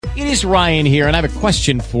It is Ryan here, and I have a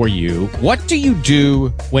question for you. What do you do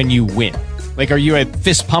when you win? Like, are you a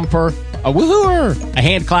fist pumper, a woohooer, a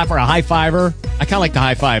hand clapper, a high fiver? I kind of like the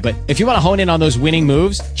high five, but if you want to hone in on those winning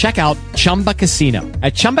moves, check out Chumba Casino.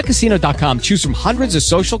 At ChumbaCasino.com, choose from hundreds of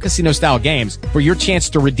social casino-style games for your chance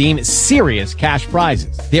to redeem serious cash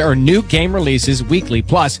prizes. There are new game releases weekly,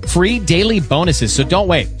 plus free daily bonuses. So don't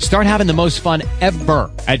wait. Start having the most fun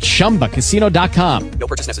ever at ChumbaCasino.com. No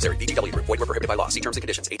purchase necessary. VGW. Void where prohibited by law. See terms and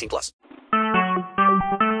conditions. 18+.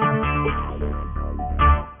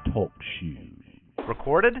 Talk shoes.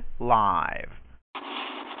 Recorded live.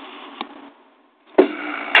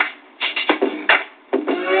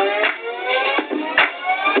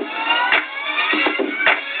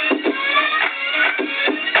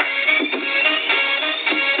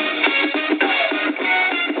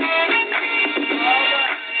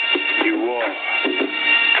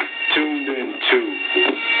 Tuned into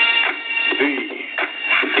the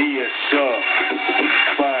DSR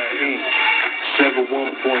Fire Inc.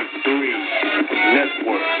 71.3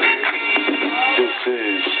 Network. This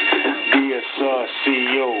is DSR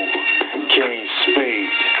CEO Kane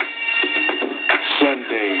Spade.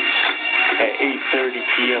 Sundays at 8:30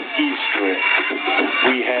 p.m. Eastern,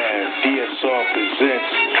 we have DSR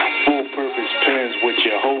Presents Full Purpose Pens with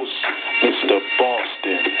your host, Mr.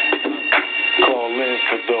 Boston. Call in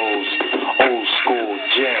for those old school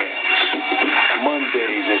jams.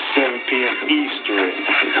 Mondays at 7 p.m. Eastern,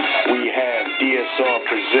 we have DSR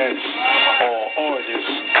Presents all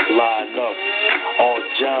artists line up, all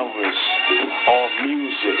genres, all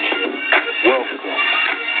music. Welcome.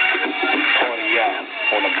 Party out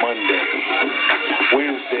on a Monday.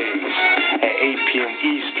 Wednesdays at 8 p.m.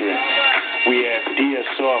 Eastern, we have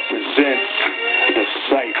DSR Presents The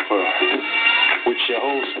Cypher with your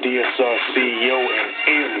host, DSR CEO and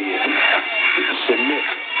Alien. Submit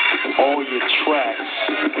all your tracks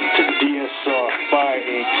to DSR Fire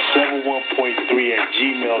Inc. 71.3 at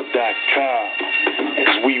gmail.com,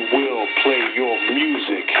 as we will play your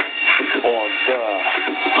music on the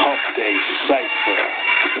Hump Day Cypher.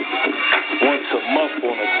 Once a month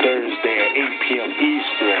on a Thursday at 8 p.m.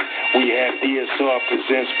 Eastern, we have DSR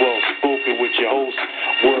Presents Well Spoken with your host,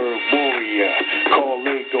 Word Warrior. Call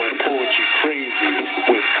Lego Poetry Crazy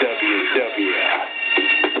with WW.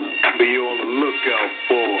 Be on the lookout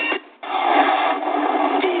for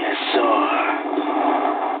DSR.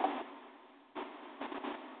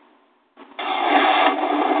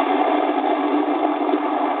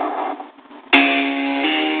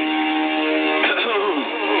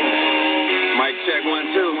 Mic check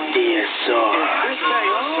 1, 2. DSR.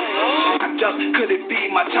 Could it be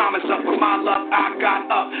my time is up? With my luck, I got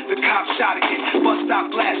up. The cop shot again. Bust out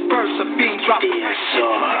blast, burst, a beam drop.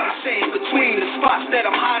 DSR. Saying between the spots that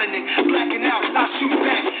I'm hiding in. Blacking out, I shoot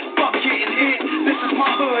back. Fuck getting hit. This is my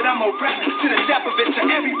hood, I'm a rap. To the depth of it, to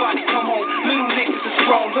everybody come on. Little niggas is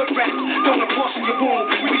grown, hood rats. Don't abortion your boom.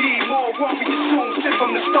 We need more warriors soon. Sent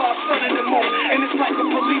from the stars, sun and the moon. And it's like a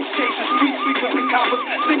police chase. A street sweepers and coppers.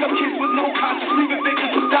 Stick up kids with no conscience. Leaving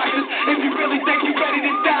victims of doctors. If you really think you're ready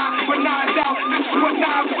to die, we're not out. This is what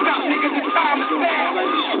now is about, niggas. The time is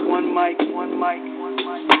now. One mic, one mic, one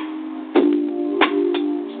mic.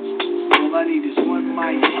 All I need is one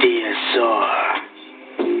mic. DSR.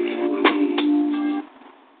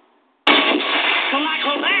 So like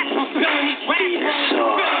collapse, I'm spilling these raps.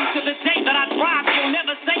 DSR. To the day that I drop, you'll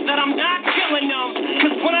never say that I'm not killing them.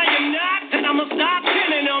 Cause when I am not, then I'ma stop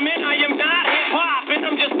killing them. And I am not hip-hop, and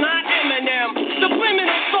I'm just not Eminem.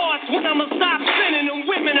 Subliminal thoughts when I'ma stop spinning them.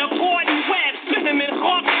 Women are caught in webs, spin them in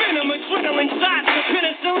hawk venom. Adrenaline shots, the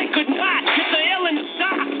penicillin could not get the ill in the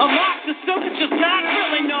stop. A monster still, it's just not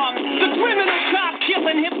real enough. The criminal cop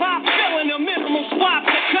killing hip-hop, filling a minimal swap.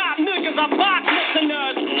 The cop niggas are box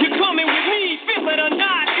listeners. You're coming with me, feel it or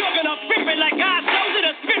not. You're gonna feel it like I showed it.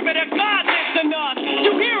 The spirit of God lives in us.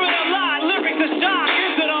 You hear it a lot, lyrics are shock.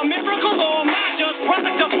 Is it a miracle or am I just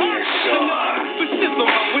product of heart? But sizzle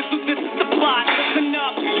my whistle, this is the plot. Listen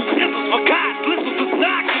up, you pencils for God. Listen to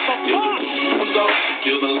knock, it's a talk. I'm so,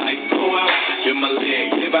 till the light go out, till my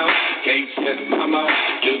leg give out, can't shut my mouth,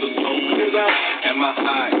 till the smoke clears out, and my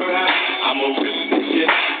eye hurt out. I'ma rip this shit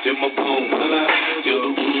till my bone fell out, till the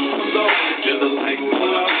roof comes off, till the light go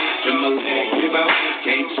out, till my leg give out,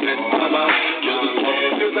 can't shut my mouth, till the smoke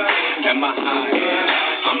clears out, and my eye hurt out.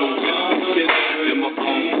 I'ma rip this shit till my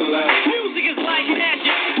bone fell out. Music is like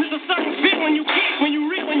magic. There's a certain feeling you get when you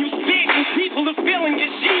reel and you speak, and people are feeling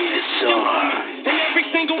your shit. And every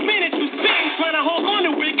single minute you spend trying to hold on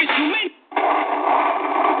to it, cause you may.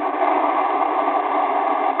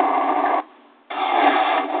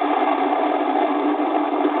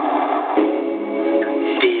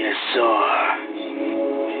 DSR.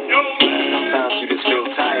 Sometimes you just feel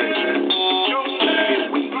tired. You feel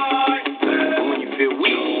weak. And when you feel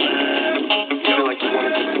weak, you feel like you want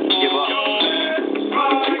to just give up.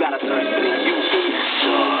 You gotta search within you.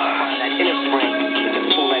 Find that inner strength and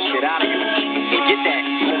just pull that shit out of you. And get that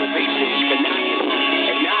motivation to not give up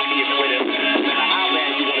and not be a quitter. No matter how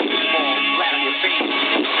bad you want to fall flat on your face.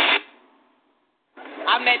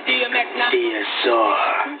 I met DMX now.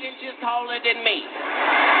 DSR. 2 inches taller than me.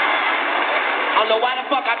 I don't know why the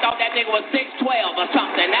fuck I thought that nigga was 6'12" or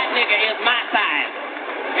something. That nigga is my size.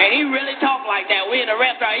 And he really talk like that. We in a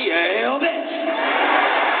restaurant, he, hell bitch.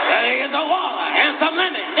 Here's the water and some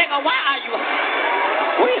lemon. Nigga, why are you?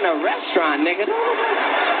 We in a restaurant, nigga.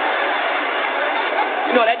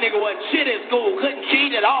 You know that nigga wasn't shit in school. Couldn't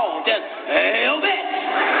cheat at all. Just, hell bitch.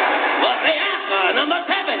 What's the answer? Number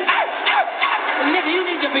 7. Nigga, you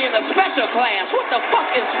need to be in a special class. What the fuck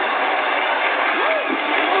is...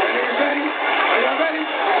 Are y'all ready?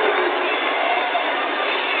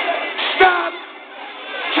 Stop!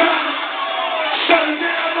 Drop! Shut it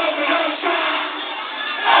down, open up, stop!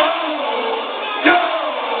 Oh, no!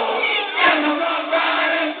 And the rock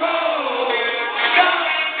ride and go! Stop!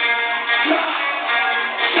 Drop!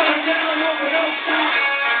 Shut it down, open up, stop!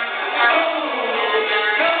 Oh,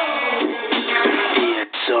 no!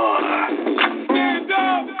 Stand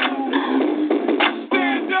up!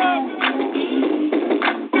 Stand up!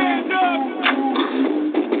 Stand up!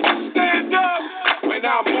 Stand up! When I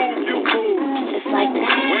move, you move. Just like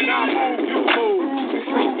that. When I move, you move. Just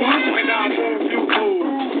like that. When I move, you move.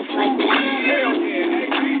 Just like that. Hell yeah. Hey,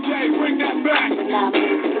 DJ, bring that back. When I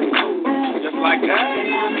move, you move. Just like that. When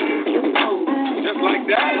I move, you move. Just like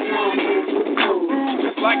that. When I move, you move.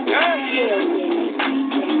 Just like that. Hell yeah.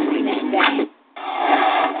 DJ, bring that back.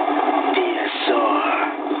 DSR.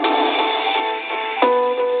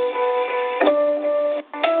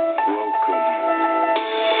 Welcome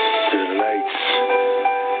to the night's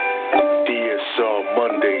DSR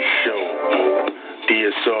Monday show.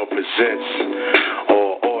 DSR presents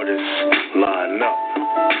All Artists Line Up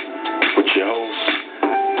with your host,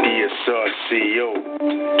 DSR CEO,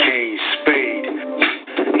 Kane Spade,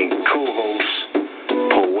 and co-host,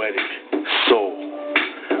 Poetic Soul.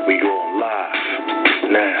 We going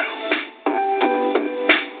live now.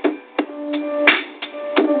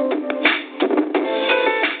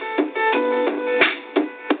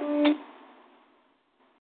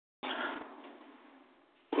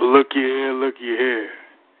 Looky here.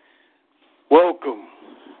 Welcome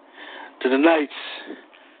to the night's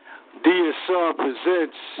DSR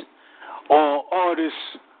presents All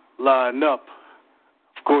Artists Line Up.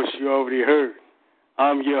 Of course, you already heard.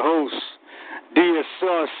 I'm your host,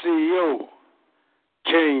 DSR CEO,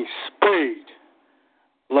 Kane Spade,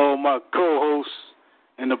 along with my co-host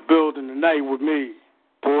in the building tonight with me,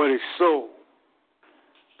 Poetic Soul.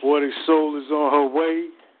 Poetic Soul is on her way.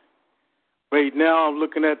 Right now, I'm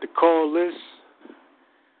looking at the call list.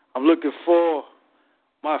 I'm looking for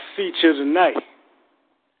my feature tonight.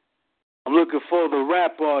 I'm looking for the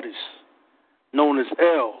rap artist known as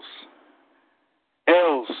Els.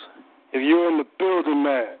 Els, if you're in the building,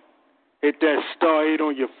 man, hit that *8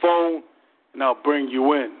 on your phone, and I'll bring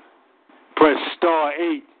you in. Press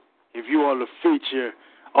 *8 if you are the feature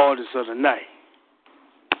artist of the night.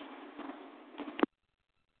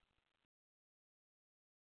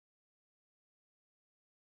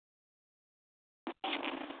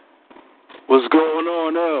 What's going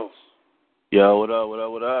on, Els? Yo, what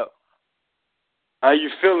up? How you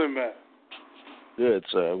feeling, man? Good,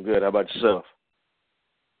 sir. I'm good. How about yourself?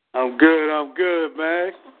 I'm good,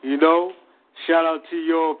 man. You know, shout out to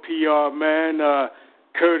your PR man,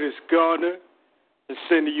 Curtis Gardner, for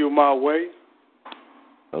sending you my way.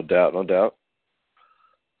 No doubt.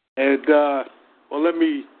 And, well, let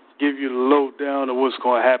me give you the lowdown of what's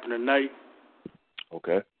going to happen tonight.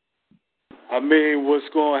 Okay. I mean, what's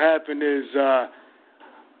going to happen is,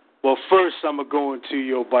 well, first I'm going to go into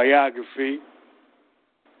your biography.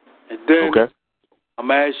 And then I'm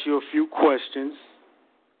going to ask you a few questions.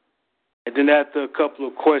 And then after a couple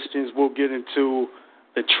of questions, we'll get into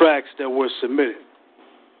the tracks that were submitted.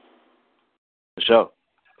 For sure.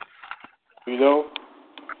 You know?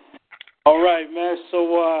 All right, man. So,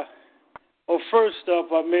 well, first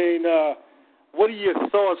up, I mean, what are your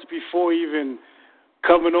thoughts before even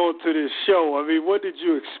coming on to this show? I mean, what did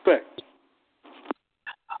you expect?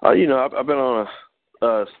 You know, I've been on,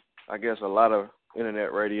 I guess, a lot of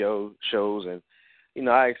internet radio shows, and, you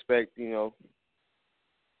know, I expect, you know,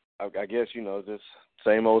 I guess, you know, just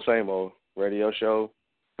same old radio show,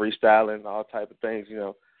 freestyling, all type of things, you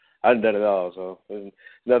know. I've done it all, so there's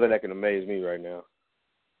nothing that can amaze me right now.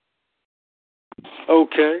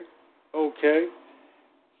 Okay.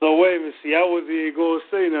 So wait a minute, see, I wasn't even going to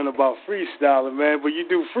say nothing about freestyling, man, but you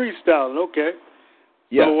do freestyling, okay.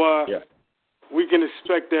 Yeah, So yeah. we can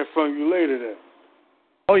expect that from you later then.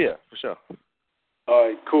 Oh, yeah, for sure. All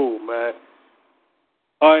right, cool, man.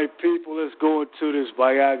 All right, people, let's go into this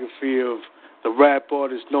biography of the rap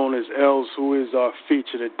artist known as Els, who is our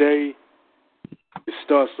feature today. It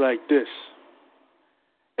starts like this.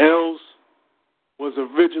 Els was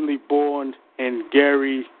originally born in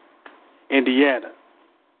Gary, Indiana,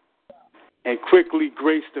 and quickly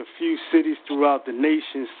graced a few cities throughout the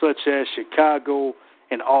nation, such as Chicago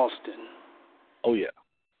and Austin. Oh, yeah.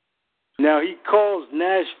 Now, he calls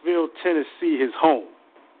Nashville, Tennessee his home.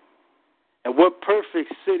 And what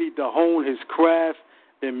perfect city to hone his craft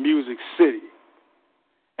than Music City?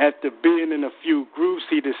 After being in a few groups,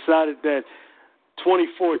 he decided that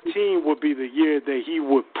 2014 would be the year that he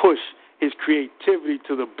would push his creativity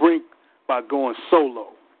to the brink by going solo.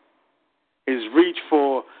 His reach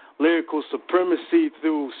for lyrical supremacy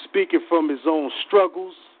through speaking from his own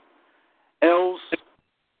struggles. Els'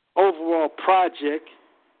 overall project,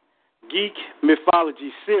 Geek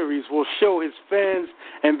Mythology series, will show his fans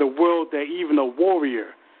and the world that even a warrior,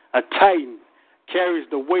 a titan, carries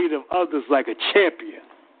the weight of others like a champion.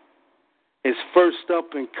 His first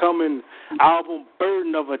up-and-coming album,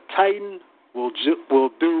 Burden of a Titan, will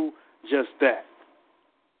do just that.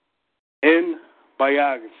 In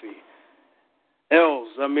biography. Els,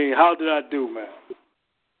 I mean, how did I do, man?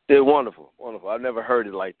 Did wonderful, wonderful. I've never heard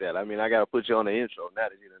it like that. I mean, I got to put you on the intro now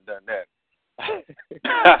that you done that.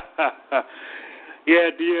 Yeah,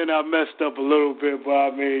 at the end I messed up a little bit, but I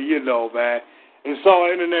mean, you know, man. It's all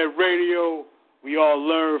internet radio. We all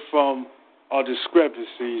learn from our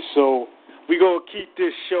discrepancies. So we're going to keep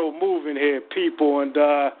this show moving here, people. And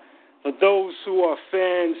for those who are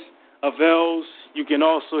fans of Els, you can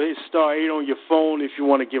also hit *8 on your phone if you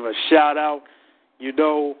want to give a shout-out. You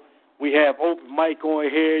know, we have open mic on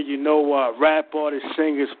here. You know, rap artists,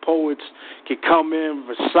 singers, poets can come in,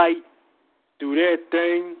 recite, do their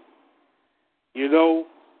thing. You know,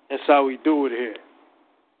 that's how we do it here.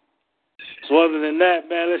 So other than that,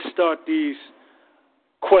 man, let's start these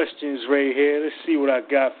questions right here. Let's see what I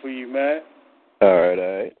got for you, man. All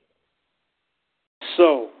right.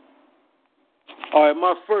 So, all right,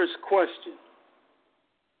 my first question.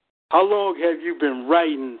 How long have you been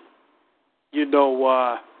writing, you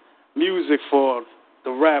know, music for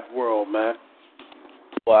the rap world, man?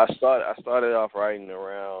 Well, I started off writing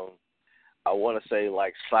around, I want to say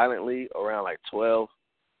like silently around like 12,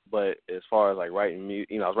 but as far as like writing music,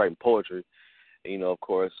 you know, I was writing poetry. And, you know, of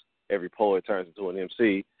course, every poet turns into an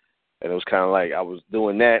MC, and it was kind of like I was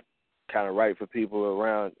doing that, kind of writing for people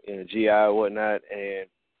around in GI or whatnot, and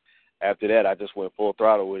after that, I just went full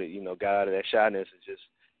throttle with it, you know, got out of that shyness and just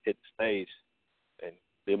hit the stage and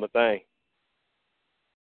did my thing.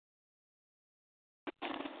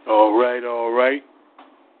 All right.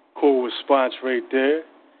 Cool response right there.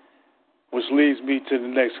 Which leads me to the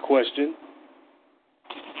next question.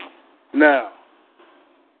 Now,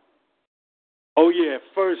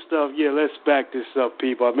 first off, let's back this up,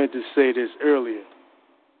 people. I meant to say this earlier.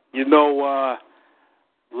 You know,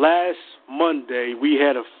 last Monday we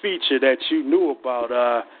had a feature that you knew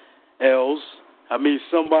about, Els. I mean,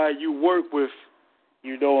 somebody you work with,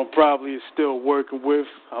 you know, and probably is still working with.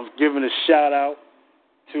 I'm giving a shout out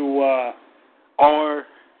to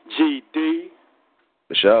RGD.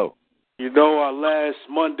 For sure. You know, our last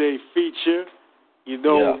Monday feature, you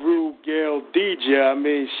know, Rue Gail DJ, I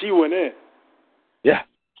mean, she went in. Yeah.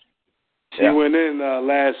 She went in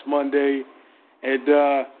last Monday. And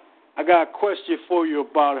I got a question for you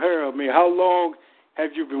about her. I mean, how long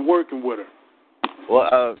have you been working with her?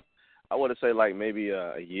 Well, I want to say like maybe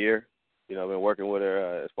a year. You know, I've been working with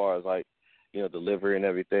her as far as like, you know, delivery and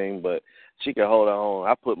everything. But she can hold her own.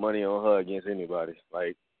 I put money on her against anybody.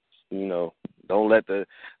 Like, you know, don't let the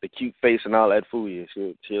cute face and all that fool you.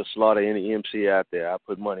 She'll slaughter any MC out there. I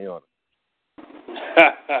put money on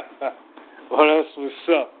her. Well,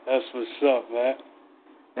 that's what's up, man.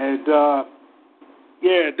 And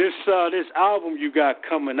this album you got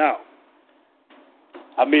coming out.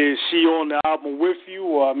 I mean, is she on the album with you,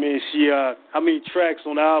 or I mean, how many tracks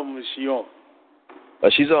on the album is she on?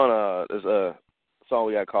 She's on there's a song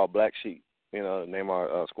we got called Black Sheep. You know, the name of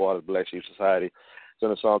our squad is Black Sheep Society. It's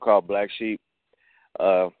on a song called Black Sheep.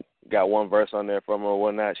 Got one verse on there from her or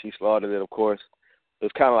whatnot. She slaughtered it, of course.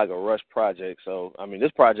 It's kind of like a rush project. So, I mean,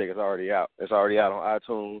 this project is already out. It's already out on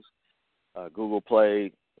iTunes, Google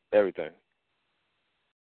Play, everything.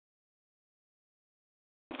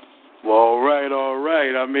 Well, all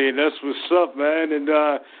right. I mean, that's what's up, man. And,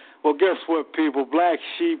 well, guess what, people? Black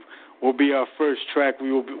Sheep will be our first track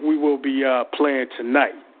we will be playing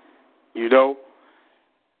tonight. you know.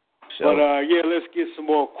 Sure. But, yeah, let's get some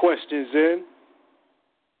more questions in.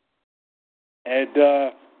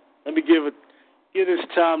 And let me give this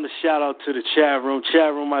time to shout out to the chat room.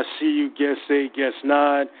 Chat room, I see you. Guest 8, guest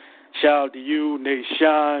 9. Shout out to you, Nate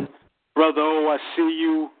Shine. Brother O, I see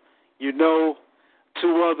you. You know,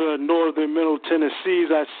 2 other northern middle Tennessees,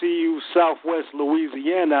 I see you. Southwest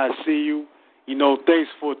Louisiana, I see you. You know, thanks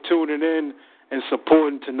for tuning in and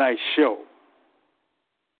supporting tonight's show.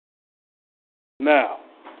 Now,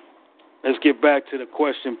 let's get back to the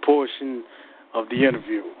question portion of the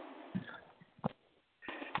interview.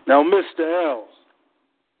 Now, Mr. Els.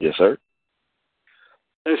 Yes, sir.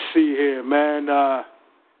 Let's see here, man. Now,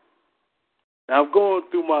 I'm going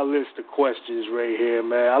through my list of questions right here,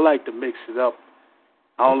 man. I like to mix it up.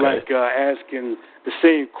 I don't like asking the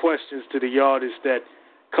same questions to the artists that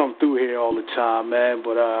come through here all the time, man.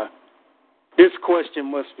 But this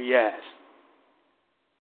question must be asked.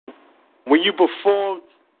 When you performed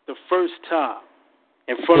the first time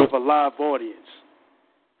in front of a live audience,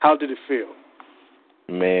 how did it feel?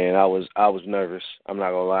 Man, I was nervous. I'm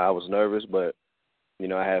not gonna lie, I was nervous, but you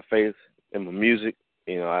know, I had faith in my music.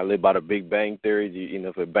 You know, I live by the Big Bang theory. You know,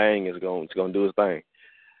 if it bang, it's gonna do its thing.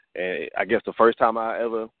 And I guess the first time I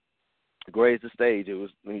ever grazed the stage, it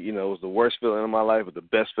was the worst feeling in my life, but the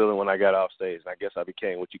best feeling when I got off stage. And I guess I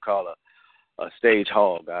became what you call a stage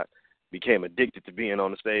hog. I became addicted to being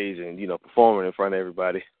on the stage and performing in front of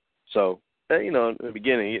everybody. So in the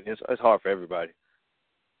beginning, it's hard for everybody.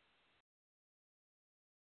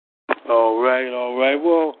 All right.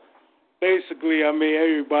 Well, basically, I mean,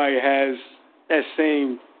 everybody has that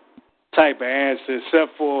same type of answer,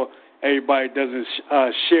 except for everybody doesn't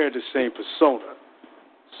share the same persona.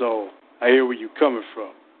 So I hear where you're coming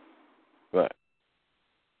from. Right.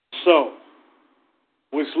 So,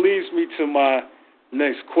 which leads me to my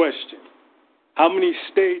next question. How many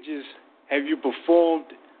stages have you performed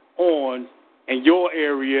on in your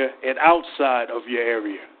area and outside of your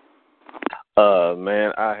area?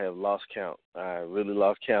 Man, I have lost count. I really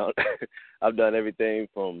lost count. I've done everything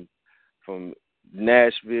from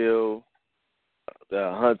Nashville,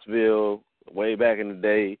 Huntsville, way back in the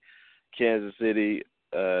day, Kansas City.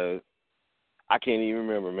 I can't even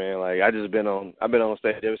remember, man. Like I've been on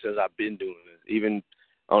stage ever since I've been doing this. Even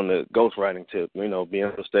on the ghostwriting tip, being on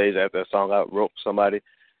the stage after a song I wrote for somebody,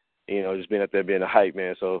 just being up there being a hype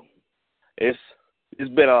man. So it's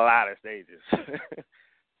been a lot of stages.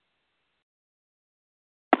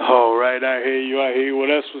 All right, I hear you. Well,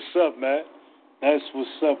 that's what's up, man. That's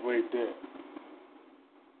what's up right there.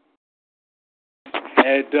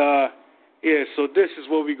 And, so this is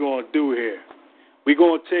what we're going to do here. We're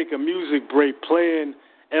going to take a music break playing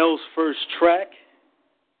L's first track.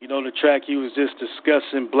 The track he was just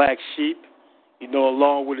discussing, Black Sheep,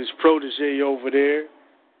 along with his protege over there,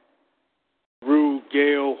 Rude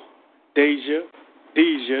Gale Deja,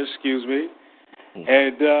 excuse me.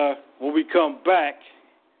 And when we come back,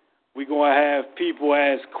 we're going to have people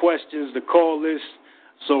ask questions, the call list.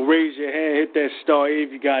 So raise your hand, hit that star 8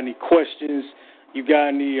 if you got any questions, you got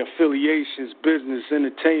any affiliations, business,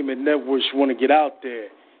 entertainment, networks you want to get out there.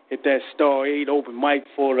 Hit that star 8, open mic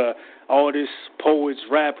for the artists, poets,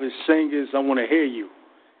 rappers, singers. I want to hear you.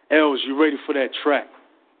 Els, you ready for that track?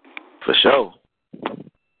 For sure.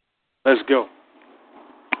 Let's go.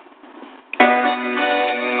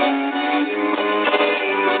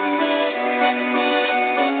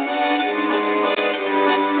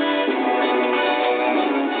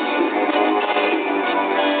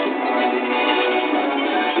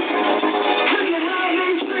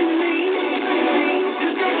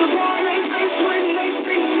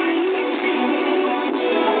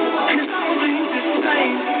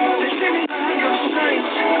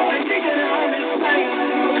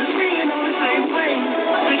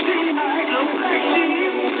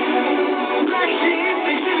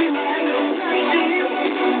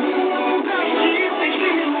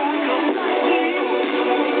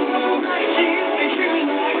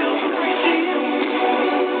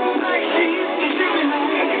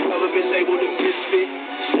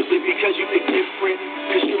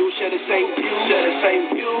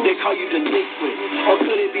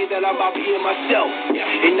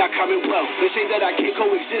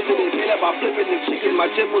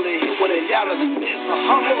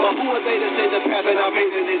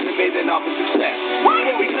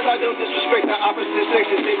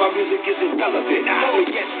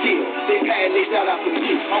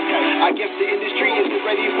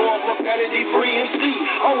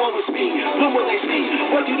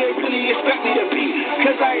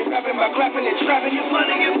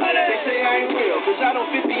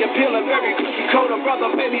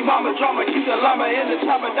 Drama, keep the llama in the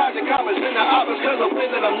top of Dodger Comma.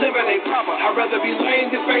 living ain't proper. I'd rather be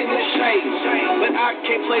lame than fame than shame. But I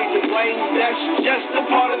can't play the blame. That's just a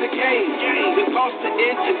part of the game. The cost to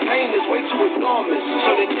entertain is way too enormous.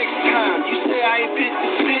 So the next time you say I ain't fit to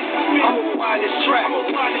spit, I'ma find this track.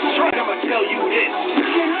 I'ma tell you this.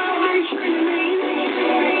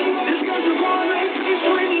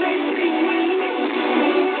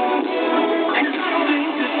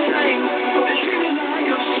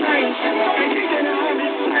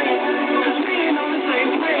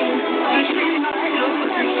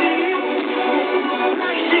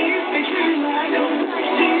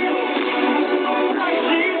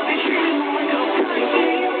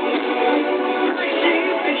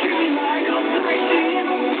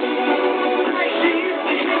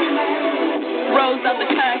 Rose of the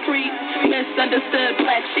concrete, misunderstood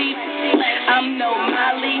black sheep. I'm no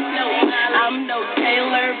Molly, I'm no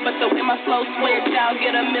Taylor, but the way my flow switch, I'll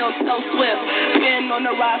get a meal so swift. Been on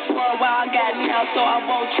the rise for a while, got now, so I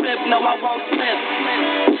won't trip, no, I won't slip.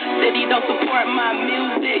 City don't support my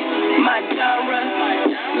music, my genre.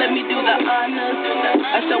 Let me do the honors.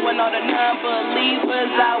 I'm showing all the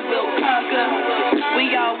non-believers I will conquer.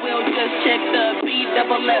 We all will just check the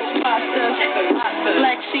BSS roster.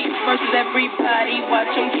 Black sheep versus everybody.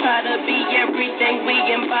 Watch them try to be everything we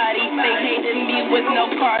embody. They hated me with no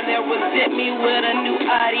car, there was hit me with a new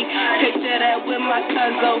Audi. Picture that with my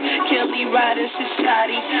cousin, Kelly riding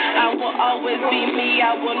Shishadi. I will always be me,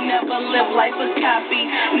 I will never live life a copy.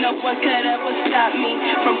 No one could ever stop me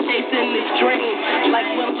from chasing this dream. Like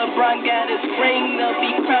when LeBron got his ring, they'll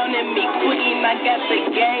be crowning me queen. I got the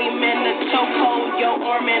game in the chokehold, your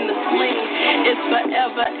arm in the sling. It's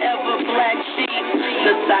forever, ever black sheep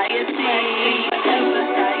society. A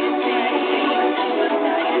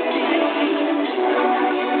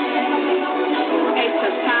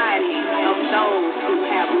society of those who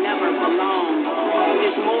have never belonged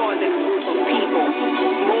is more than a group of people,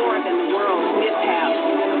 more than the world's mishaps.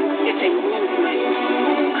 It's a movement.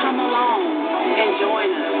 Come along and join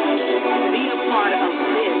us. Be a part of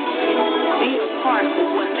this. Be a part of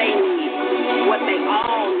what they need, what they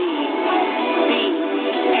all need. Be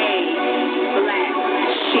a black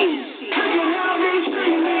sheep.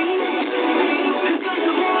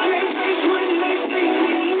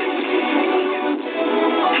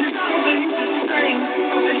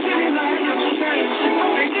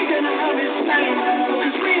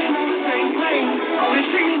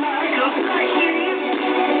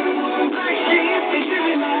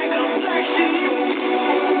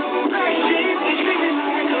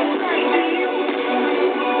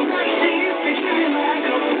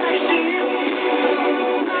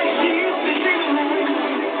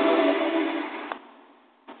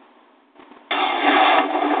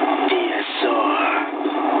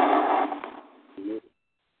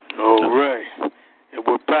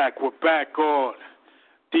 We're back on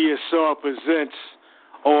DSR Presents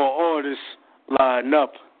All Artists Line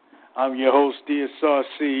Up. I'm your host, DSR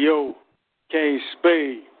CEO, Kane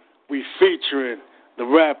Spade. We featuring the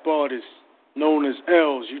rap artist known as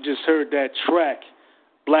Els. You just heard that track,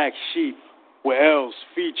 Black Sheep, with Els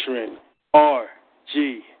featuring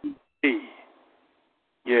RGE.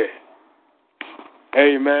 Yeah.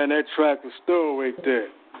 Hey, man, that track was still right there.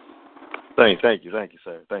 Thank you,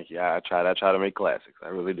 sir. Thank you. I try to make classics. I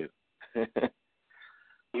really do.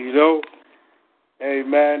 You know, hey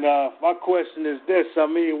man, my question is this. I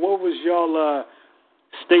mean, what was y'all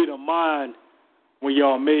state of mind when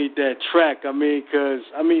y'all made that track? I mean,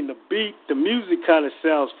 the beat, the music kind of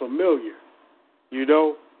sounds familiar. You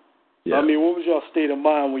know, yeah. I mean, what was y'all state of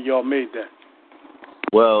mind when y'all made that?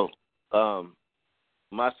 Well,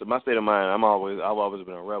 my state of mind, I've always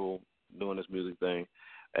been a rebel doing this music thing.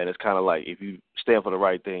 And it's kind of like if you stand for the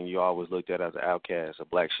right thing, you're always looked at as an outcast, a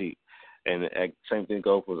black sheep. And the same thing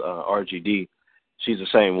goes with RGD. She's the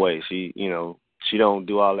same way. She don't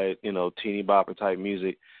do all that, teeny bopper type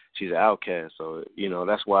music. She's an outcast. So,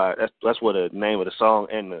 that's why that's where the name of the song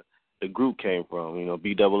and the group came from.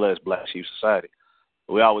 BSS, Black Sheep Society.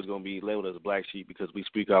 We're always gonna be labeled as a black sheep because we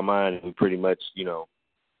speak our mind and we pretty much,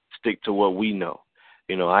 stick to what we know.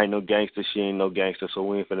 I ain't no gangster. She ain't no gangster. So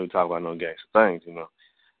we ain't finna talk about no gangster things.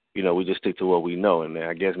 We just stick to what we know, and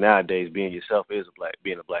I guess nowadays being yourself is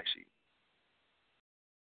being a black sheep.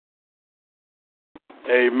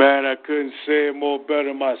 Hey man, I couldn't say it more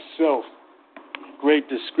better myself. Great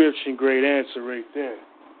description, great answer right there.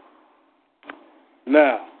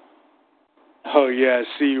 Now, oh yeah,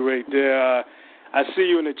 I see you right there. I see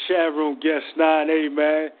you in the chat room, Guest 9. Hey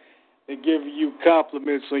man, they're giving you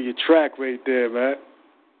compliments on your track right there, man.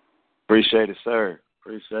 Appreciate it, sir.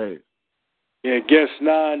 Appreciate it. Yeah, Guest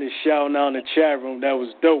 9 is shouting out in the chat room. That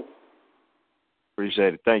was dope.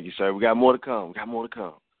 Appreciate it. Thank you, sir. We got more to come.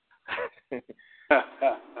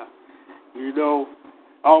 You know.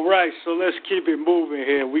 All right, so let's keep it moving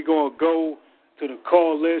here. We're going to go to the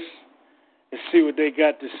call list and see what they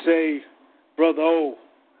got to say. Brother O,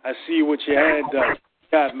 I see you with your hand up. What you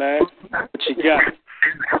got, man? What you got?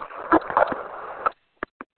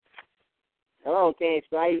 Hello,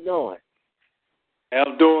 Gangsta. How you doing?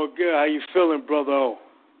 I'm doing good. How you feeling, Brother O?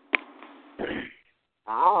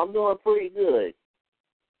 I'm doing pretty good.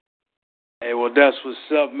 Hey, well, that's what's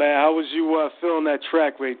up, man. How was you feeling that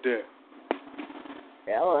track right there?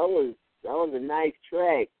 Hell, that was a nice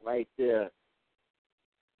track right there.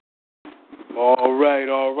 All right.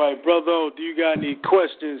 Brother O, do you got any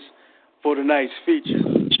questions for tonight's feature?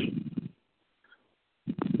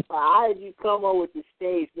 How did you come up with the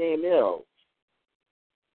stage name L?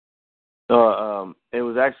 It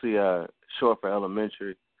was actually short for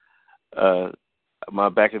elementary.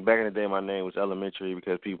 Back in the day, my name was Elementary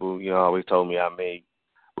because people, always told me I made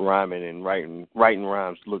rhyming and writing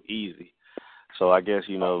rhymes look easy. So I guess,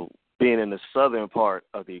 being in the southern part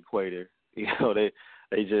of the equator,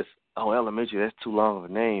 they just, Elementary, that's too long of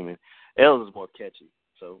a name, and L's is more catchy.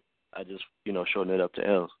 So I just, shortened it up to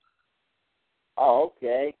L's. Oh,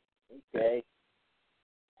 okay.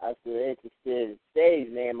 That's an interesting stage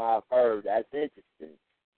name I've heard. That's interesting.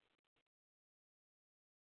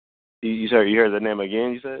 You heard the name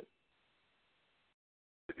again, you said?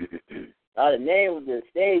 The name of the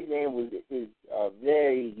stage name is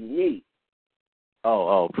very unique.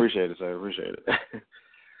 Oh, appreciate it, sir. Appreciate it.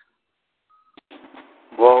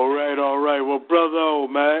 All right. Well, Brother O,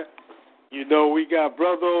 man, we got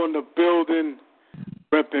Brother O in the building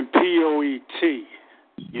repping POET.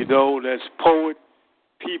 That's Poet,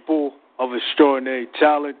 People of Extraordinary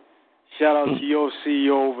Talent. Shout out to your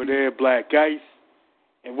CEO over there, Black Ice.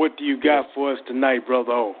 And what do you got for us tonight,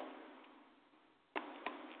 Brother O?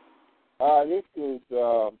 This is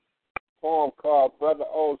a poem called Brother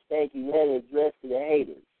O's Thank You Letter addressed to the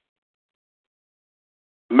haters.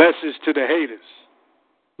 Message to the haters.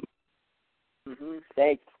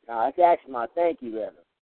 It's actually my thank you letter.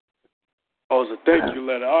 Oh, it's a thank you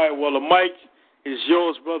letter. All right, well, the mic is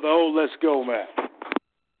yours, Brother O. Let's go, man.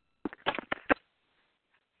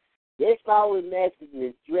 This following message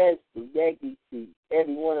is addressed directly to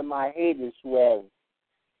every one of my haters who have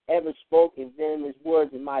ever spoken venomous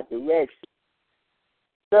words in my direction.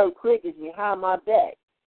 Serve crickets behind my back.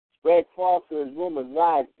 Spread falsehoods, rumors,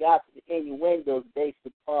 lies, gossip, innuendos based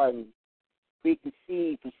upon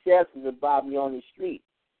preconceived perceptions about me on the street.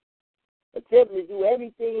 Attempting to do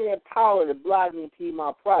everything in their power to block me and impede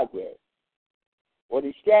my progress. Or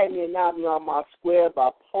distract me and knock me on my square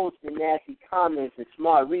by posting nasty comments and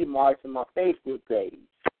smart remarks on my Facebook page.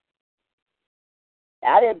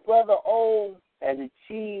 Now that Brother O has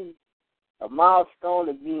achieved a milestone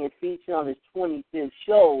of being featured on his 25th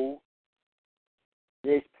show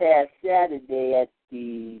this past Saturday at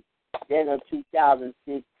the January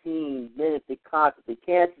 2015 benefit concert for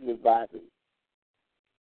cancer survivors.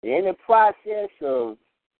 And in the process of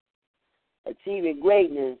achieving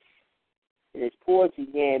greatness in his poetry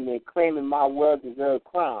game and claiming my well-deserved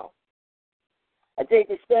crown, I take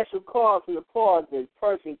a special call from the pause to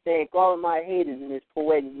personally thank all of my haters in this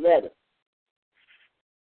poetic letter.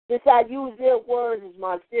 Since I use their words as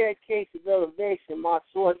my staircase of elevation, my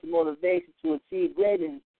source of motivation to achieve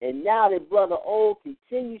greatness, and now that Brother O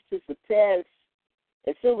continues to surpass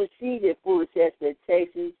and supersede their foolish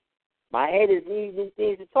expectations, my haters need new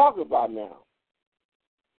things to talk about now.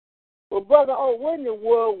 Well, Brother O, what in the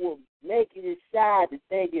world will make you decide to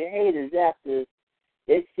thank your haters after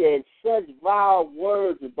they said such vile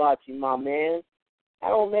words about you, my man? That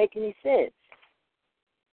don't make any sense.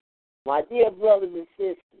 My dear brothers and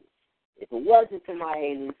sisters, if it wasn't for my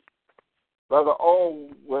haters, Brother O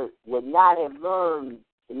would not have learned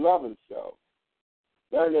to love himself.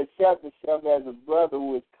 Learn to accept himself as a brother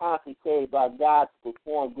who is consecrated by God to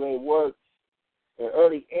perform great works at an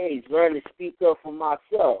early age. Learn to speak up for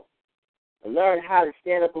myself. And learn how to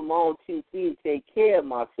stand up on my own 2 feet and take care of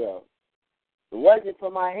myself. If it wasn't for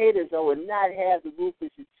my haters, I would not have the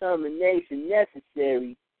ruthless determination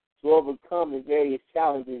necessary to overcome the various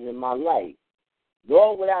challenges in my life.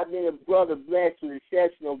 Nor would I have been a brother blessed with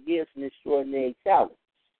exceptional gifts and extraordinary talents.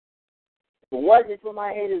 If it wasn't for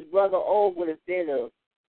my haters, Brother O would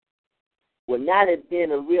not have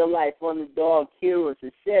been a real-life underdog hero and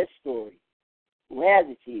success story who has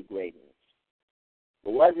achieved greatness. If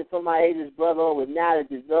it wasn't for my haters, Brother O would not have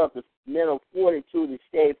developed the mental fortitude to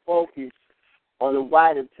stay focused on the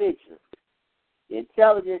wider picture. The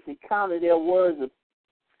intelligence to counter their words of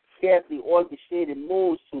carefully orchestrated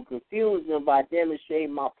moves to confuse them by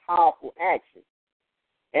demonstrating my powerful action.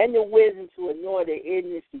 and the wisdom to ignore their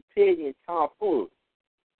ignorance, stupidity, and tomfoolery.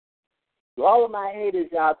 To all of my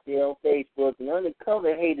haters out there on Facebook and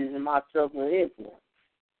undercover haters in my circle of influence,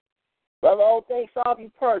 Brother O, thanks all of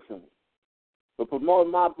you personally for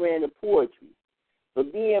promoting my brand of poetry, for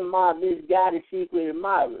being my misguided secret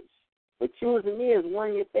admirers, for choosing me as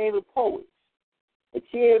one of your favorite poets, for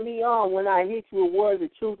cheering me on when I hit you with words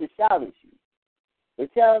of truth to silence you, for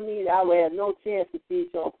telling me that I would have no chance to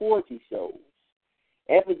feature on poetry shows,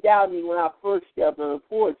 and for doubting me when I first stepped on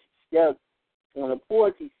the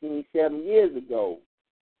poetry scene 7 years ago.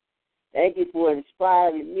 Thank you for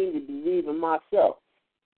inspiring me to believe in myself.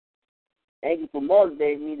 Thank you for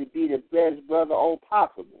motivating me to be the best Brother O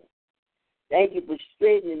possible. Thank you for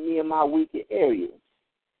straightening me in my weaker areas.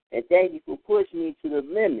 And thank you for pushing me to the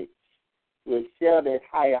limits to excel at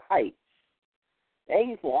higher heights. Thank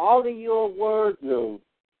you for all of your words of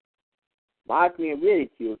mockery and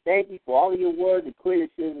ridicule. Thank you for all of your words of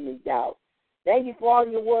criticism and doubt. Thank you for all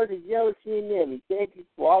of your words of jealousy and envy. Thank you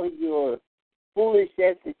for all of your foolish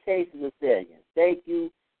expectations of failure. Thank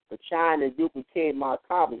you for trying to duplicate my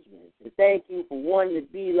accomplishments. And thank you for wanting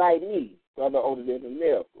to be like me, Brother O, the Living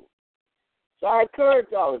Miracle. So I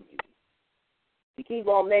encourage all of you to keep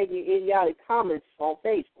on making idiotic comments on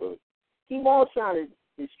Facebook. Keep on trying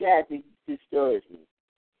to distract and discourage me.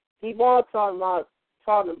 Keep on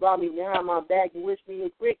talking about me behind my back and wish me a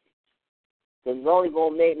cricket. Because it's only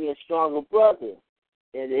going to make me a stronger brother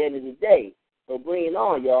at the end of the day. So bring it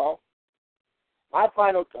on, y'all. My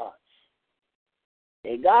final thoughts.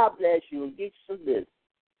 May God bless you and get you some business.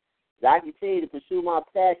 As I continue to pursue my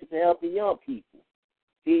passion for helping young people,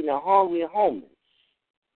 feeding the hungry and homeless,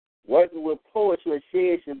 working with poets who are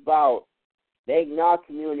serious about making our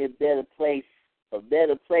community a better place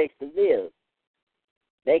to live,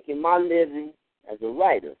 making my living as a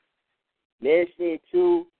writer, ministering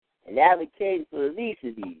to and advocating for the least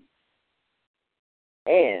of these,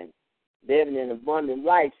 and living an abundant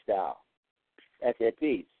lifestyle. That's that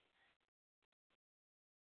peace.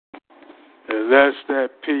 And that's that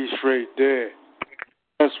piece right there.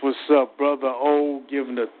 That's what's up, Brother O,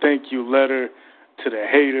 giving a thank you letter to the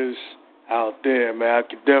haters out there, man. I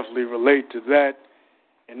can definitely relate to that.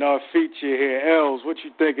 And our feature here, Els, what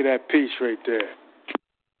you think of that piece right there?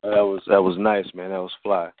 That was nice, man. That was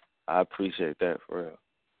fly. I appreciate that for real.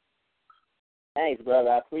 Thanks, brother.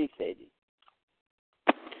 I appreciate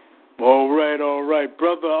it. All right.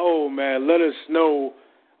 Brother O, man, let us know,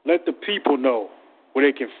 let the people know where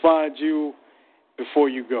they can find you before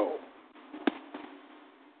you go.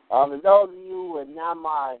 For those of you who are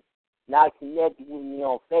not connected with me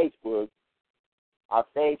on Facebook, our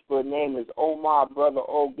Facebook name is Omar Brother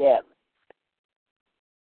O Gatlin.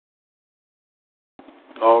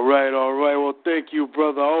 All right. Well, thank you,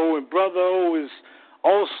 Brother O. And Brother O is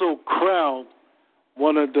also crowned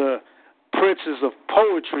one of the princes of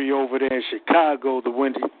poetry over there in Chicago, the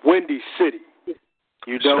Windy City.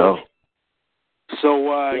 You know?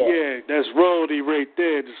 So, yeah, that's royalty right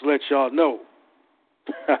there, just let y'all know.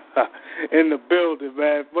 In the building,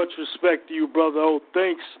 man. Much respect to you, Brother O.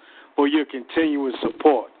 Thanks for your continuous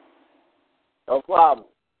support. No problem.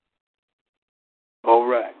 All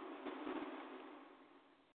right.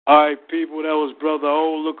 All right, people, that was Brother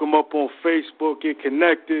O. Look him up on Facebook. Get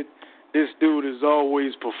connected. This dude is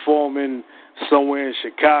always performing somewhere in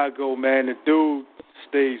Chicago, man. The dude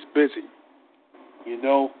stays busy, you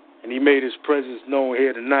know, and he made his presence known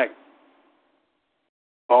here tonight.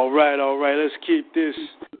 All right. Let's keep this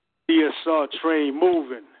DSR train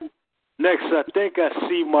moving. Next, I think I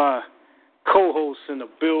see my co-host in the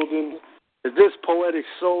building. Is this Poetic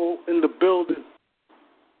Soul in the building?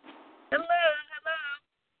 Hello.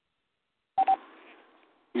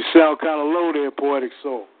 You sound kind of low there, Poetic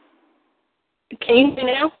Soul. Can you hear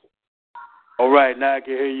me now? All right, now I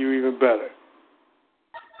can hear you even better.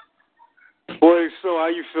 Poetic Soul, how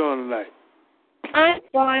you feeling tonight? I'm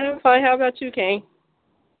fine. How about you, King?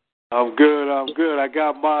 I'm good. I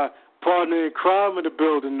got my partner in crime in the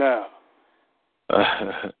building now.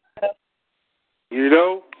 You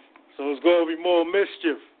know? So it's going to be more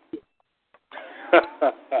mischief.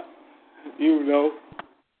 You know.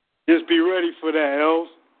 Just be ready for that, Els.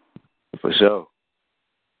 For sure.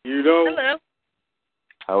 You know? Hello.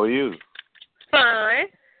 How are you? Fine.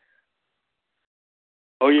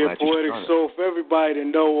 Oh, yeah, Poetic Soul. For everybody to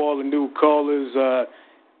know, all the new callers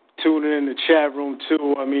tuning in the chat room,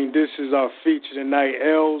 too. I mean, this is our feature tonight,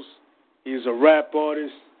 Els. He's a rap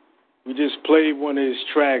artist. We just played one of his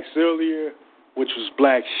tracks earlier, which was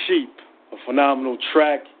Black Sheep, a phenomenal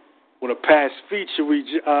track with a past feature we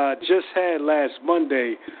just had last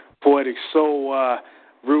Monday, Poetic Soul,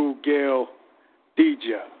 Rude Gale,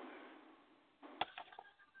 DJ.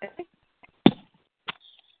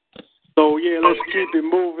 So, yeah, let's keep it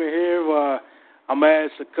moving here. I'm going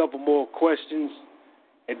to ask a couple more questions,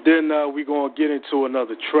 and then we're going to get into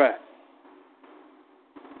another track.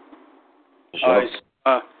 Sure. All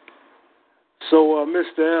right. So,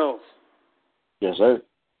 Mr. Els. Yes, sir.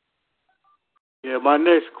 Yeah, my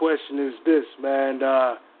next question is this, man.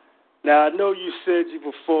 Now, I know you said you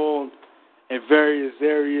performed in various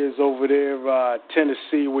areas over there,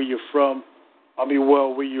 Tennessee, where you're from.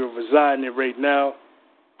 Where you're residing right now,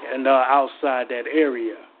 and outside that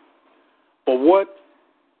area. But what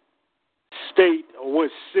state or what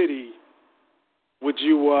city would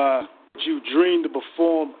you dream to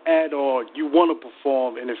perform at, or you want to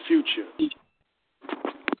perform in the future?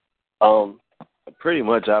 Pretty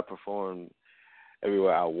much I performed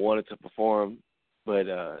everywhere I wanted to perform, but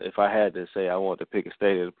if I had to say I want to pick a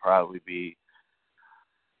state, it would probably be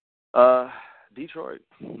Detroit.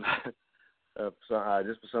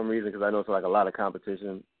 Just for some reason, because I know it's like a lot of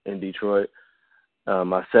competition in Detroit.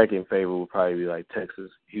 My second favorite would probably be like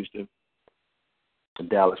Texas, Houston,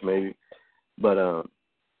 Dallas maybe. But,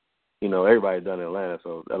 everybody done Atlanta,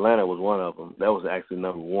 so Atlanta was one of them. That was actually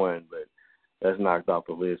number one, but that's knocked off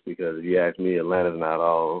the list because if you ask me, Atlanta's not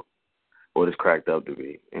all what it's cracked up to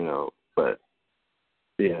be, But,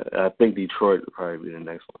 yeah, I think Detroit would probably be the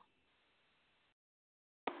next one.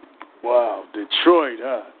 Wow, Detroit,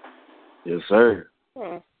 huh? Yes, sir.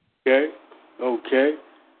 Okay.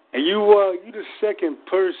 And you the second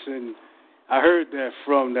person I heard that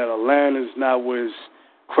from, that Atlanta's not what it's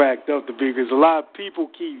cracked up to be, because a lot of people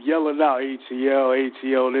keep yelling out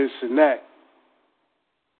ATL, this and that.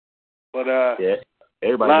 But yeah,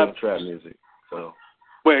 everybody doing trap music. So.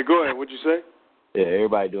 Wait, go ahead. What'd you say? Yeah,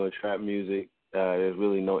 everybody doing trap music. There's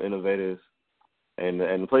really no innovators, and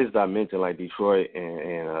the places I mentioned like Detroit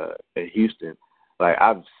and Houston. Like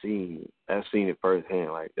I've seen it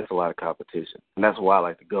firsthand. Like there's a lot of competition, and that's why I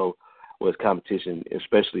like to go with competition,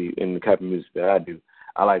 especially in the type of music that I do.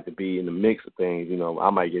 I like to be in the mix of things. I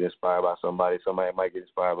might get inspired by somebody might get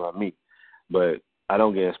inspired by me, but I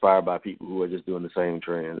don't get inspired by people who are just doing the same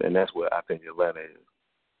trend, and that's what I think Atlanta is.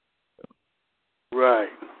 Right.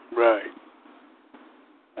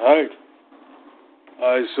 All right.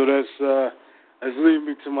 So that's leading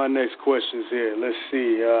me to my next questions here. Let's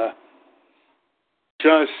see.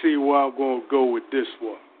 Trying to see where I'm going to go with this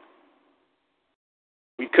one.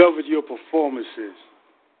 We covered your performances.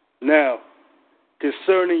 Now,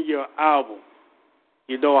 concerning your album,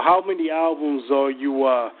 how many albums are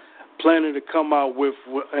you planning to come out with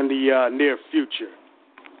in the near future?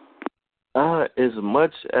 As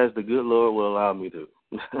much as the good Lord will allow me to.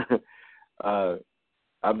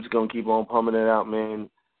 I'm just going to keep on pumping it out, man.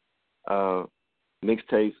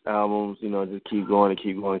 Mixtapes, albums, just keep going,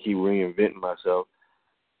 keep reinventing myself.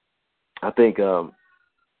 I think,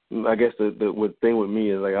 I guess the thing with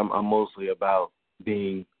me is like I'm mostly about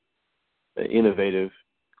being innovative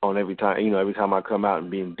on every time. Every time I come out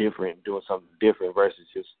and being different, doing something different versus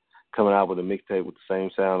just coming out with a mixtape with the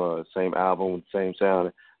same sound or the same album with the same sound,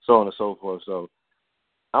 and so on and so forth. So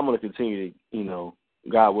I'm going to continue to,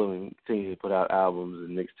 God willing, continue to put out albums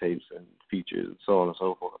and mixtapes and features and so on and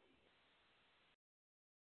so forth.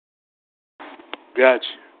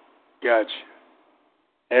 Gotcha.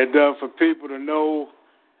 And for people to know,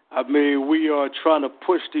 we are trying to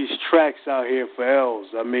push these tracks out here for Els.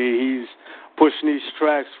 He's pushing these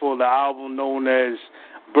tracks for the album known as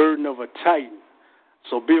Burden of a Titan.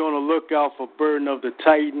 So be on the lookout for Burden of the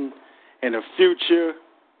Titan in the future,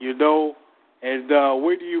 And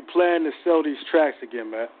where do you plan to sell these tracks again,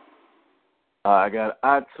 man? I got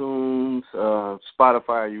iTunes,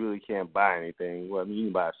 Spotify. You really can't buy anything. Well, you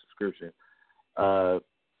can buy a subscription.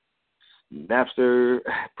 Napster,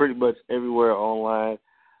 pretty much everywhere online.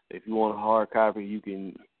 If you want a hard copy, you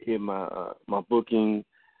can hit my booking,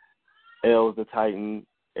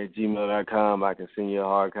 elsthetitan@gmail.com. I can send you a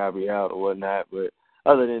hard copy out or whatnot. But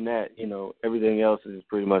other than that, everything else is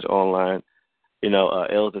pretty much online.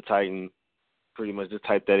 Els the Titan, pretty much just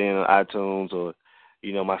type that in on iTunes, or,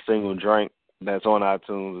 my single Drink that's on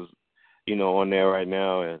iTunes is, on there right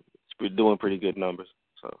now, and it's doing pretty good numbers.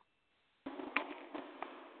 So.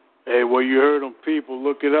 Hey, well, you heard them, people.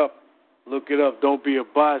 Look it up. Don't be a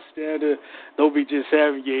bystander. Don't be just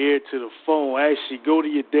having your ear to the phone. Actually, go to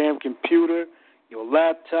your damn computer, your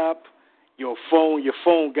laptop, your phone. Your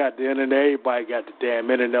phone got the internet. Everybody got the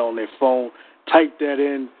damn internet on their phone. Type that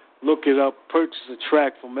in. Look it up. Purchase a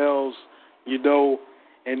track from Els,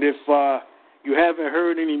 And if you haven't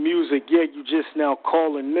heard any music yet, you just now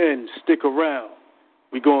calling in, stick around.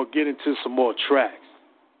 We're going to get into some more tracks.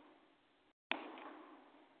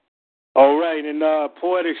 All right, and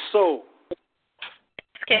Poetic Soul.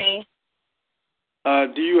 King.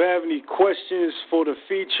 Do you have any questions for the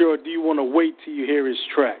feature, or do you want to wait till you hear his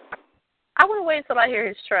track? I want to wait until I hear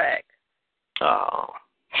his track. Oh.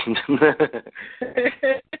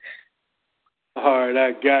 All right,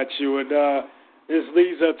 I got you. And this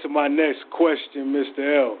leads up to my next question,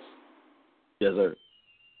 Mr. Els. Yes, sir.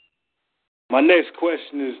 My next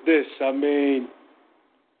question is this. I mean,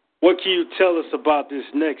 what can you tell us about this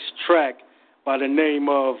next track by the name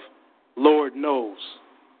of Lord Knows?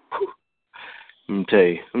 Let me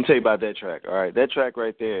tell you about that track. All right, that track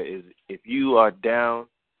right there is, if you are down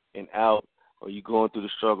and out, or you going through the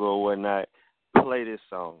struggle or whatnot, play this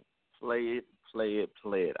song. Play it, play it,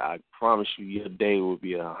 play it. I promise you, your day will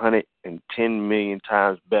be 110 million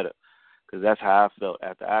times better, because that's how I felt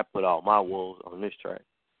after I put all my woes on this track.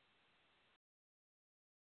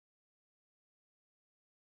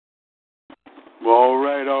 Well,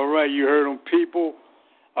 all right. You heard them, people.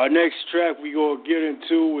 Our next track we going to get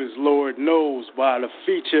into is Lord Knows by the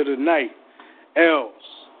feature tonight, Els,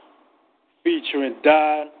 featuring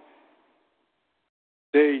Don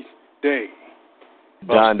Day.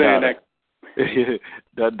 Don Dada.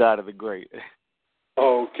 Don Dada the Great.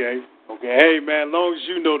 Okay. Hey, man, as long as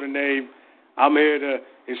you know the name, I'm here to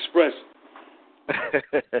express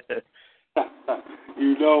it.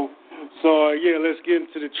 You know? So, yeah, let's get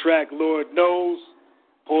into the track, Lord Knows.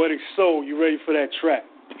 Poetic Soul, you ready for that track?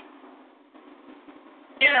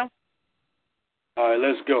 Yeah. All right,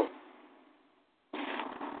 let's go.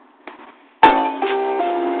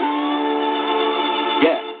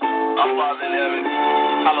 Yeah. Our Father in heaven,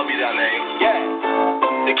 hallowed be thy name. Yeah.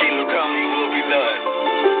 The kingdom come, your will be done.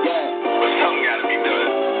 Yeah. But something gotta be done.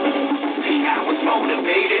 I was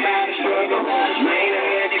motivated by the struggle. Man, I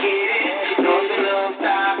had to get it. Nothing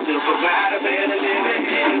non-stop to provide a better living.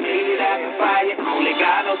 Made it out the fire. Only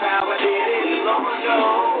God knows how I did it. Lord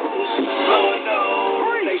knows. Lord knows.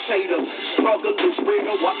 They say the struggle is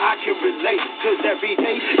real, well I can relate. Cause every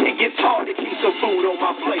day it gets hard to keep some food on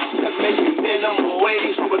my plate. Cause maybe minimum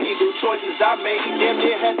wage from illegal choices I made. Damn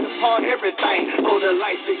near had to part everything for the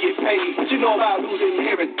life to get paid. But you know about losing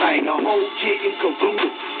everything, a whole getting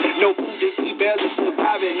convoluted. No food to eat, barely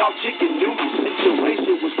surviving off chicken noodles.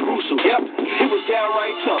 Situation was crucial, yep, it was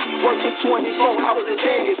downright tough. Working 24 hours a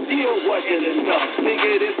day, it still wasn't enough.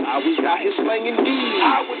 Nigga, this I was out here slinging D.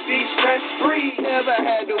 I would be stress free, never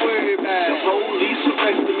had to worry about the police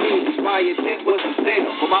arrested me. My intent was to steal,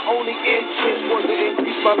 but my only interest was to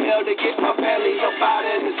increase my mail to get my family up out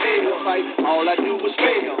of this hell. Like all I do was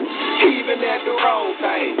fail, even at the wrong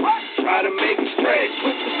thing. Try to make it stretch,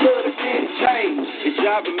 with the good it didn't change. It's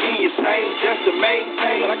driving me insane just to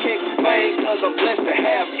maintain, but I can't complain cause I'm blessed to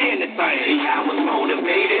have anything. I was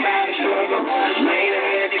motivated by the struggle, man, I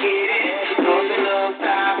had to get it. Nothing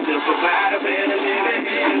non-stop to provide a better living.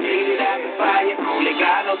 Made it out the fire, only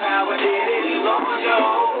God knows how I did it. Lord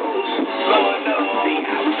knows, Lord knows. See,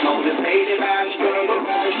 I was motivated by the struggle,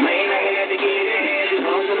 man, I had to get it.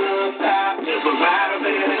 Nothing non-stop to provide a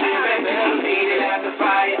better living. Made it out the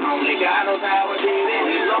fire, only God knows how I did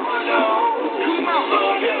it. Lord knows.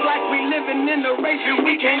 It's like we living in a race and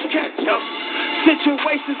we can't catch up.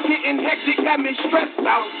 Situations getting hectic, got me stressed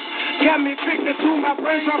out. Got me picking through my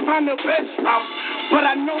brain, trying to find the best route. But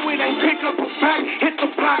I know it ain't pick up a pack, hit the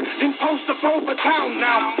block, then post up over town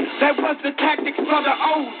now. That was the tactics for the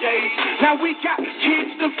old days. Now we got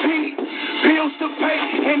kids to feed, bills to pay.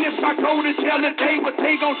 And if I go to jail today, what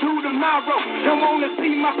they gon' do tomorrow? Don't wanna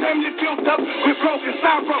see my family built up with broken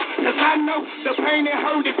sorrow. Cause I know the pain and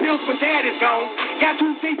hurt it feels when dad is gone. Got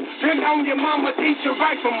too deep, been on your mama, teach you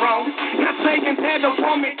right from wrong. Not saying that a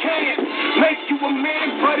woman can't make you a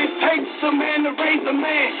man, but it takes a man to raise a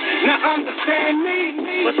man. Now understand me,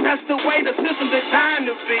 but that's the way the system's designed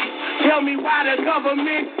to be. Tell me why the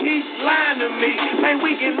government keeps lying to me. Man,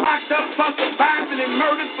 we get locked up for surviving and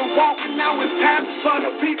murdered for walking. Now it's time for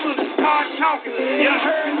the people to start talking. You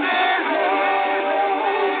heard me?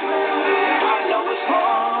 I know it's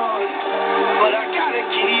hard, but I gotta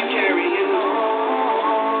keep carrying on.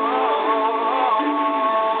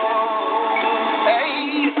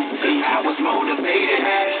 I was motivated,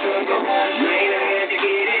 had a struggle, made I had to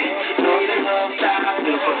get it. Nothing non-stop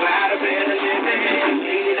to provide a better living.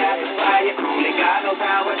 Made it out the fire, only God knows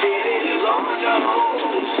how I did it. Lord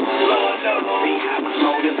knows, Lord knows. I was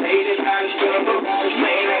motivated, had a struggle,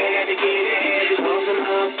 made I had to get it. Nothing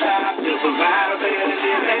non-stop to provide a better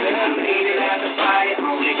living. Made it out the fire,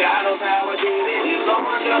 only God knows how I did it.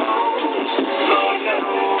 Lord knows, Lord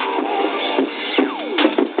knows.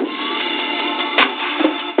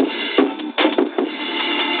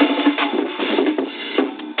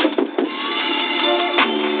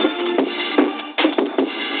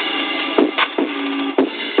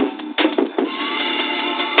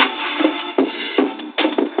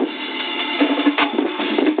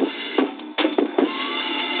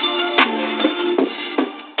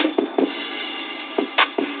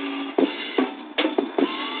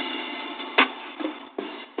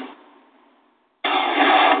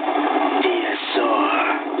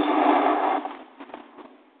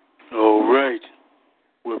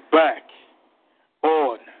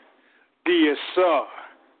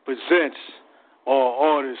 presents All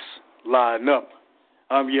Artists Line Up.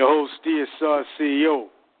 I'm your host, DSR CEO,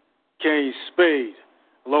 Kane Spade,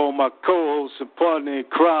 along with my co-host and partner in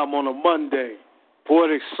crime on a Monday,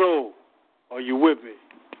 Poetic Soul. Are you with me?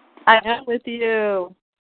 I am with you.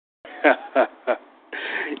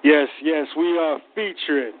 Yes, we are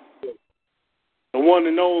featuring the one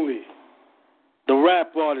and only, the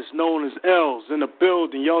rap artist known as Els in the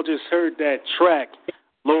building. Y'all just heard that track,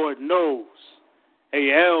 Lord Knows.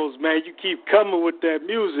 Hey, Els, man, you keep coming with that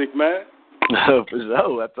music, man. For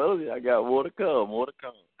sure. I told you I got more to come.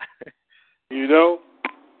 You know?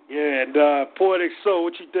 Yeah, and Poetic Soul,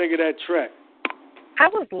 what you think of that track? I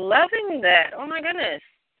was loving that. Oh, my goodness.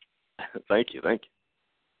 Thank you.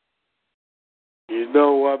 You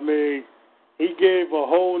know, I mean, he gave a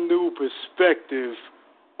whole new perspective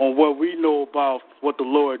on what we know about what the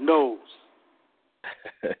Lord knows.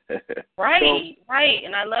 Right.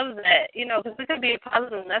 And I love that, because it could be a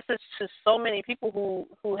positive message to so many people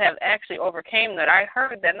who have actually overcame that. I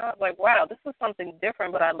heard that, and I was like, wow, this is something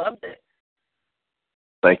different, but I loved it.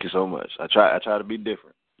 Thank you so much. I try to be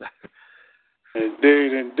different.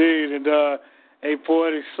 Indeed. And, hey,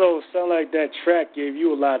 Poetic Soul, sound like that track gave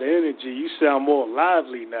you a lot of energy. You sound more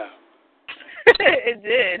lively now. It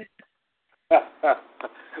did.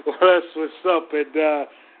 Well, that's what's up. And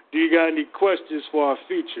do you got any questions for our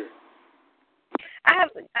feature? I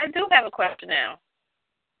do have a question now.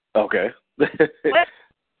 Okay.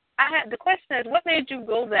 The question is, what made you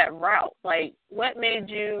go that route? Like, what made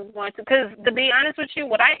you want to? Because to be honest with you,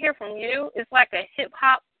 what I hear from you is like a hip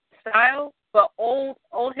hop style, but old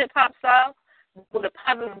hip hop style with a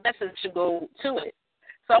positive message to go to it.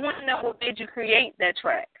 So I want to know what made you create that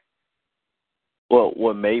track. Well,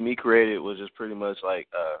 what made me create it was just pretty much like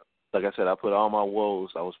I said, I put all my woes.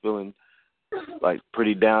 I was feeling like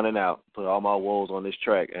pretty down and out. Put all my woes on this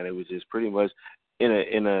track, and it was just pretty much in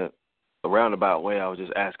a roundabout way. I was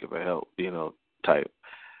just asking for help, type.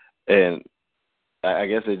 And I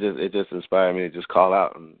guess it just inspired me to just call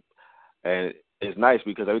out, and it's nice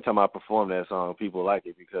because every time I perform that song, people like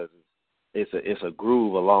it because it's a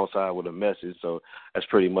groove alongside with a message. So that's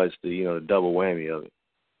pretty much the double whammy of it.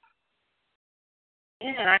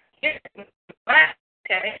 Yeah, I get it.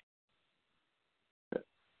 Okay.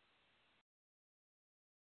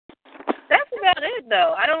 That's about it,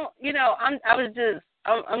 though. I don't,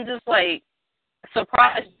 I'm just like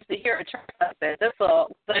surprised to hear a track like that. That's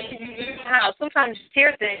all. But you know how sometimes you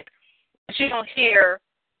hear things, but you don't hear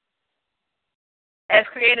as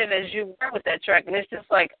creative as you were with that track, and it's just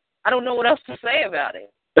like I don't know what else to say about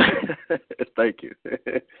it. Thank you.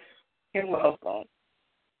 You're welcome.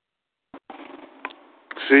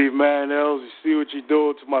 See, man, Els, you see what you're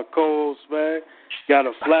doing to my co-host, man? Got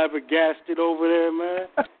a flabbergasted over there, man.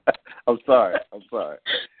 I'm sorry.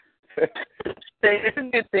 It's a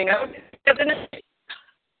good thing.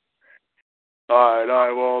 All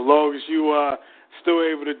right. Well, as long as you are still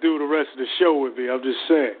able to do the rest of the show with me, I'm just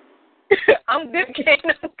saying. I'm good,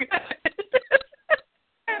 Kane. I'm good.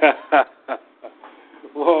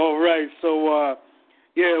 Well, all right. So,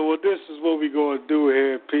 this is what we're going to do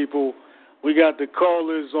here, people. We got the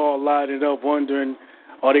callers all lining up wondering,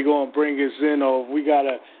 are they going to bring us in, or we got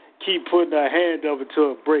to keep putting our hand up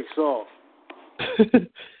until it breaks off.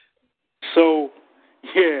 So,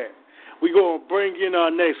 we're going to bring in our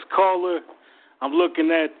next caller. I'm looking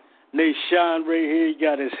at Nate Shine right here. He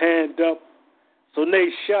got his hand up. So,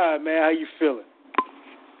 Nate Shine, man, how you feeling?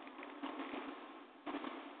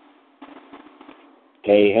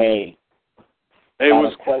 Hey. Hey,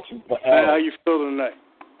 what's a question for man, how you feeling tonight?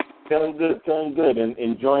 Feeling good, and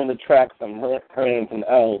enjoying the tracks I'm hearing from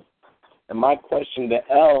Els. And my question to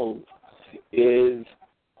Els is,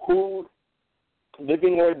 who,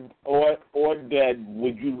 living or dead,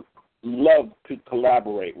 would you love to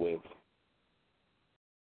collaborate with?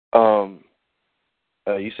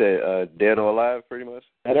 You said dead or alive, pretty much?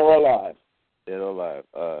 Dead or alive. Dead or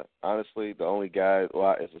alive. Honestly, the only guy,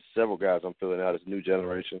 it's several guys I'm feeling out, is new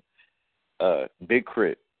generation. Big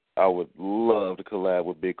Crit. I would love to collab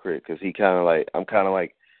with Big Crit because we're kind of like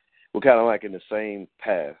in the same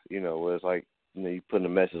path, where it's like, you putting the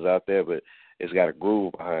message out there, but it's got a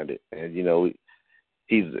groove behind it. And,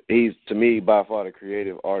 he's to me, by far the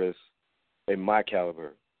creative artist in my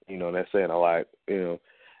caliber, and that's saying a lot, in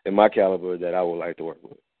my caliber that I would like to work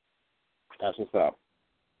with. That's what's up.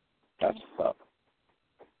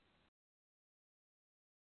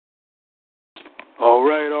 All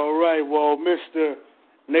right. Well, Mr.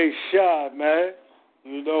 Nate Shaw, man,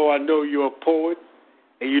 I know you're a poet,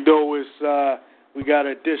 and it's we got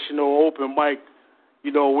additional open mic,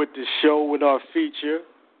 with the show, with our feature.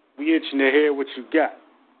 We itching to hear what you got.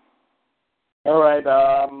 All right,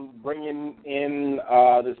 bringing in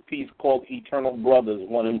this piece called Eternal Brothers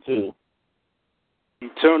 1 and 2.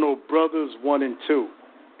 Eternal Brothers 1 and 2.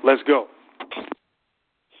 Let's go.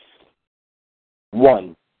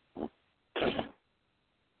 1.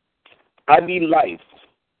 I be life.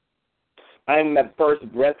 I am that first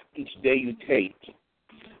breath each day you take.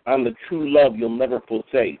 I'm the true love you'll never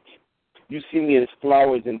forsake. You see me as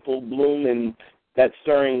flowers in full bloom and that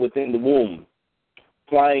stirring within the womb,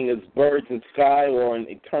 flying as birds in sky or an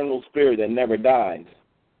eternal spirit that never dies.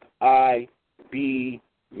 I be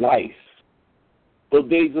life. Those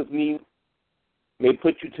days with me may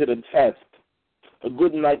put you to the test. A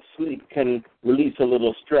good night's sleep can release a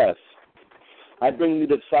little stress. I bring you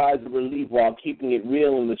the sighs of relief while keeping it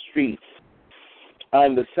real in the streets.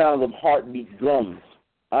 I'm the sound of heartbeat drums.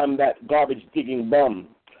 I'm that garbage-digging bum.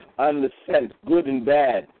 I'm the scent, good and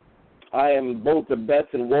bad. I am both the best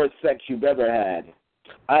and worst sex you've ever had.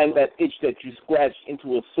 I am that itch that you scratched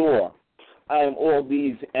into a sore. I am all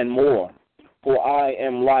these and more, for I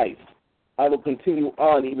am life. I will continue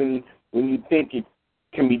on even when you think it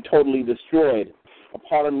can be totally destroyed. A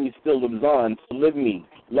part of me still lives on, so live me,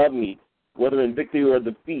 love me, whether in victory or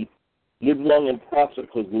defeat. Live long and prosper,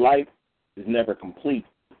 because life is never complete.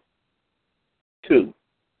 2.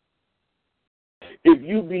 If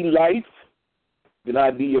you be life, then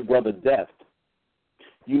I be your brother death.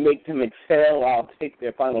 You make them exhale, I'll take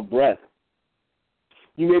their final breath.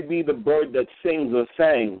 You may be the bird that sings or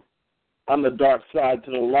sang. I'm the dark side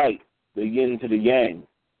to the light, the yin to the yang.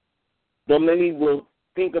 Though many will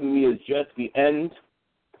think of me as just the end,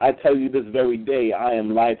 I tell you this very day, I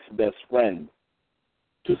am life's best friend.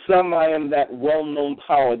 To some, I am that well-known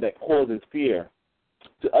power that causes fear.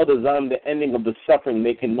 To others, I'm the ending of the suffering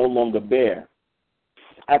they can no longer bear.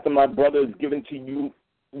 After my brother is given you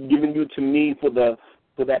to me for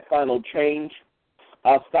that final change,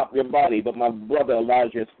 I'll stop your body, but my brother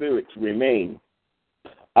allows your spirit to remain.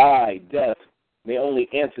 I, death, may only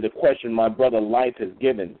answer the question my brother life has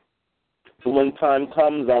given. So when time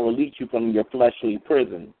comes, I'll release you from your fleshly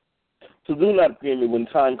prison. So do not fear me when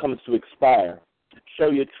time comes to expire. Show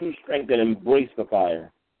your true strength and embrace the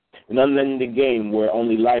fire. An unending game where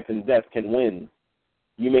only life and death can win.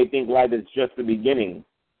 You may think life is just the beginning,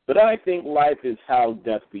 but I think life is how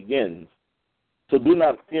death begins. So do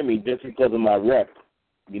not fear me just because of my rep.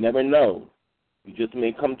 You never know. You just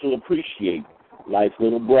may come to appreciate life's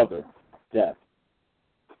little brother, death.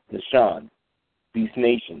 Nashawn, Beast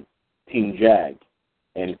Nation, Team Jag,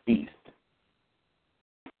 and Feast.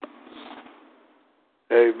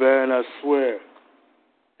 Hey, man, I swear,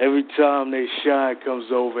 every time they shine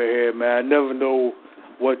comes over here, man, I never know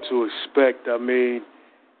what to expect. I mean,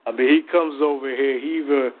 he comes over here, he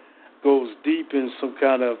either goes deep in some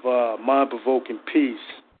kind of mind-provoking piece,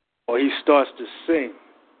 or he starts to sing.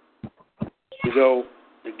 You know,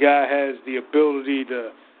 the guy has the ability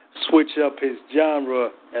to switch up his genre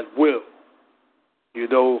at will. You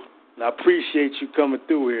know, and I appreciate you coming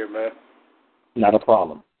through here, man. Not a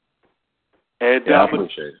problem. And I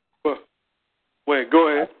appreciate it. Wait, go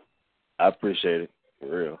ahead. I appreciate it, for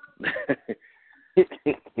real.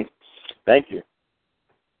 Thank you.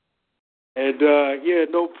 And, yeah,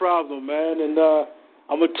 no problem, man. And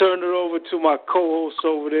I'm going to turn it over to my co-host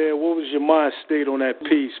over there. What was your mind state on that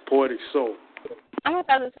piece, Poetic Soul? I'm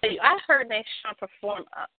about to tell you, I heard Nashawn perform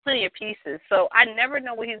plenty of pieces, so I never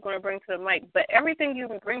know what he's going to bring to the mic, but everything you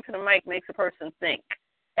bring to the mic makes a person think,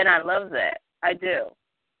 and I love that. I do.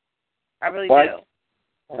 I really do.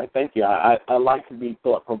 All right, thank you. I like to be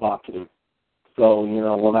thought provocative. So, you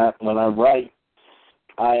know, when I write,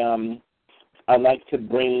 I like to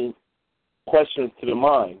bring questions to the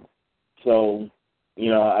mind. So,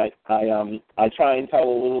 you know, I try and tell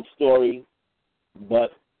a little story,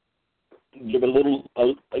 but give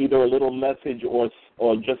either a little message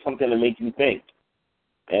or just something to make you think.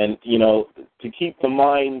 And, you know, to keep the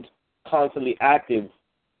mind constantly active,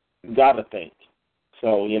 you gotta think.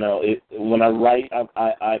 So, you know, when I write,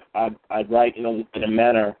 I write in a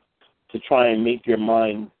manner to try and make your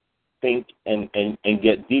mind think and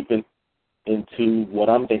get deep into what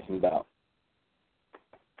I'm thinking about.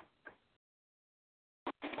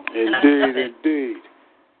 Indeed, indeed.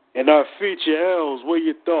 And our feature L's, what are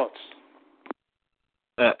your thoughts?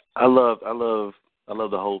 I love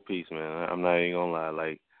the whole piece, man. I'm not even gonna lie.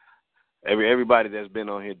 Like everybody that's been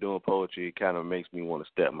on here doing poetry, it kind of makes me want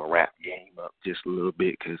to step my rap game up just a little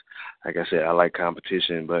bit because, like I said, I like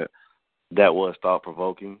competition. But that was thought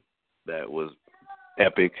provoking. That was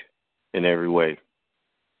epic in every way.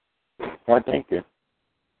 Well, thank you.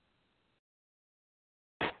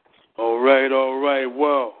 All right.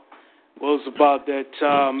 Well, Well, it's about that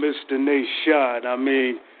time, Mr. Nation. I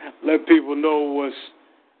mean, let people know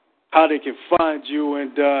how they can find you,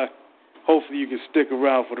 and hopefully you can stick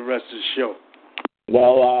around for the rest of the show.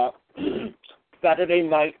 Well, Saturday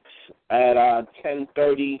nights at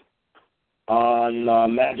 10:30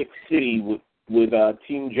 on Magic City with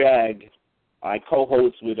Team Jag. I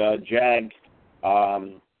co-host with Jag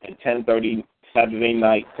at 10:30 Saturday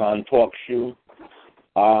nights on Talk Shoe.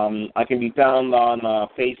 I can be found on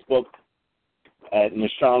Facebook at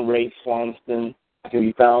Nishan Ray Swanston. I can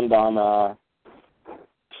be found on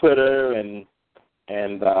Twitter and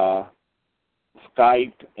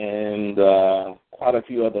Skype and quite a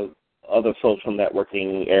few other social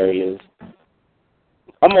networking areas.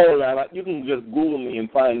 I'm all that. You can just Google me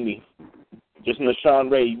and find me. Just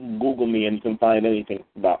Nishan Ray, you can Google me and you can find anything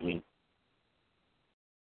about me.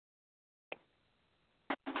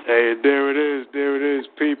 Hey, there it is,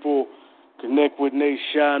 people. Connect with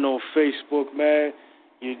Nation on Facebook, man.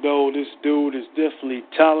 You know, this dude is definitely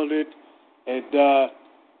talented. And, I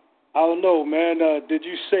don't know, man, did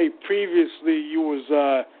you say previously you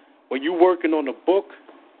were you working on a book?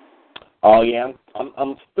 Oh, yeah.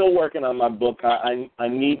 I'm still working on my book. I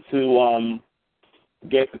need to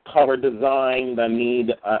get the cover designed. I need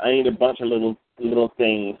a bunch of little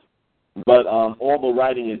things. But all the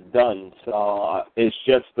writing is done, so it's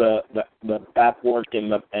just the back work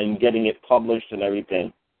and getting it published and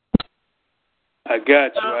everything. I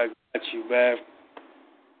got you, man.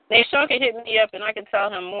 Nation can hit me up and I can tell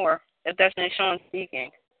him more if that's Nation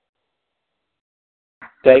speaking.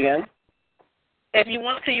 Say again? If you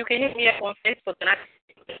want to, you can hit me up on Facebook and I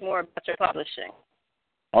can tell you more about your publishing.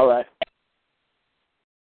 All right.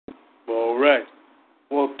 All right.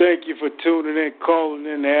 Well, thank you for tuning in, calling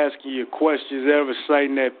in, and asking your questions, ever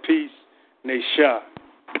citing that piece, Nation.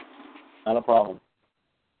 Not a problem.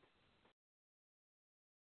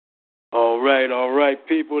 All right,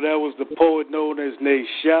 people. That was the poet known as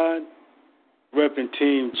Nation, repping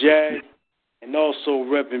Team Jag, and also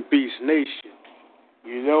repping Beast Nation.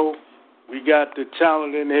 You know, we got the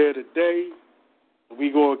talent in here today.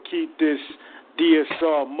 We going to keep this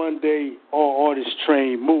DSR Monday All Artist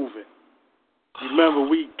Train moving. Remember,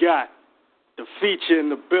 we got the feature in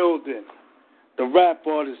the building, the rap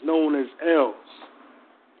artist known as Els.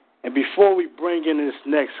 And before we bring in this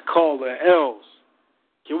next caller, Els,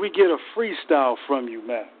 can we get a freestyle from you,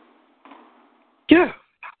 man? Yeah.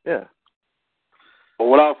 But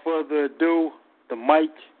without further ado, the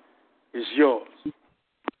mic is yours.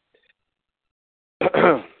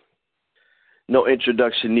 No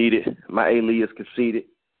introduction needed. My alias conceded.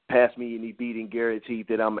 Pass me any beat and guaranteed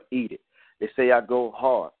that I'ma eat it. They say I go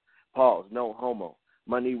hard. Pause, no homo.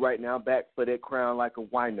 Money right now back for that crown like a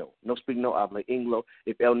wino. No speak no habla Inglo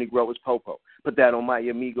if El Negro is popo. Put that on my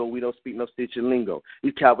amigo. We don't speak no stitching lingo.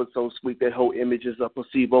 These cowards so sweet that whole image is a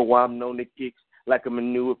placebo. While I'm known to kicks like a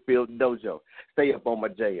manure field dojo. Stay up on my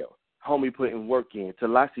jail. Homie putting work in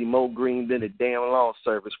till I see more green than a damn lawn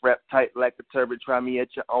service. Wrap tight like a turban, try me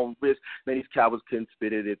at your own risk. Man, these cowards couldn't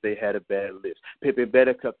spit it if they had a bad lips. Pippin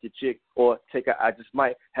better cup your chick or take her. I just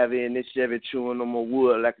might have it in this Chevy chewing on my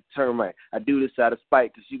wood like a termite. I do this out of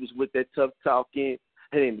spite because she was with that tough talking.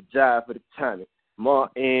 It ain't the job for the timing.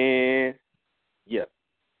 Martin, yeah.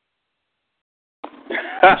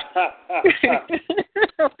 I'm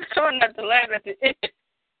trying not to laugh at the end.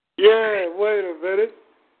 Yeah, wait a minute.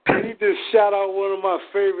 He just shout out one of my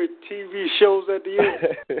favorite TV shows at the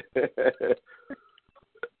end.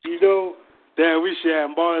 You know, damn, we should have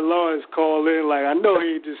Martin Lawrence call in. Like, I know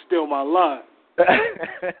he just steal my line.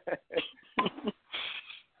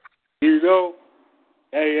 You know?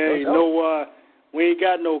 Hey, no, we ain't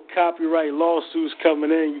got no copyright lawsuits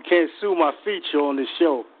coming in. You can't sue my feature on this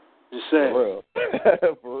show. Just saying. For real.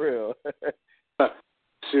 For real.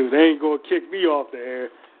 Shoot, they ain't gonna kick me off the air.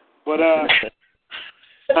 But,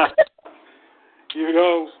 you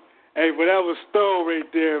know, hey, but that was Stone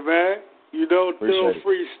right there, man. You know, Thorough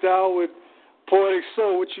freestyle with Poetic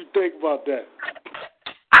Soul. What you think about that?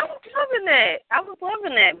 I was loving that.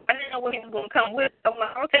 I didn't know what he was going to come with. I'm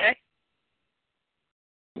like, okay.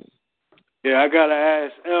 Yeah, I got to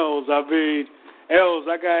ask Els. Els,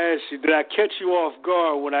 I got to ask you, did I catch you off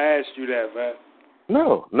guard when I asked you that, man?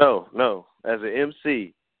 No. As an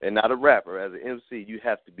MC and not a rapper, as an MC, you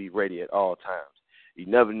have to be ready at all times. You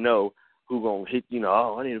never know who going to hit,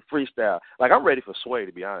 I need a freestyle. Like, I'm ready for Sway,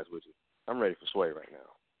 to be honest with you. I'm ready for Sway right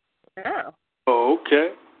now. Oh,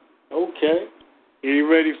 okay. You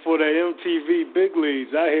ready for the MTV big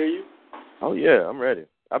leagues? I hear you. Oh, yeah, I'm ready.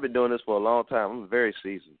 I've been doing this for a long time. I'm very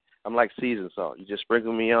seasoned. I'm like seasoned salt. You just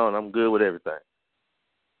sprinkle me on, I'm good with everything.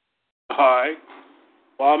 All right.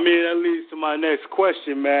 Well, I mean, that leads to my next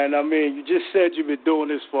question, man. I mean, you just said you've been doing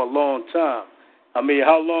this for a long time. I mean,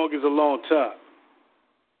 how long is a long time?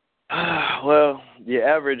 Well, your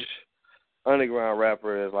average underground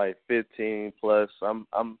rapper is like 15 plus. I'm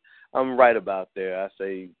right about there. I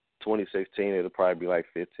say 2016 it'll probably be like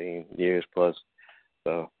 15 years plus.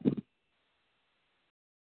 So.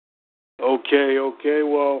 Okay.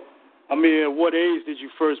 Well, I mean, at what age did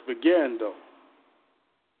you first begin, though?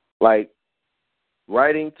 Like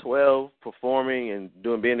writing 12, performing and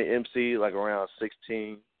being an MC like around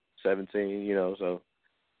 16, 17, so.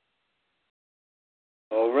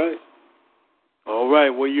 All right.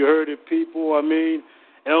 Well, you heard it, people. I mean,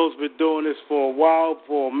 L's been doing this for a while,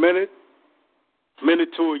 for a minute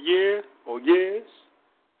to a year or years.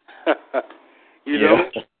 you know,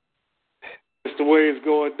 it's the way it's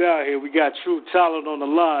going down here. We got true talent on the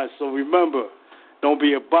line, so remember, don't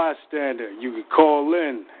be a bystander. You can call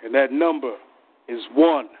in, and that number is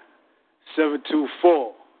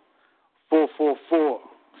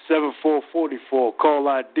 1-724-444-7444. Call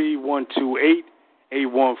ID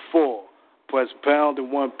 128814. Press pound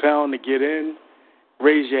and £1 to get in.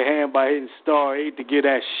 Raise your hand by hitting *8 to get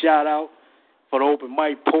that shout out for the open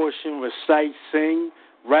mic portion. Recite, sing,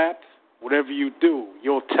 rap, whatever you do,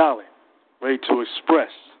 your talent, ready to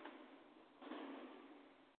express.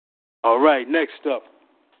 All right, next up,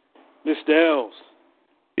 Mr. Els.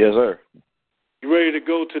 Yes, sir. You ready to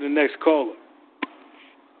go to the next caller?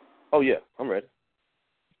 Oh, yeah, I'm ready.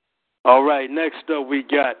 All right, next up we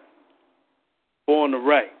got Born to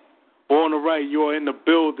Write. Born to Write, you're in the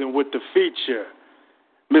building with the feature.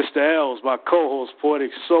 Mr. Els, my co-host,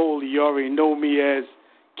 Poetic Soul. You already know me as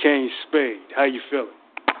Kane Spade. How you feeling?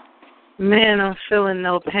 Man, I'm feeling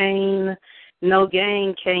no pain, no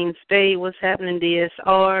gain. Kane Spade, what's happening,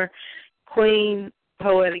 DSR? Queen,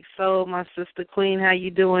 Poetic Soul, my sister Queen, how you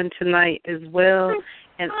doing tonight as well?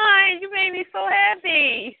 And hi, you made me so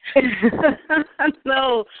happy. I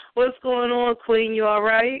know. What's going on, Queen? You all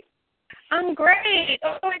right? I'm great.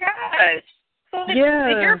 Oh, my gosh. So nice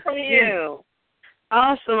to hear from you. Yeah.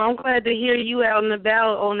 Awesome. I'm glad to hear you out and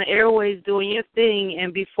about on the airways doing your thing.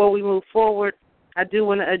 And before we move forward, I do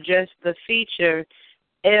want to address the feature.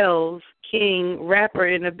 Els, King, rapper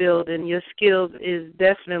in the building. Your skills is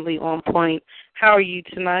definitely on point. How are you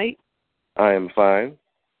tonight? I am fine.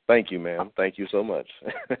 Thank you, ma'am. Thank you so much.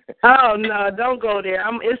 Oh no, don't go there.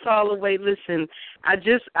 It's all the way. Listen, I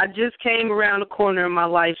just came around the corner in my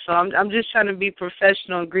life, so I'm just trying to be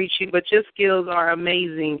professional and greet you. But your skills are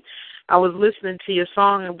amazing. I was listening to your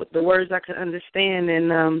song and with the words I could understand,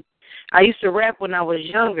 and I used to rap when I was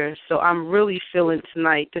younger, so I'm really feeling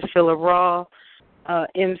tonight to feel a raw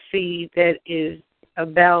MC that is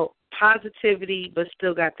about positivity but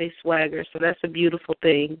still got their swagger. So that's a beautiful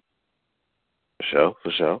thing. For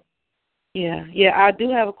sure. Yeah. I do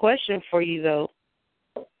have a question for you, though.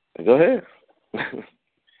 Go ahead.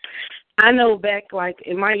 I know back, like,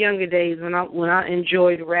 in my younger days when I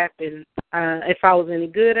enjoyed rapping, if I was any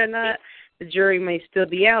good or not, the jury may still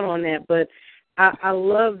be out on that, but I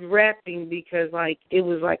loved rapping because, like, it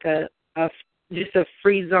was like just a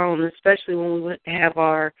free zone, especially when we went to have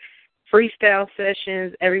our freestyle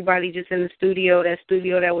sessions, everybody just in the studio that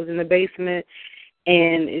was in the basement.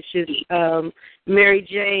 And it's just Mary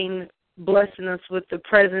Jane blessing us with the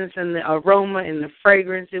presence and the aroma and the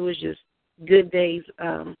fragrance. It was just good days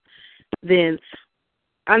then.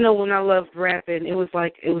 I know when I loved rapping, it was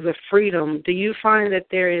a freedom. Do you find that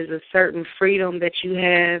there is a certain freedom that you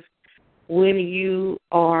have when you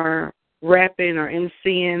are rapping or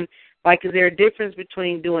emceeing? Like, is there a difference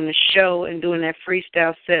between doing a show and doing that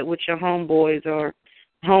freestyle set with your homeboys or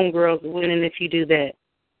homegirls winning if you do that?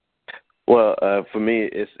 Well, for me,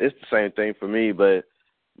 it's the same thing for me, but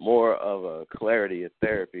more of a clarity of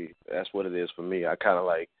therapy. That's what it is for me. I kind of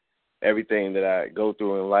like everything that I go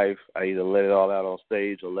through in life, I either let it all out on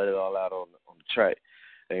stage or let it all out on the track.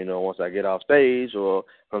 And, once I get off stage or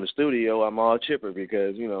from the studio, I'm all chipper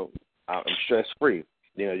because, I'm stress-free.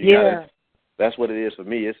 That's what it is for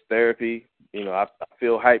me. It's therapy. I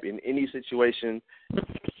feel hype in any situation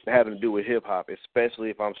having to do with hip-hop,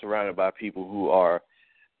 especially if I'm surrounded by people who are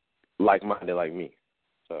like-minded like me.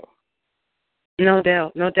 So. No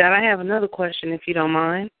doubt. I have another question, if you don't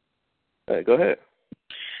mind. Go ahead.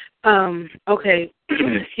 Okay.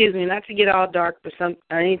 Excuse me, not to get all dark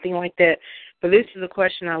or anything like that, but this is a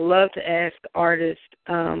question I love to ask artists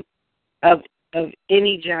of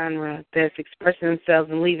any genre that's expressing themselves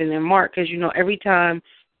and leaving their mark, because every time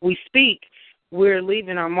we speak, we're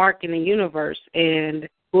leaving our mark in the universe, and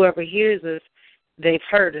whoever hears us, they've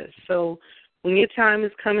heard us. So when your time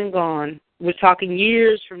is come and gone, we're talking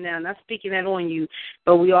years from now, not speaking that on you,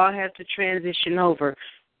 but we all have to transition over.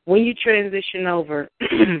 When you transition over,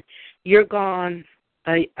 you're gone.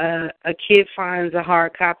 A kid finds a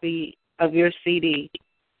hard copy of your CD.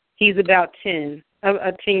 He's about 10,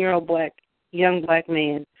 a 10-year-old young black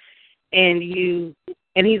man, and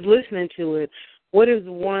he's listening to it. What is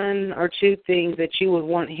one or two things that you would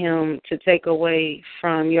want him to take away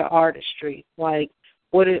from your artistry? Like,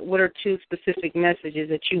 what are two specific messages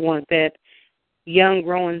that you want that young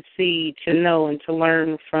growing seed to know and to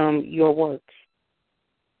learn from your work?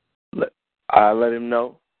 I let him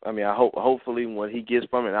know. I mean, hopefully what he gets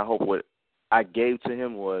from it, I hope what I gave to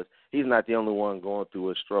him was he's not the only one going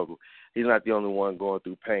through a struggle. He's not the only one going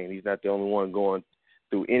through pain. He's not the only one going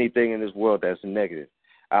through anything in this world that's negative.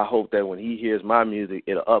 I hope that when he hears my music,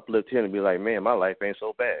 it'll uplift him and be like, man, my life ain't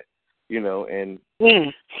so bad, and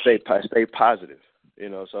stay positive,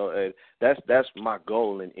 So that's my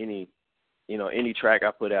goal in any track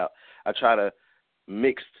I put out. I try to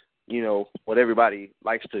mix, what everybody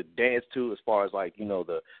likes to dance to as far as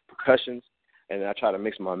the percussions, and I try to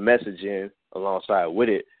mix my message in alongside with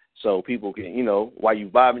it so people can, while you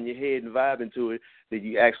bobbing your head and vibing to it, that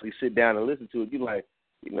you actually sit down and listen to it. You're like,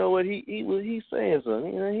 you know what, he's saying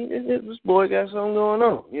something. This boy got something going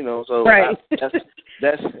on, So right.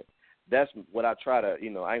 that's what I try to, I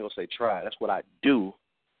ain't gonna say try. That's what I do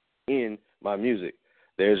in my music.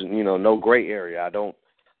 There's no gray area. I don't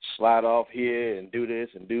slide off here and do this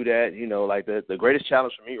and do that. The greatest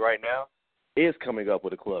challenge for me right now is coming up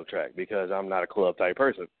with a club track because I'm not a club type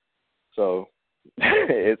person. So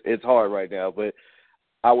it's hard right now, but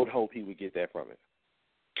I would hope he would get that from it.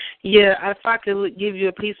 Yeah, if I could give you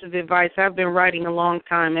a piece of advice, I've been writing a long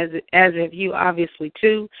time, as have you, obviously,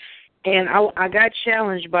 too. And I got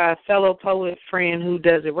challenged by a fellow poet friend who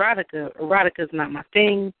does erotica. Erotica's not my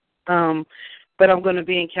thing, but I'm going to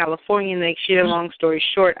be in California next year. Long story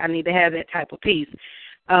short, I need to have that type of piece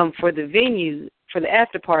for the venue, for the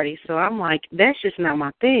after party. So I'm like, that's just not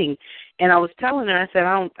my thing. And I was telling her, I said,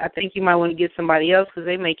 I think you might want to get somebody else because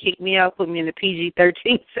they may kick me out, put me in the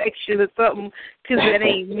PG-13 section or something because that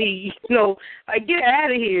ain't me. Like, get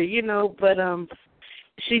out of here, But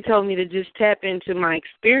she told me to just tap into my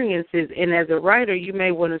experiences. And as a writer, you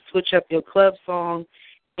may want to switch up your club song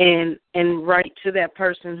and write to that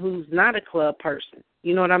person who's not a club person.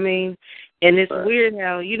 You know what I mean? And it's weird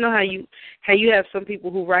how you have some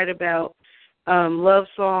people who write about love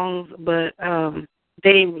songs, but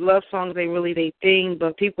love songs ain't really their thing.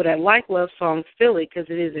 But people that like love songs feel it because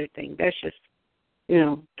it is their thing. That's just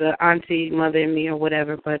the auntie, mother, in me or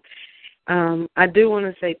whatever. But I do want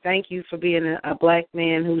to say thank you for being a black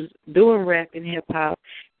man who's doing rap and hip hop,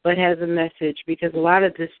 but has a message, because a lot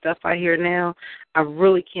of this stuff I hear now, I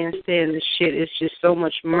really can't stand this shit. It's just so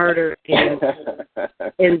much murder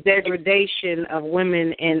and degradation of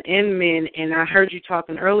women and men. And I heard you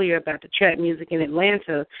talking earlier about the trap music in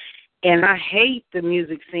Atlanta, and I hate the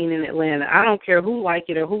music scene in Atlanta. I don't care who like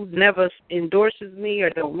it or who never endorses me or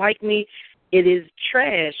don't like me. It is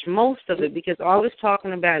trash, most of it, because all it's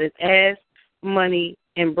talking about is ass, money,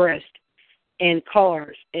 and breast, and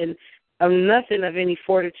cars, and nothing of any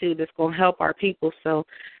fortitude that's going to help our people. So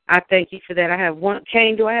I thank you for that. I have one.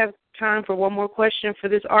 Kane, do I have time for one more question for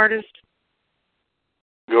this artist?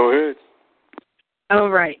 Go ahead. All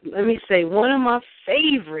right. Let me say, one of my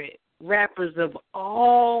favorite rappers of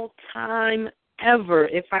all time ever,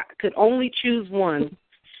 if I could only choose one,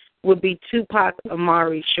 would be Tupac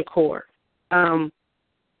Amaru Shakur.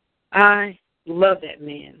 I love that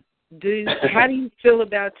man. How do you feel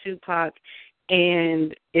about Tupac?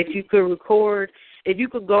 And if you could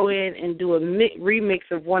go in and do a remix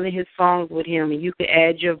of one of his songs with him, and you could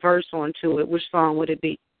add your verse onto it, which song would it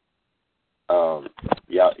be? Y'all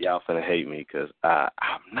finna hate me because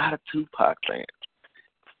I'm not a Tupac fan.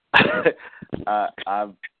 I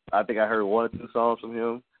think I heard one or two songs from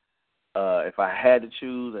him. If I had to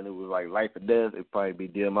choose, and it was like life or death, it'd probably be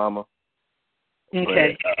Dear Mama.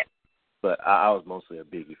 Okay. But I was mostly a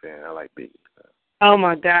Biggie fan. I like Biggie. Oh,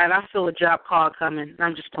 my God. I feel a drop call coming.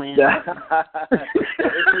 I'm just playing. I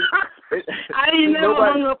ain't never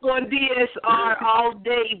hung up on DSR all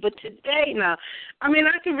day, but today, now, I mean,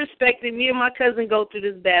 I can respect it. Me and my cousin go through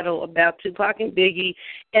this battle about Tupac and Biggie,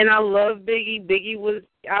 and I love Biggie.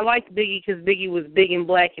 I liked Biggie because Biggie was big and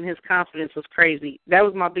black, and his confidence was crazy. That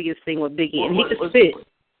was my biggest thing with Biggie, and he could spit.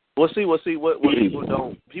 What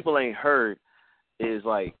people ain't heard is,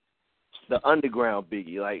 like, the underground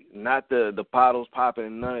Biggie, like, not the bottles popping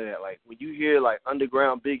and none of that. Like, when you hear, like,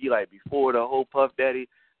 underground Biggie, like, before the whole Puff Daddy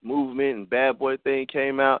movement and Bad Boy thing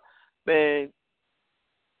came out, man,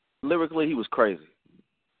 lyrically he was crazy.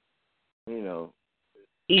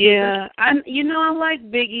 Yeah, I like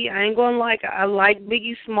Biggie. I ain't gonna I like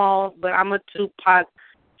Biggie Smalls, but I'm a Tupac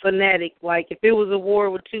fanatic. Like if it was a war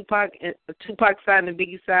with Tupac side and the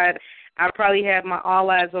Biggie side, I'd probably have my All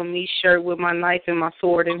Eyes on Me shirt with my knife and my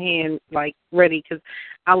sword in hand, like ready, because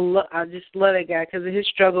I just love that guy because of his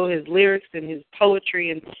struggle, his lyrics, and his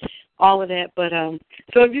poetry and all of that. But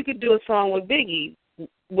so if you could do a song with Biggie,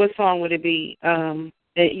 what song would it be?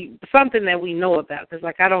 Something that we know about, because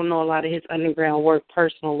I don't know a lot of his underground work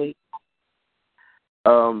personally.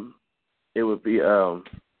 It would be all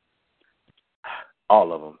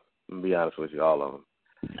of them. To be honest with you, all of them.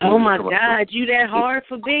 Oh my God, you that hard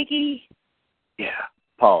for Biggie? Yeah.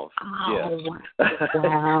 Pause. Oh, Yeah.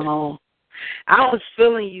 Wow. I was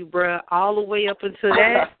feeling you, bruh, all the way up until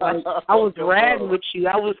that. Like, I was riding with you.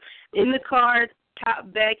 I was in the car,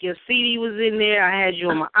 top back. Your CD was in there. I had you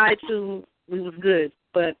on my iTunes. It was good,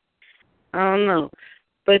 but I don't know.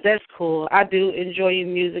 But that's cool. I do enjoy your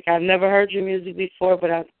music. I've never heard your music before,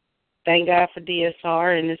 but I thank God for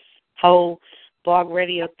DSR and this whole blog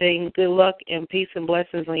radio thing. Good luck and peace and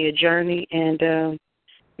blessings on your journey, and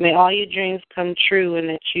may all your dreams come true, and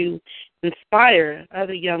that you inspire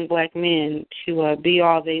other young black men to be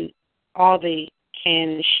all they can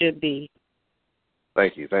and should be.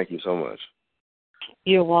 Thank you so much.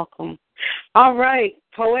 You're welcome. All right,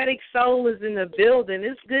 Poetic Soul is in the building.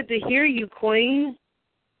 It's good to hear you, Queen.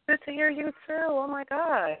 Good to hear you too. Oh my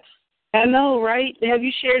gosh. I know, right? Have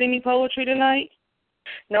you shared any poetry tonight?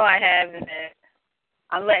 No, I haven't.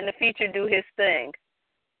 I'm letting the feature do his thing.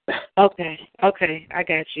 Okay, I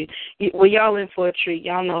got you. Well, y'all in for a treat.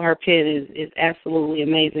 Y'all know her pen is absolutely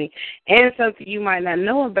amazing. And something you might not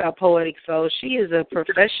know about Poetic Soul, she is a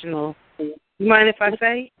professional. You mind if I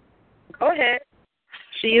say? Go ahead.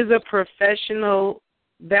 She is a professional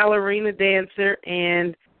ballerina dancer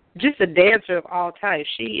and just a dancer of all types.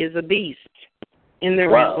 She is a beast in the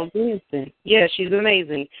realm of dancing. Yeah, she's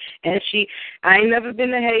amazing. And I ain't never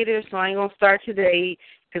been a hater, so I ain't going to start today,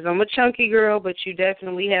 because I'm a chunky girl, but you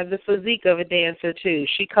definitely have the physique of a dancer, too.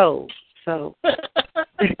 She cold, so got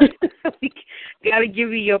to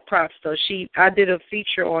give you your props, though. I did a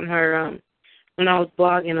feature on her when I was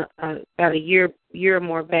blogging about a year or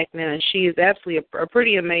more back now, and she is absolutely a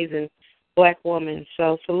pretty amazing black woman.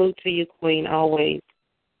 So salute to you, Queen, always.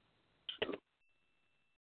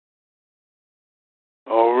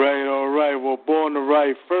 All right. Well, Born to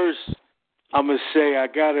Write, first, I'm going to say I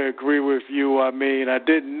got to agree with you. I mean, I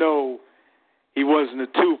didn't know he wasn't a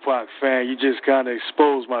Tupac fan. You just kind of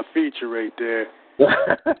exposed my feature right there. So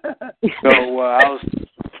I was,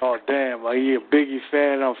 oh, damn, are you a Biggie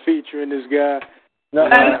fan? I'm featuring this guy. No.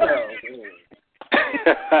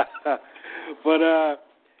 But,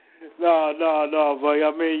 no, but,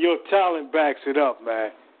 I mean, your talent backs it up,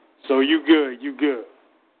 man. So you good.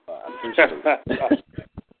 I appreciate it.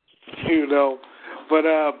 You know. But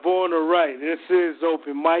Born to Write, this is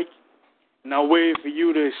open mic. Now waiting for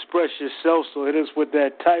you to express yourself, so hit us with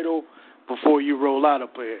that title before you roll out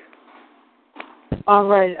up here. All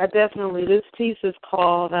right, this piece is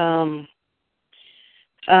called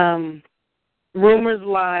Rumors,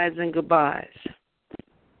 Lies, and Goodbyes.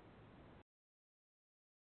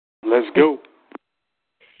 Let's go.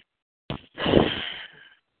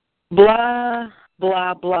 Blah,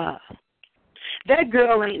 blah, blah. That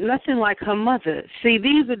girl ain't nothing like her mother. See,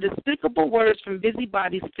 these are despicable words from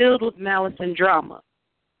busybodies filled with malice and drama.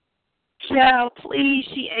 Child, please,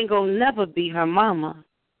 she ain't gonna never be her mama.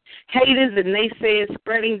 Haters and naysayers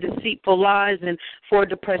spreading deceitful lies, and for a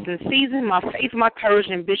depressing season, my faith, my courage,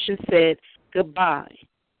 ambition said goodbye.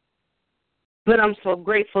 But I'm so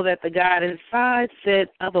grateful that the God inside said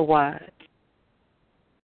otherwise.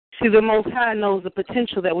 See, the Most High knows the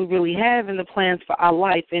potential that we really have and the plans for our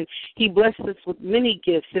life, and He blessed us with many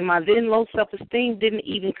gifts, and my then low self-esteem didn't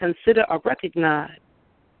even consider or recognize.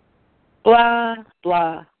 Blah,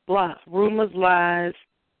 blah, blah, rumors, lies,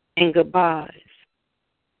 and goodbyes.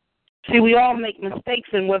 See, we all make mistakes,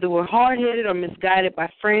 and whether we're hard-headed or misguided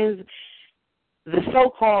by friends, the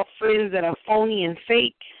so-called friends that are phony and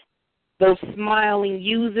fake, those smiling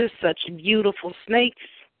users, such beautiful snakes.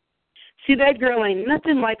 See, that girl ain't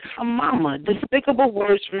nothing like her mama. Despicable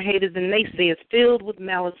words from haters and naysayers filled with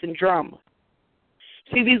malice and drama.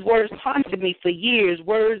 See, these words haunted me for years,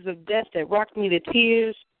 words of death that rocked me to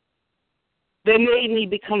tears. They made me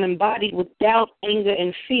become embodied with doubt, anger,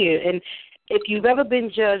 and fear. And if you've ever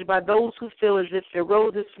been judged by those who feel as if their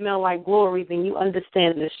roses smell like glory, then you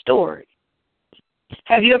understand this story.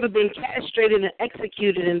 Have you ever been castrated and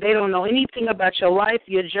executed and they don't know anything about your life,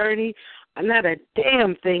 your journey, not a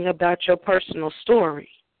damn thing about your personal story?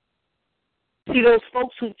 See, those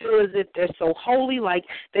folks who feel as if they're so holy, like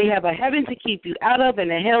they have a heaven to keep you out of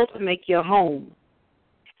and a hell to make your home.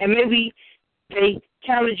 And maybe they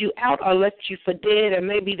counted you out or left you for dead, or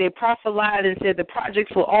maybe they prophesied and said the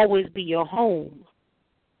projects will always be your home.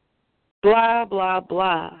 Blah, blah,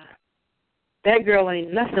 blah. That girl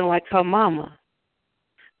ain't nothing like her mama.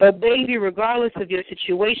 But, baby, regardless of your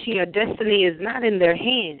situation, your destiny is not in their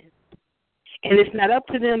hands. And it's not up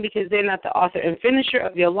to them because they're not the author and finisher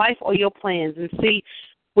of your life or your plans. And see,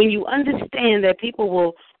 when you understand that people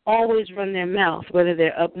will always run their mouth, whether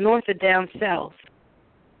they're up north or down south,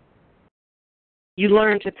 you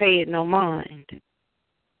learn to pay it no mind.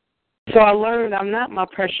 So I learned I'm not my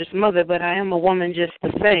precious mother, but I am a woman just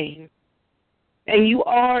the same. And you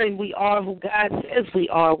are and we are who God says we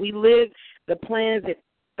are. We live the plans that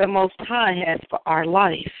the Most High has for our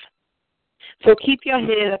life. So keep your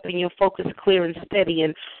head up and your focus clear and steady.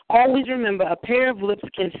 And always remember, a pair of lips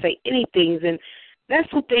can say anything, and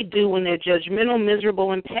that's what they do when they're judgmental,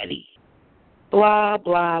 miserable, and petty. Blah,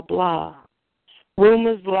 blah, blah.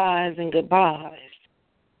 Rumors, lies, and goodbyes.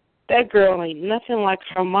 That girl ain't nothing like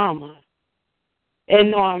her mama.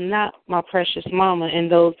 And no, I'm not my precious mama. And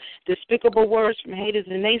those despicable words from haters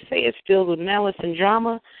and naysayers filled with malice and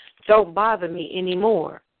drama don't bother me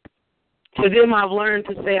anymore. To them, I've learned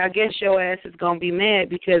to say, I guess your ass is going to be mad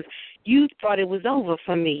because you thought it was over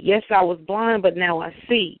for me. Yes, I was blind, but now I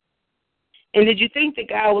see. And did you think that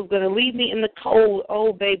God was going to leave me in the cold?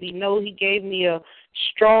 Oh, baby, no, he gave me a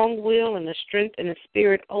strong will and a strength and a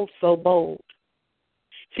spirit, oh, so bold.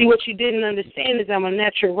 See, what you didn't understand is I'm a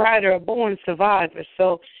natural rider, a born survivor.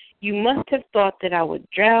 So you must have thought that I would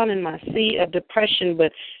drown in my sea of depression,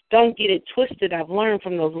 but don't get it twisted. I've learned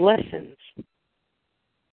from those lessons.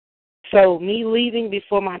 So me leaving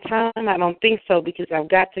before my time, I don't think so, because I've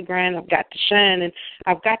got to grind, I've got to shine, and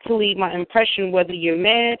I've got to leave my impression whether you're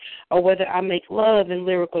mad or whether I make love and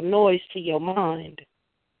lyrical noise to your mind.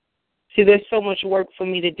 See, there's so much work for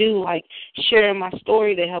me to do, like sharing my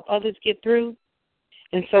story to help others get through.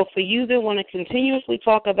 And so for you that want to continuously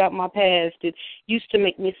talk about my past, it used to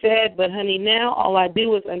make me sad, but, honey, now all I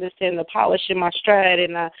do is understand the polish in my stride,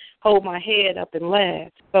 and I hold my head up and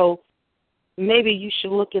laugh. So maybe you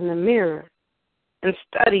should look in the mirror and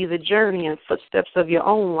study the journey and footsteps of your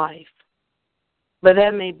own life. But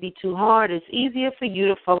that may be too hard. It's easier for you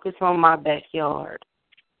to focus on my backyard.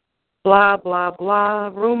 Blah, blah, blah,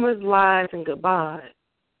 rumors, lies, and goodbyes.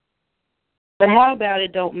 But how about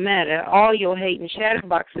it don't matter? All your hate and chatter,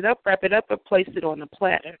 box it up, wrap it up, or place it on a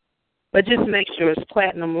platter. But just make sure it's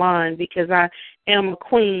platinum lined, because I am a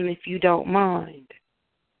queen if you don't mind.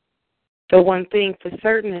 So one thing for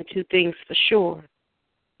certain and two things for sure.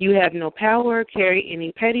 You have no power or carry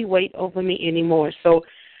any petty weight over me anymore. So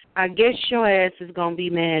I guess your ass is going to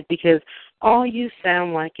be mad because all you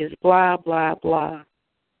sound like is blah, blah, blah.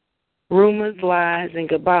 Rumors, lies, and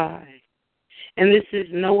goodbyes. And this is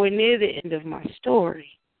nowhere near the end of my story.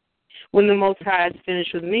 When the Most High is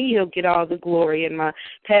finished with me, he'll get all the glory, and my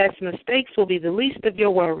past mistakes will be the least of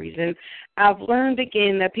your worries. And I've learned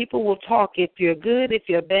again that people will talk if you're good, if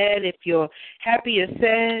you're bad, if you're happy or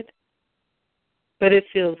sad. But it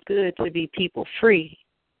feels good to be people free.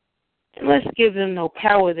 And let's give them no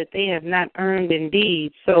power that they have not earned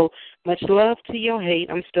indeed. So much love to your hate.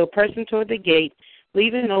 I'm still pressing toward the gate,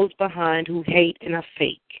 leaving those behind who hate and are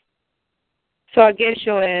fake. So I guess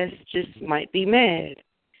your ass just might be mad.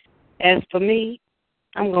 As for me,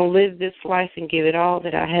 I'm going to live this life and give it all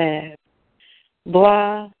that I have.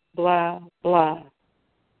 Blah, blah, blah.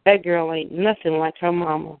 That girl ain't nothing like her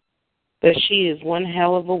mama, but she is one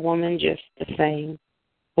hell of a woman just the same.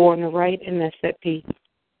 Born to write, and that's that piece.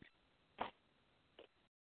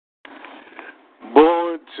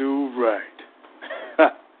 Born to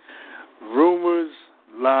write. Rumors,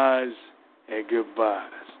 lies, and goodbyes.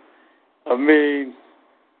 I mean,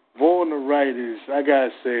 Born to Write is, I got to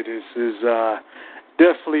say this, is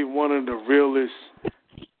definitely one of the realest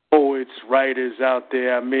poets, writers out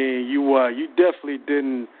there. I mean, you definitely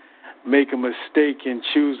didn't make a mistake in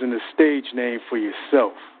choosing a stage name for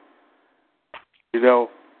yourself. You know,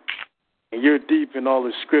 and you're deep in all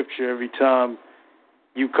the scripture every time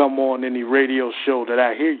you come on any radio show that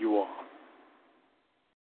I hear you on.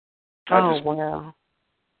 Wow.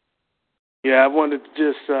 Yeah, I wanted to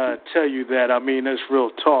just tell you that. I mean, that's real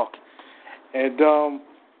talk. And,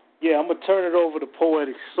 yeah, I'm going to turn it over to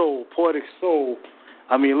Poetic Soul. Poetic Soul,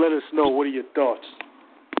 I mean, let us know. What are your thoughts?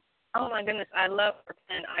 Oh, my goodness. I love her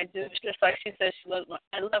pen. I do. Just like she said,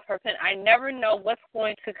 I love her pen. I never know what's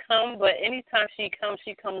going to come, but anytime she comes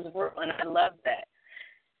real, and I love that.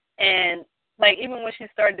 And Like, even when she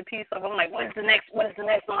started the piece off, I'm like, what is the next one?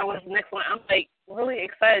 I'm like really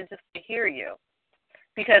excited just to hear you,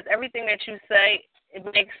 because everything that you say, it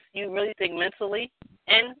makes you really think mentally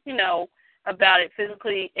and, about it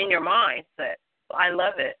physically in your mindset. So I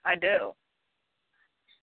love it. I do.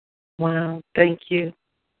 Wow, thank you.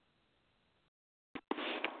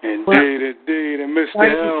 Indeed. And Mr.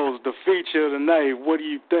 L's, the feature of the night, what do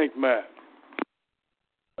you think, Matt?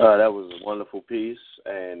 That was a wonderful piece,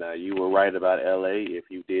 and you were right about L.A. If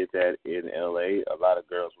you did that in L.A., a lot of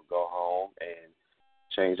girls would go home and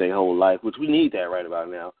change their whole life, which we need that right about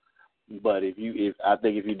now. But I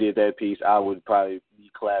think if you did that piece, I would probably be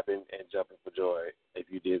clapping and jumping for joy if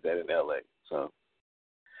you did that in L.A. So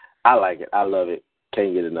I like it. I love it.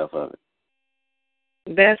 Can't get enough of it.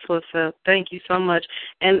 That's what's up. Thank you so much.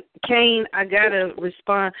 And, Kane, I got to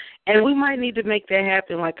respond. And we might need to make that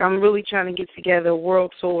happen. Like, I'm really trying to get together a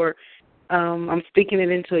world tour. I'm speaking it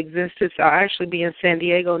into existence. I'll actually be in San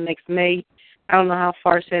Diego next May. I don't know how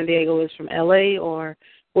far San Diego is from L.A. or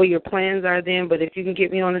what your plans are then, but if you can get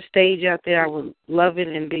me on the stage out there, I would love it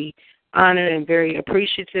and be honored and very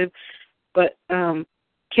appreciative. But,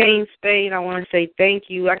 Kane Spade, I want to say thank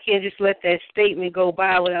you. I can't just let that statement go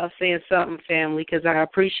by without saying something, family, because I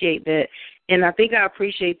appreciate that. And I think I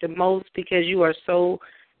appreciate the most because you are so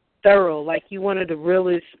thorough. Like, you're one of the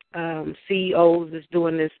realest CEOs that's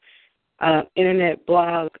doing this internet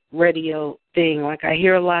blog radio thing. Like, I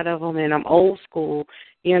hear a lot of them, and I'm old school,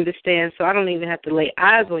 you understand? So I don't even have to lay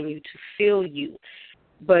eyes on you to feel you.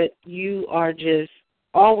 But you are just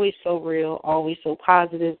always so real, always so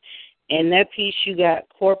positive. And that piece you got,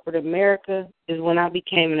 Corporate America, is when I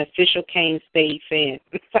became an official Kane Spade fan.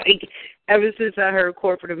 Like, ever since I heard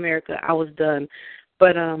Corporate America, I was done.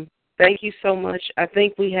 But thank you so much. I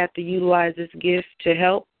think we have to utilize this gift to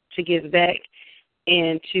help, to give back,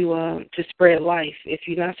 and to spread life. If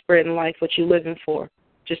you're not spreading life, what you living for?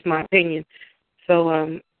 Just my opinion.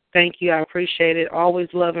 So thank you. I appreciate it. Always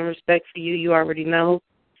love and respect for you. You already know.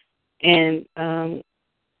 And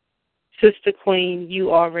Sister Queen,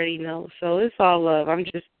 you already know. So it's all love. I'm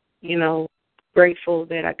just, grateful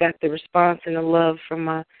that I got the response and the love from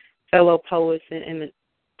my fellow poets and the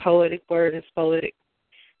poetic word and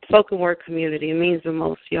spoken word community. It means the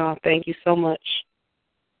most, y'all. Thank you so much.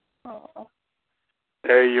 Oh.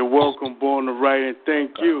 Hey, you're welcome, Born to Write, and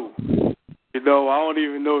thank you. I don't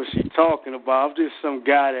even know what she's talking about. I'm just some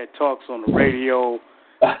guy that talks on the radio.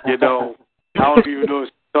 I don't even know what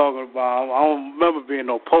she's talking about. I don't remember being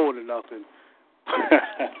no poet or nothing.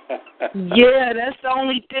 Yeah, that's the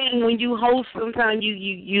only thing. When you host, sometimes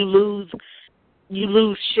you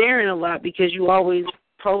lose sharing a lot because you always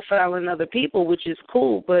profiling other people, which is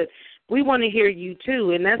cool. But we want to hear you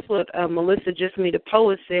too, and that's what Melissa Just Me the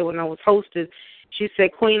Poet said when I was hosted. She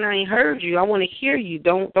said, "Queen, I ain't heard you. I want to hear you.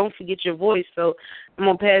 Don't forget your voice." So I'm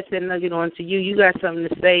gonna pass that nugget on to you. You got something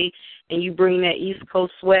to say, and you bring that East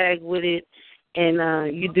Coast swag with it.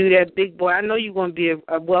 And you do that, big boy. I know you're going to be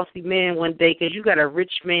a wealthy man one day because you got a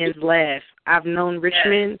rich man's laugh. I've known rich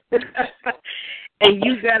men. And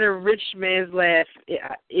you got a rich man's laugh.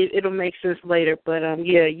 It'll make sense later. But,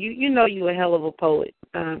 yeah, you know you a hell of a poet,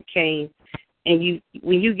 Kane. And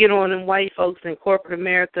when you get on them white folks in corporate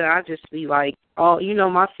America, I just be like,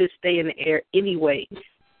 my fists stay in the air anyway.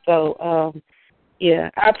 So, yeah,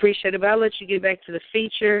 I appreciate it. But I'll let you get back to the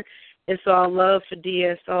feature. It's all love for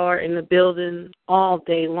DSR in the building all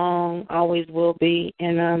day long, always will be.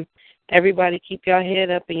 And everybody keep your head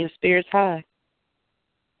up and your spirits high.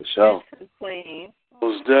 For sure.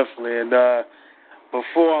 Most definitely. And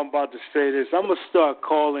before I'm about to say this, I'm going to start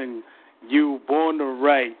calling you, Born to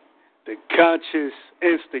Write, the conscious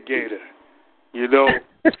instigator.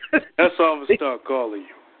 That's all I'm going to start calling you.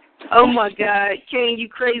 Oh, my God. Kane, you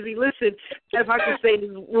crazy. Listen, if I could say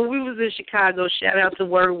this, when we was in Chicago, shout out to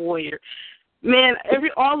Word Warrior. Man,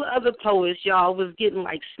 all the other poets, y'all, was getting,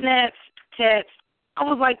 like, snaps, tats. I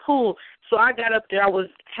was like, cool. So I got up there. I was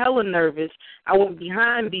hella nervous. I went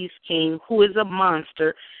behind Beast King, who is a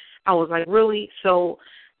monster. I was like, really? So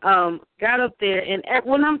got up there, and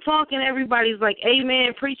when I'm talking, everybody's like,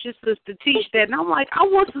 amen, preach your sister, teach that. And I'm like, I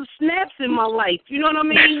want some snaps in my life. You know what I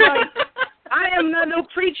mean? Like, I am not no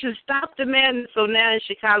preacher. Stop the madness. So now in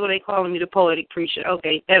Chicago, they calling me the poetic preacher.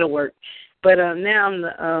 Okay, that'll work. But now I'm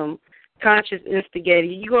the conscious instigator.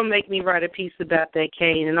 You're going to make me write a piece about that,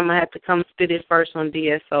 Kane, and I'm going to have to come spit it first on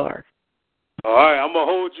DSR. All right, I'm going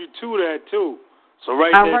to hold you to that, too. So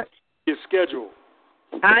right there, your schedule.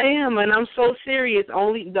 I am, and I'm so serious.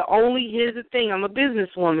 Here's the thing. I'm a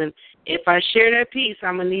businesswoman. If I share that piece,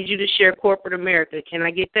 I'm going to need you to share Corporate America. Can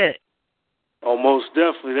I get that? Oh, most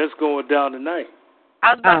definitely. That's going down tonight.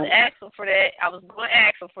 I was about to ask him for that. I was going to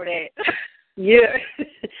ask him for that. Yeah.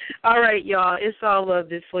 All right, y'all. It's all love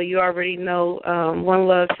this way. You already know. One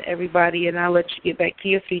love to everybody, and I'll let you get back to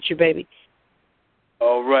your feature, baby.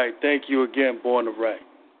 All right. Thank you again, Born to Write.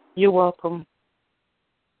 You're welcome.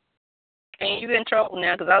 And you're in trouble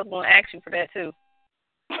now because I was going to ask you for that, too.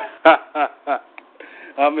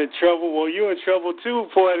 I'm in trouble. Well, you're in trouble, too,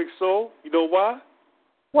 Poetic Soul. You know why?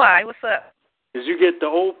 Why? What's up? Because you get to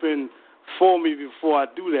open for me before I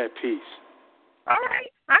do that piece. All right.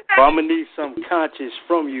 Well, I'm going to need some conscious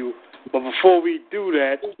from you. But before we do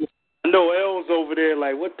that, I know L's over there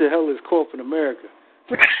like, what the hell is corporate America?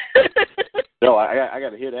 No, I got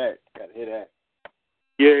to hear that.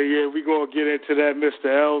 Yeah, we're going to get into that, Mr.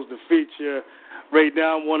 L's, the feature. Right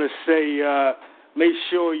now, I want to say, make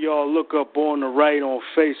sure y'all look up Born to Write on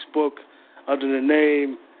Facebook under the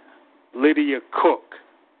name Lydia Cook.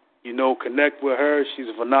 You know, connect with her. She's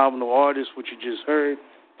a phenomenal artist, which you just heard,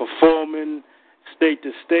 performing state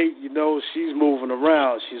to state. You know, she's moving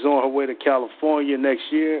around. She's on her way to California next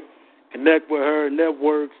year. Connect with her,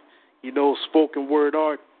 network. You know, spoken word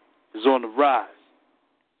art is on the rise.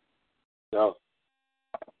 No.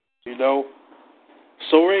 You know?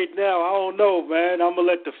 So right now, I don't know, man. I'm going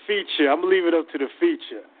to let the feature, I'm going to leave it up to the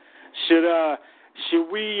feature.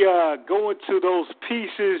 Should we go into those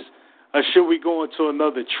pieces or should we go into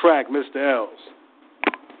another track, Mr. L's?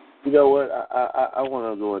 You know what? I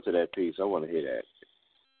want to go into that piece. I want to hear that.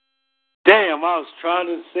 Damn, I was trying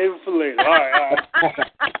to save it for later. All right.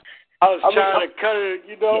 I was trying to cut it,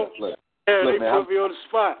 you know. Look, they man, put me on the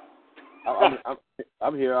spot.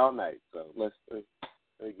 I'm here all night, so let's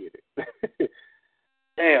get it.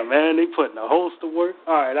 Damn, man, they putting a host to work.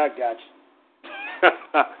 All right, I got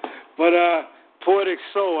you. But Poetic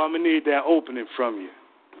Soul, I'm gonna need that opening from you.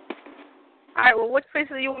 All right, well, what pieces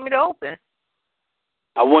do you want me to open?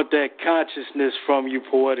 I want that consciousness from you,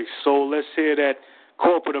 Poetic Soul. Let's hear that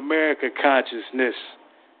corporate America consciousness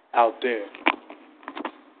out there.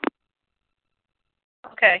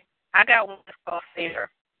 Okay, I got one that's called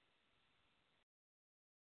Theater.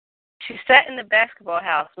 She sat in the basketball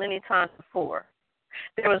house many times before.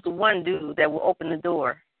 There was the one dude that would open the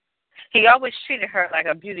door. He always treated her like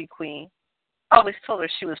a beauty queen, always told her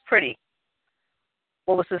she was pretty.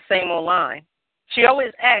 What was the same old line? She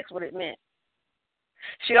always asked what it meant.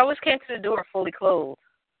 She always came to the door fully clothed.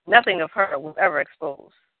 Nothing of her was ever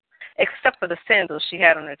exposed, except for the sandals she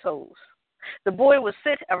had on her toes. The boy would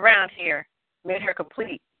sit around here, made her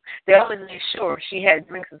complete. They always made sure she had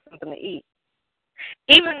drinks and something to eat.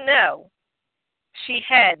 Even though she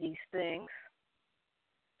had these things,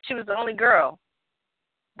 she was the only girl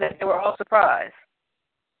that they were all surprised.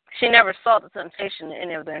 She never saw the temptation in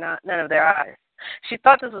none of their eyes. She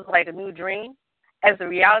thought this was like a new dream. As the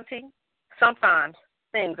reality, sometimes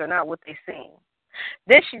things are not what they seem.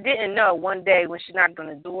 Then she didn't know one day when she knocked on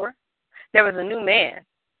the door, there was a new man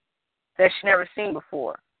that she never seen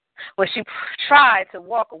before. When she tried to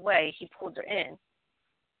walk away, he pulled her in.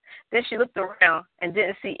 Then she looked around and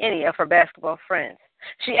didn't see any of her basketball friends.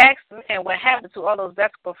 She asked the man what happened to all those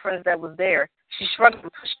basketball friends that was there. She shrugged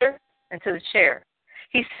and pushed her into the chair.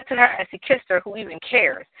 He said to her as he kissed her, who even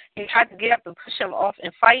cares? He tried to get up and push him off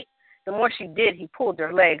and fight. The more she did, he pulled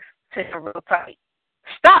her legs to him real tight.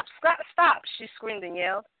 Stop, stop, stop, she screamed and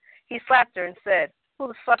yelled. He slapped her and said, who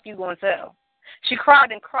the fuck you going to tell? She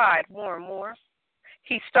cried and cried more and more.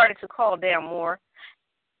 He started to call down more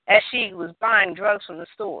as she was buying drugs from the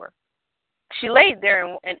store. She laid there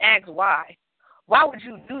and asked why. Why would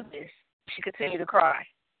you do this? She continued to cry.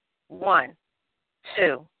 1,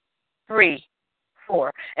 2, 3,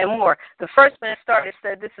 4, and more. The first man started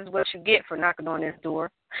said, this is what you get for knocking on this door.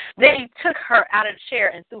 Then he took her out of the chair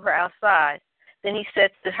and threw her outside. Then he said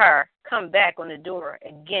to her, come back on the door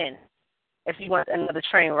again if you want another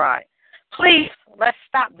train ride. Please, let's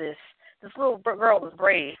stop this. This little girl was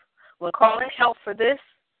brave. When calling help for this,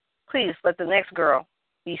 please let the next girl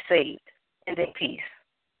be saved. And in peace.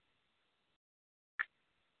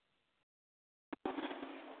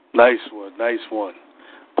 Nice one.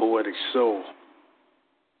 Poetic Soul.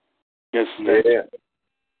 Guess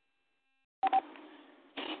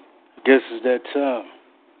it's that time.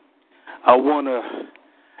 I want to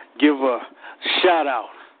give a shout out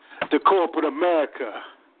to corporate America.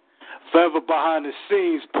 Forever behind the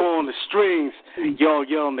scenes, pulling the strings. Y'all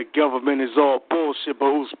yelling the government is all bullshit,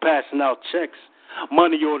 but who's passing out checks?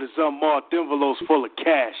 Money orders unmarked, envelopes full of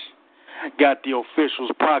cash. Got the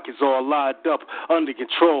officials' pockets all lined up, under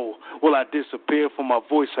control. Will I disappear from my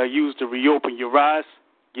voice I used to reopen your eyes?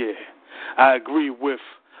 Yeah, I agree with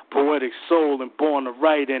Poetic soul and born to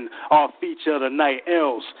write, and our feature of the night,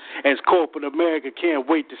 L's. As corporate America can't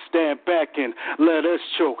wait to stand back and let us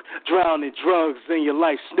choke. Drown in drugs in your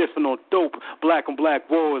life, sniffing on dope. Black on black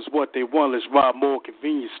war is what they want. Let's rob more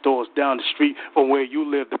convenience stores down the street from where you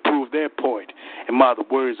live to prove their point. And my the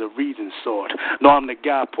words of reason sword. No, I'm the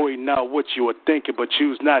guy pointing out what you are thinking, but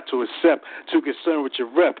choose not to accept. Too concerned with your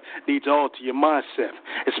rep. Need to alter your mindset.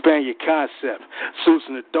 Expand your concept. Suits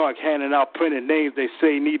in the dark, handing out printed names they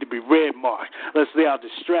say need to be red marked. Let's lay out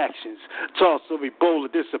distractions. Toss of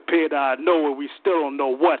Ebola disappeared out of nowhere. We still don't know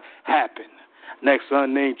what happened. Next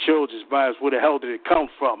unnamed children's virus, where the hell did it come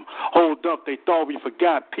from? Hold up, they thought we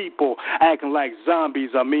forgot people acting like zombies.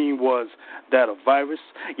 Was that a virus?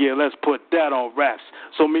 Yeah, let's put that on wraps.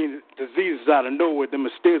 So many diseases out of nowhere, the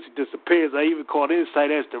mysteriously disappears. I even caught insight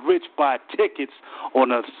as the rich buy tickets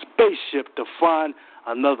on a spaceship to find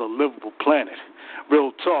another livable planet.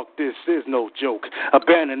 Real talk, this is no joke.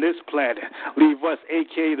 Abandon this planet. Leave us,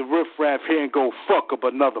 a.k.a. the riffraff, here and go fuck up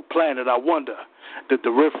another planet. I wonder, did the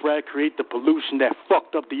riffraff create the pollution that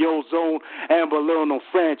fucked up the ozone? Amber Alert on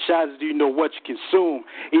franchises, do you know what you consume?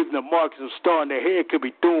 Even the markets are starting their head could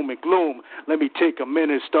be doom and gloom. Let me take a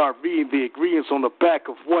minute and start reading the ingredients on the back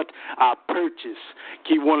of what I purchased.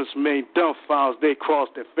 Keep one of us remain dumbfounded. They cross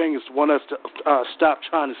their fingers, want us to stop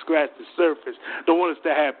trying to scratch the surface. Don't want us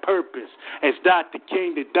to have purpose. It's Dr.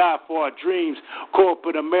 King that died for our dreams.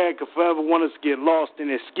 Corporate America forever want us to get lost in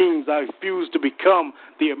their schemes. I refuse to become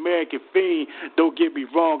the American fiend. Don't get me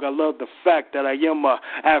wrong, I love the fact that I am a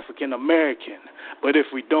African American. But if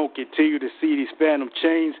we don't continue to see these phantom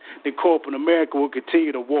chains, then corporate America will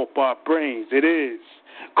continue to warp our brains. It is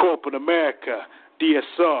corporate America,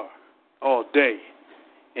 DSR, all day,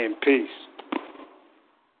 in peace.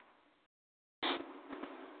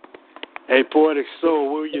 Hey, Poetic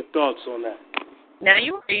Soul, what are your thoughts on that? Now,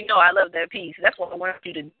 you already know I love that piece. That's why I wanted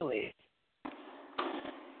you to do it.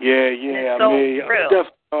 Yeah, so I mean, real.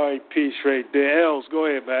 definitely all right, peace right there. Els, go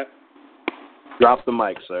ahead, man. Drop the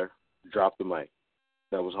mic, sir. Drop the mic.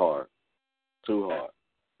 That was hard. Too hard.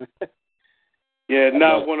 Yeah,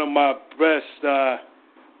 not one of my best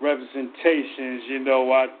representations. You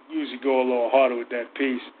know, I usually go a little harder with that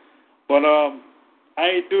piece. But I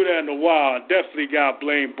ain't do that in a while. I definitely got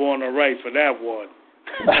blamed Born to Right for that one.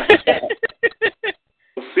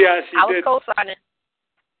 See how she did? I was co-signing.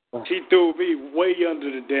 She threw me way under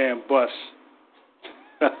the damn bus.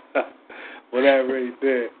 Well, that right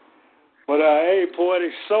there. But, hey,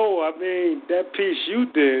 Poetic Soul, I mean, that piece you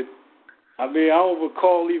did, I mean, I don't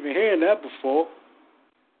recall even hearing that before.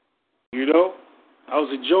 You know? I was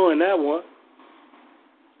enjoying that one.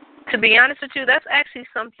 To be honest with you, that's actually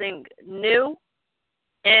something new.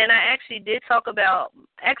 And I actually did talk about,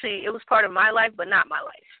 actually, it was part of my life, but not my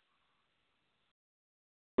life.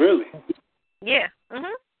 Really? Yeah.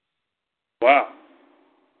 Mhm. Wow.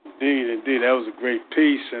 Indeed. That was a great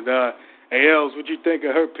piece. And, hey, Els, what you think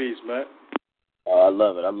of her piece, man? I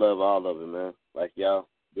love it. I love all of it, man. Like, y'all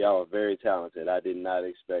are very talented. I did not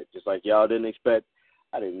expect, just like y'all didn't expect,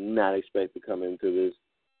 I did not expect to come into this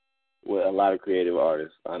with a lot of creative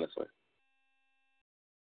artists, honestly.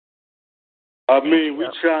 I mean, we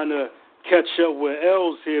trying to catch up with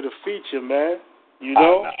Els here to feature, man. You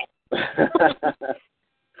know?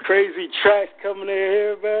 Crazy tracks coming in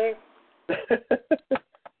here, man.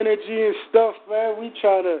 Energy and stuff, man. We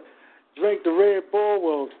trying to drink the Red Bull.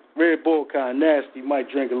 Well, Red Bull kind of nasty. Might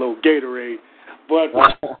drink a little Gatorade. But,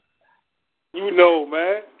 you know,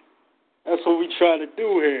 man. That's what we trying to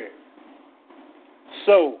do here.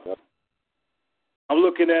 So, I'm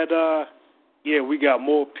looking at, we got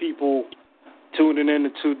more people tuning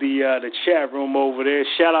into the chat room over there.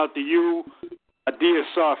 Shout out to you,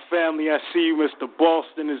 DSR family. I see you, Mr.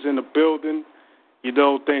 Boston is in the building. You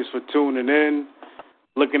know, thanks for tuning in.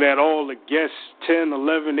 Looking at all the guests, 10,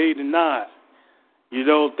 11, 8, and 9. You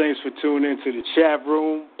know, thanks for tuning into the chat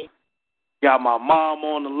room. Got my mom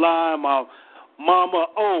on the line, my Mama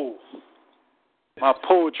O. My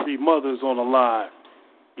poetry mother's on the line.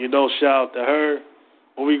 You know, shout out to her.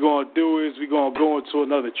 What we're going to do is we're going to go into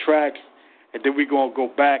another track, and then we're going to go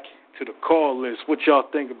back to the call list. What y'all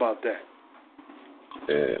think about that?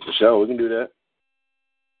 Yeah, for sure. We can do that.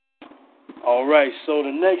 All right, so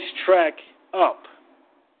the next track up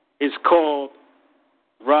is called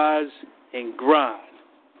Rise and Grind.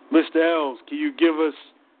 Mr. Els, can you give us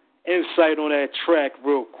insight on that track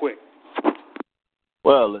real quick?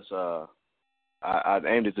 Well, it's I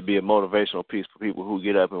aimed it to be a motivational piece for people who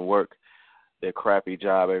get up and work their crappy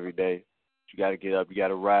job every day. You got to get up, you got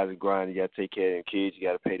to rise and grind, you got to take care of them kids, you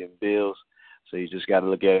got to pay them bills. So you just got to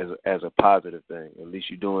look at it as a positive thing. At least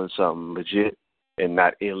you're doing something legit and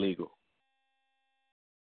not illegal.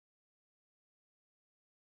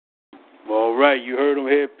 right, you heard them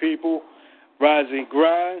here, people. Rise and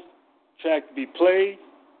Grind, track to be played.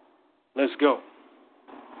 Let's go.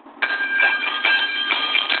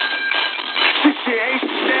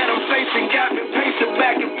 Situation that I'm facing got me pacing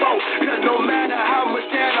back and forth. Cause no matter how much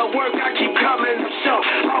that I work, I keep coming up short.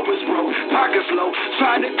 Always broke, pockets low,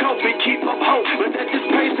 trying to cope and keep up hope. But at this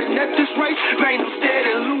pace and at this race, man, I'm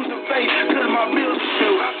steady losing faith. Cause my bills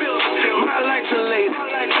are due, my lights are late.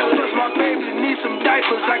 Plus my baby needs some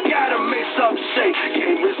diapers, I gotta make something shake.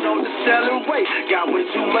 Can't resort to selling weight, got way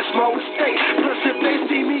too much more at stake. Plus if they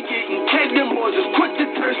see me getting cake, them boys is quick to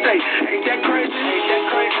turn state. Ain't that crazy? Ain't that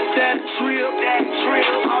crazy? That's real.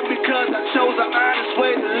 All because I chose an honest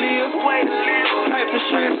way to live. Type of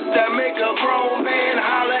stress that make a grown man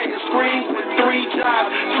holler and scream with 3 jobs,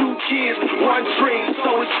 2 kids, 1 dream. So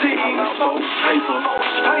it seems so paper.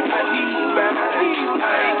 I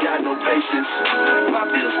ain't got no patience. My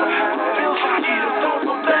bills behind. I need a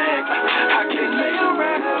phone bag. I can't lay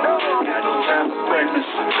around. Got no time for breakfast.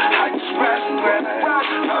 I just rise and grab.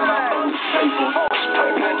 I'm out on the paper.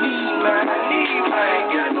 I ain't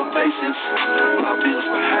got no patience. My bills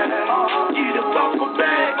behind. Get a phone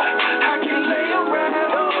bag. I can't lay around.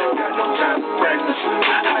 Got no time for breakfast.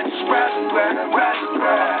 I just rise and grab.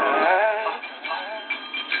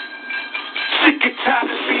 Sick and tired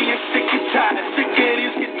of being sick and tired. Sick of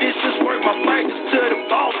these conditions, work my fingers to the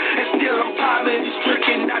bone. And still I'm poverty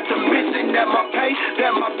stricken, not to mention that my pay,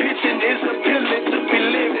 that my pension is appealing to be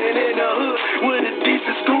living in a hood with a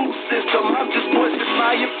decent school system. I'm just voicing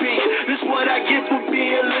my opinion. This what I get for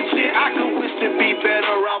being legit. I could wish to be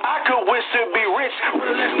better off. I could wish to be rich.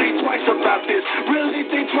 Really think twice about this. Really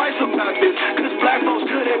think twice about this. Cause black folks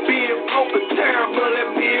good at being broke but terrible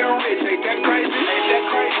at being rich. Ain't that crazy? Ain't that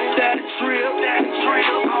crazy? That it's real.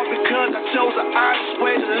 All because I chose an honest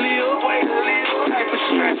way to live. Type of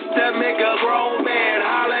stress that make a grown man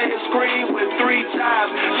holler and scream with 3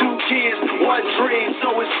 jobs, 2 kids, 1 dream.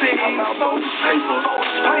 So it seems I'm on the paper.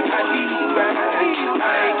 I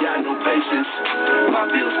ain't got no patience. My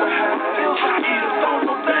bills behind. I need a phone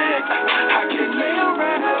bag. I can't lay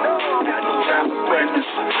around. Got no time for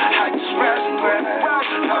breakfast. I just rise and grab.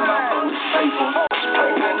 I'm out on the paper.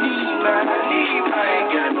 I ain't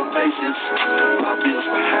got no patience. My bills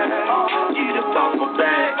behind. Get a phone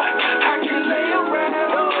bag. I can't lay around.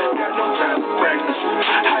 Got no time for breakfast.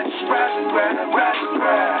 I just rise and grab.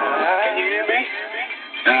 Can you hear me?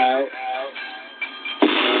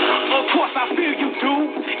 Of course I feel you do.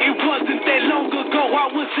 It wasn't that long ago I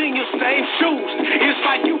was in your same shoes. It's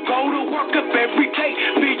like you go to work up every day.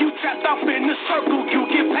 Feel you trapped off in the circle. You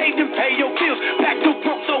get paid and pay your bills. Back to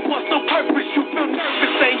work, so what's the purpose? You feel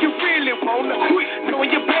nervous and you really wanna quit.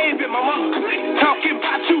 Knowing your baby mama talking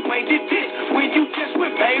about you ain't did this. When you just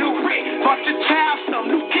went pay the rent. Bought your child some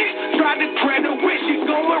new kicks. Tried to grant a wish. You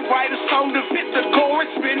gonna write a song to fit the chorus.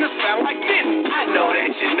 Finna sound like this. I know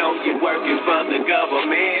that you know you're working for the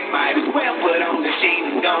government. Might as well put on the sheet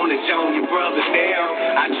and go to show your brother there.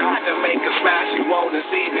 I tried to make her smile, she wanna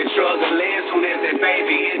see me struggling. Soon as that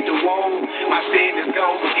baby hit the womb, my sin is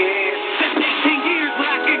gone again. Just 18 years, but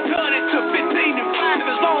I can cut it to 15 and 5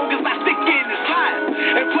 as long as I stick in this life.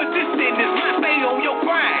 And put this in this life, stay on your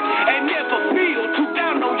grind. And never feel too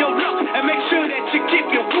down on your luck. And make sure that you keep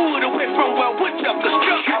your wood away from where woodchuckers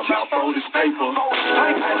struck. I'm out for this paper.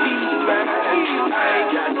 I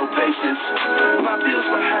ain't got no patience. My bills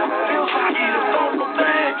behind. I get a phone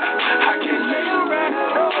bag. I can't lay around.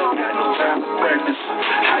 Got no time for breakfast.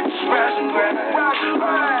 I just rise and grab.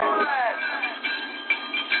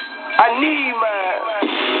 I need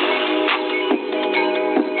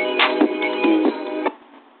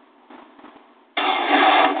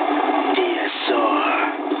DSR.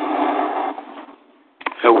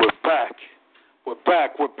 And we're back.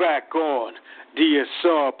 We're back on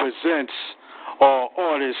DSR presents All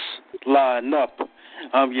Artists Line Up.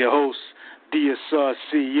 I'm your host, DSR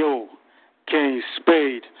CEO, Kane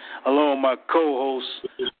Spade, along with my co-host,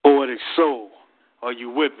 Poetic Soul. Are you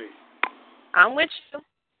with me? I'm with you.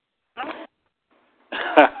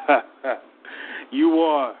 You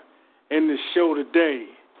are in the show today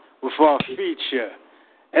with our feature,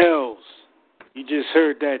 Els. You just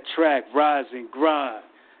heard that track, Rise and Grind.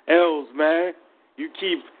 Els, man, you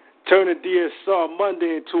keep turning DSR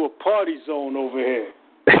Monday into a party zone over here.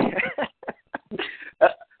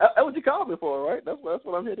 That's what you called me for, right? That's what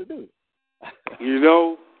I'm here to do. You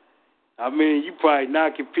know, I mean, you probably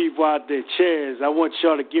knocking people out their chairs. I want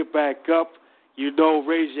y'all to get back up. You know,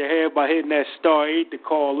 raise your hand by hitting that *8 to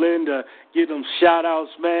call in to give them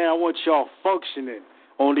shout-outs, man. I want y'all functioning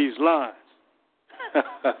on these lines.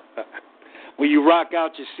 When you rock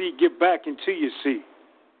out your seat, get back into your seat.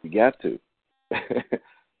 You got to.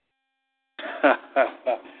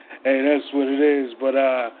 Hey, that's what it is. But,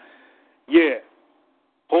 yeah.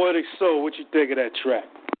 Poetic Soul, what you think of that track?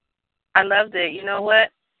 I loved it. You know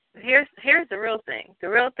what? Here's the real thing. The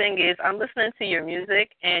real thing is I'm listening to your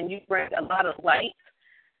music, and you bring a lot of light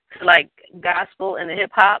to, like, gospel and the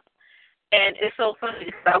hip-hop. And it's so funny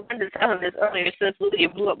because I wanted to tell him this earlier since Lydia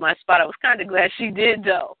blew up my spot. I was kind of glad she did,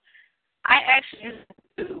 though. I actually used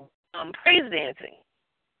to do praise dancing.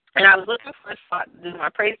 And I was looking for a spot to do my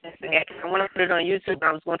praise dancing at because I want to put it on YouTube, and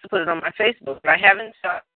I was going to put it on my Facebook. But I haven't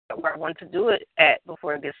found where I want to do it at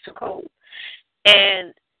before it gets too cold.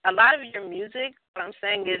 And a lot of your music, what I'm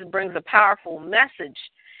saying is, brings a powerful message.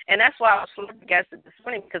 And that's why I was flabbergasted this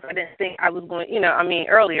morning because I didn't think I was going,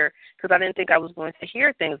 earlier, because I didn't think I was going to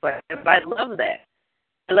hear things like that. But I love that.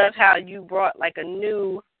 I love how you brought, like, a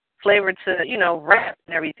new flavor to, rap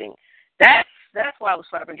and everything. That's why I was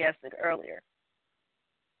flabbergasted earlier.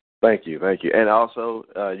 Thank you. And also,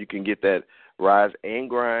 you can get that Rise and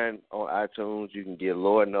Grind on iTunes. You can get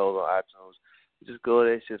Lord Knows on iTunes. Just go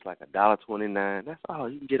there. It's just like $1.29. That's all.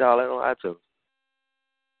 You can get all that on iTunes.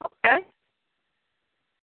 Okay.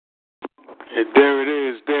 And there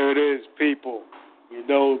it is, people.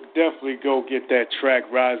 Definitely go get that track,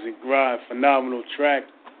 Rise and Grind. Phenomenal track,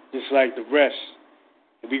 just like the rest.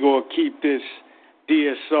 And we going to keep this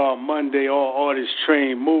DSR Monday All Artist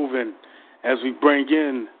Train moving as we bring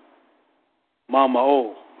in Mama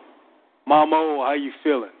O. Mama O, how you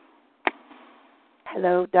feeling?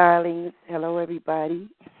 Hello, darlings. Hello, everybody.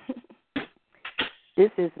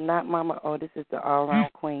 This is not Mama O. This is the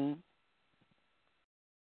all-around queen.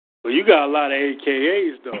 Well, you got a lot of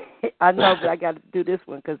AKAs, though. I know, but I got to do this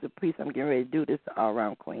one because the piece I'm getting ready to do, this is the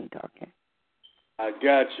all-around queen talking. I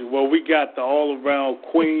got you. Well, we got the all-around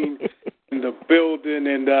queen in the building,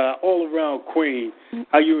 and all-around queen.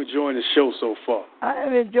 How you enjoying the show so far? I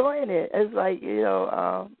am enjoying it. It's like,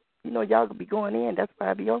 y'all could be going in. That's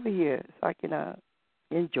why I be over here, so I can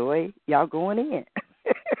enjoy y'all going in.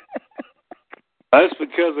 That's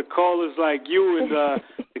because of callers like you and the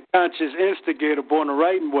conscious instigator born to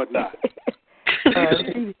write and whatnot.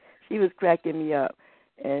 She was cracking me up,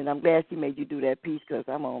 and I'm glad she made you do that piece because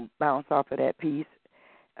I'm going to bounce off of that piece.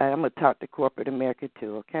 I'm going to talk to corporate America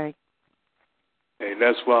too, okay? Hey,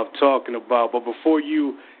 that's what I'm talking about. But before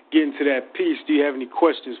you get into that piece, do you have any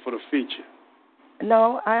questions for the feature?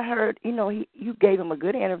 No, I heard, you gave him a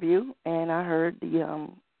good interview, and I heard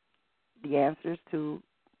the answers to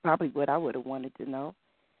probably what I would have wanted to know.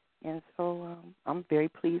 And so I'm very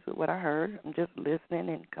pleased with what I heard. I'm just listening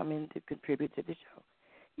and coming to contribute to the show.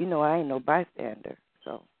 I ain't no bystander,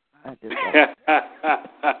 so I just...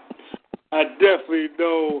 I definitely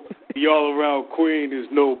know the all-around queen is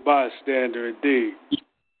no bystander indeed.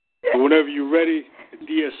 So whenever you're ready,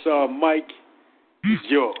 the DSR mic is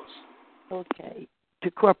yours. Okay.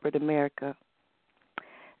 To corporate America,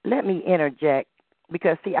 let me interject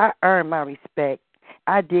because, see, I earn my respect.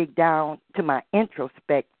 I dig down to my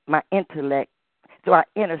introspect, my intellect, so I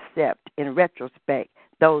intercept in retrospect.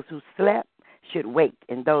 Those who slept should wake,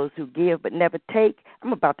 and those who give but never take,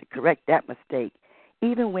 I'm about to correct that mistake.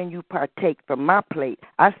 Even when you partake from my plate,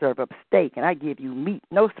 I serve up steak, and I give you meat,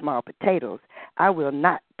 no small potatoes. I will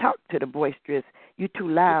not talk to the boisterous. You too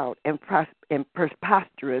loud and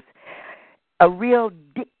preposterous. A real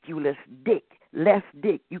dickulous dick, less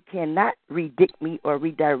dick. You cannot redict me or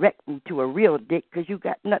redirect me to a real dick because you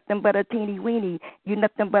got nothing but a teeny weeny. You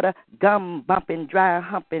nothing but a gum bumping, dry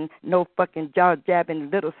humping, no fucking jaw jabbing,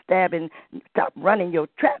 little stabbing. Stop running your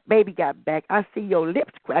trap, baby got back. I see your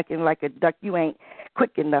lips cracking like a duck. You ain't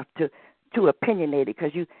quick enough to opinionate it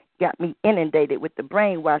because you got me inundated with the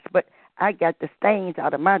brainwash. But I got the stains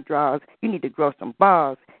out of my drawers. You need to grow some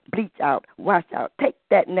balls. Bleach out, wash out, take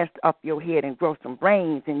that nest off your head and grow some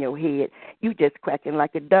brains in your head. You just cracking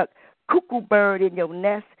like a duck, cuckoo bird in your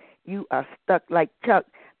nest. You are stuck like Chuck,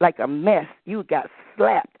 like a mess. You got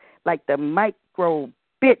slapped like the micro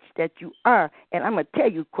bitch that you are. And I'm going to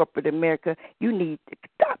tell you, corporate America, you need to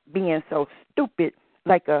stop being so stupid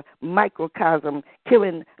like a microcosm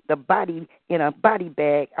killing the body in a body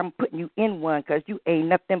bag. I'm putting you in one because you ain't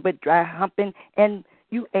nothing but dry humping and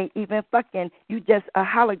you ain't even fucking. You just a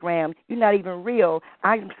hologram. You're not even real.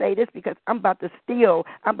 I can say this because I'm about to steal.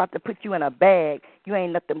 I'm about to put you in a bag. You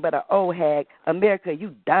ain't nothing but an old hag. America,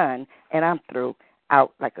 you done. And I'm through.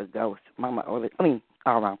 Out like a ghost. Mama, all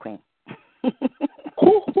around queen. I'll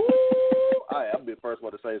be the first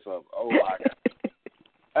one to say something. Oh, my God.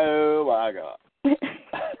 Oh, my God.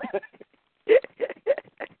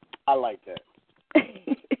 I like that.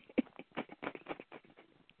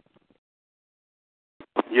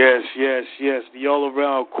 Yes. The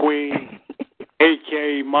all-around queen,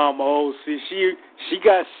 a.k.a. Mama O. See, She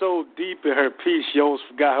got so deep in her piece, she almost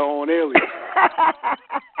forgot her own alias.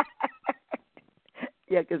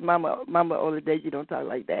 Yeah, because Mama older days, you don't talk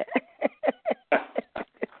like that.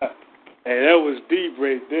 Hey, that was deep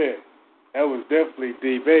right there. That was definitely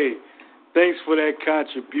deep. Hey, thanks for that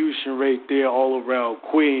contribution right there all around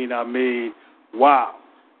Queen. I mean, wow.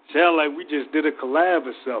 Sound like we just did a collab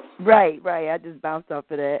or something. Right. I just bounced off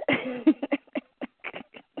of that.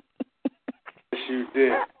 Yes, you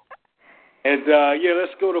did. And,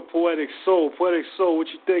 let's go to Poetic Soul. Poetic Soul, what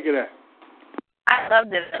you think of that? I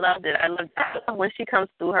loved it. I love when she comes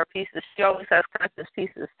through her pieces. She always has conscious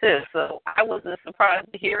pieces, too. So I wasn't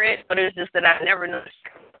surprised to hear it, but it's just that I never noticed.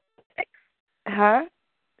 Huh?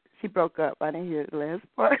 She broke up. I didn't hear the last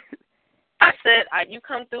part. I said, you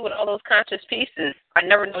come through with all those conscious pieces. I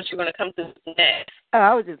never know what you're going to come through next. Oh,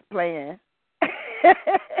 I was just playing.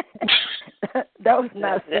 That was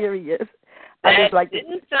not serious. I just like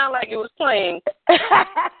didn't sound like it was playing.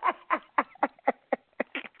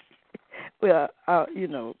 Well,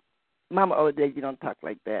 Mama older days, you don't talk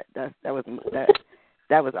like that. That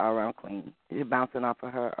was all around Queen. You're bouncing off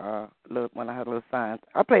of her one of her little signs.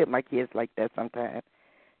 I play with my kids like that sometimes,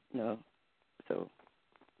 so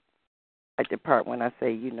like the part when I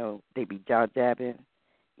say, they be jaw jabbing,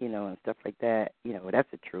 and stuff like that,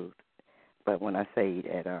 that's the truth. But when I say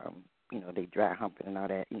that, they dry humping and all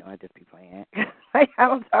that, I just be playing. I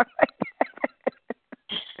don't talk like that.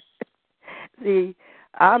 See,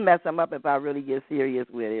 I'll mess them up if I really get serious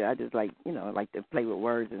with it. I just like to play with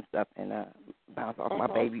words and stuff and bounce off my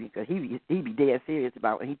baby because he be dead serious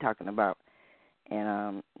about what he talking about,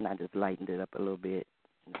 and I just lightened it up a little bit,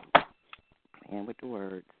 playing with the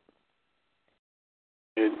words.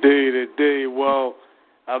 Indeed. Well,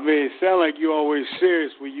 I mean, it sounds like you're always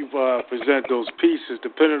serious when you present those pieces,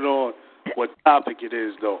 depending on what topic it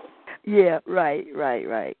is, though. Yeah, right.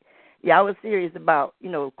 Yeah, I was serious about,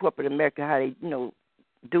 corporate America, how they,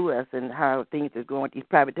 do us and how things are going with these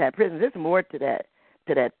privatized prisons. There's more to that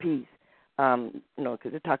piece,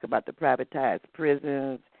 because it talk about the privatized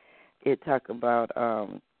prisons. It talk about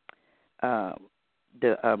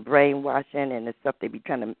the brainwashing and the stuff they be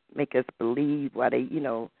trying to make us believe while they,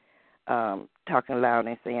 talking loud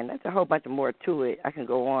and saying. That's a whole bunch of more to it. I can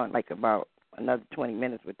go on like about another 20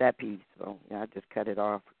 minutes with that piece. So, I just cut it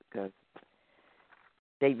off because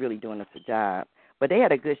they really doing us a job. But they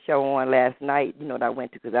had a good show on last night, that I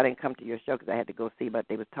went to because I didn't come to your show because I had to go see. But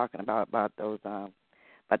they was talking about those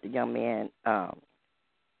about the young man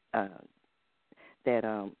that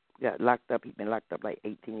got locked up. He'd been locked up like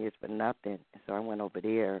 18 years for nothing. And so I went over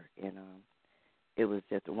there, and it was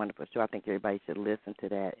just a wonderful show. I think everybody should listen to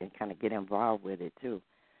that and kind of get involved with it too.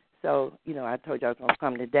 So I told you I was going to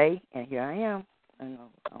come today, and here I am. I'm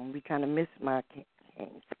going to be trying to miss my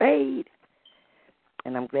Spade.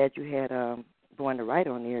 And I'm glad you had Born to Write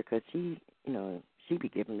on there because she be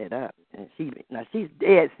giving it up. And she's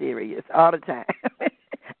dead serious all the time.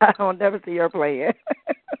 I don't never see her playing.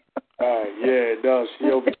 Yeah, no, she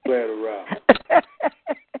don't be playing around.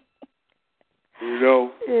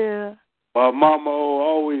 Yeah. Well, Mama O,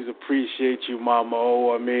 always appreciate you, Mama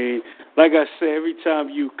O. I mean, like I said, every time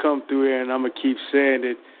you come through here, and I'm going to keep saying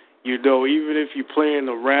it, even if you're playing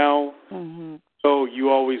around, so you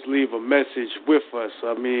always leave a message with us.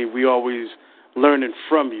 I mean, we always learning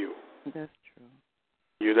from you. That's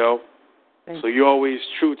true. So you're always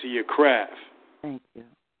true to your craft. Thank you.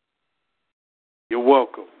 You're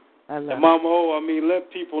welcome. I love and Mama O, I mean, let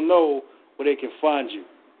people know where they can find you.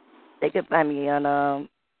 They can find me on,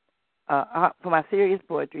 for my serious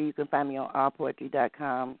poetry, you can find me on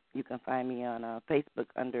allpoetry.com. You can find me on Facebook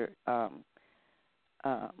under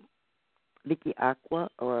Vicky Aqua,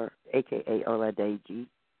 or a.k.a. Oladeji.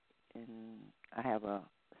 And I have a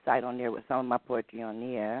site on there with some of my poetry on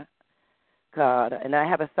there. And I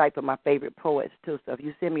have a site for my favorite poets, too. So if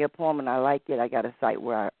you send me a poem and I like it, I got a site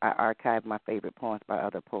where I archive my favorite poems by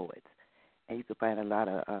other poets. And you can find a lot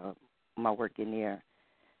of my work in there.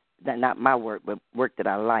 Not my work, but work that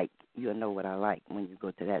I like. You'll know what I like when you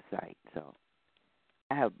go to that site. So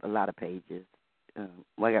I have a lot of pages.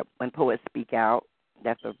 When Poets Speak Out,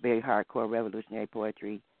 that's a very hardcore revolutionary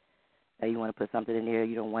poetry. You want to put something in there,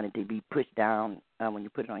 you don't want it to be pushed down. When you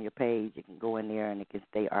put it on your page, it can go in there and it can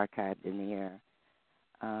stay archived in there.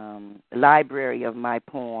 Library of My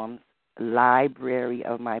Poems is where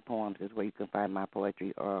you can find my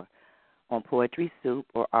poetry, or on Poetry Soup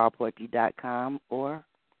or allpoetry.com or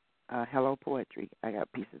Hello Poetry. I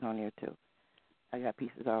got pieces on there too. I got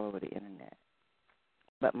pieces all over the internet.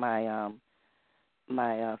 But my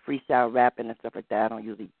my freestyle rapping and stuff like that, I don't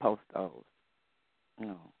usually post those.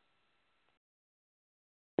 No.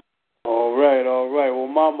 All right. Well,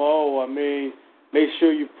 Mama O, I mean, make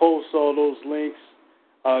sure you post all those links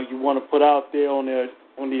you want to put out there on the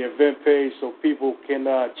event page so people can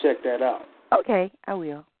check that out. Okay, I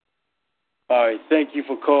will. All right. Thank you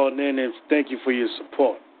for calling in, and thank you for your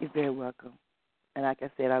support. You're very welcome. And like I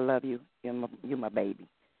said, I love you. You're my baby.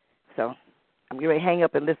 So I'm going to hang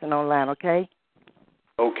up and listen online, okay?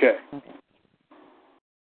 Okay.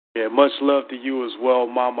 Yeah, much love to you as well,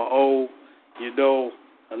 Mama O. You know,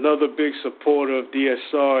 another big supporter of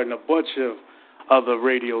DSR and a bunch of other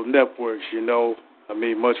radio networks, you know. I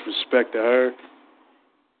mean, much respect to her.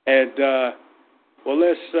 And, well,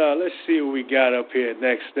 let's see what we got up here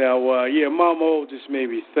next. Now, yeah, Mama O just made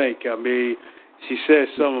me think. I mean, she said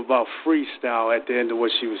something about freestyle at the end of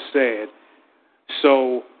what she was saying.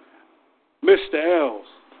 So, Mr. Els.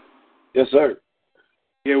 Yes, sir.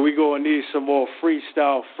 Yeah, we're going to need some more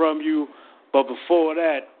freestyle from you. But before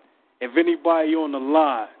that, if anybody on the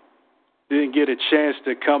line didn't get a chance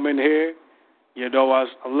to come in here, you know,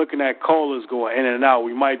 I'm looking at callers going in and out.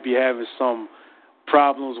 We might be having some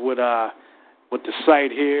problems with the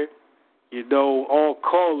site here. You know, all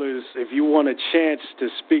callers, if you want a chance to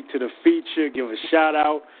speak to the feature, give a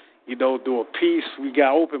shout-out, you know, do a piece, we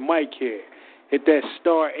got open mic here. Hit that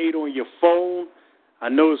 *8 on your phone. I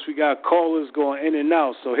notice we got callers going in and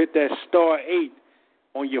out, so hit that *8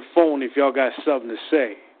 on your phone if y'all got something to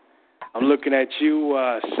say. I'm looking at you,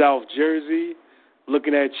 South Jersey,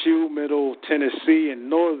 looking at you, Middle Tennessee, and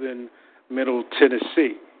Northern Middle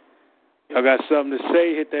Tennessee. Y'all got something to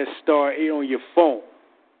say, hit that *8 on your phone.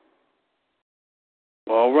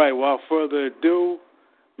 All right, without further ado,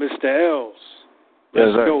 Mr. Els,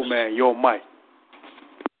 let's go, man, your mic.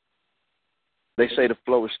 They say the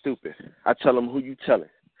flow is stupid. I tell them who you telling.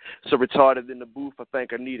 So retarded in the booth, I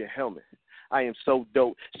think I need a helmet. I am so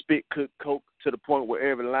dope. Spit, cook, coke to the point where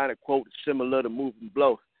every line of quote is similar to move and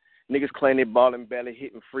blow. Niggas claim they ballin' belly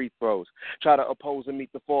hitting free throws. Try to oppose and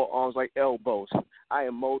meet the forearms like elbows. I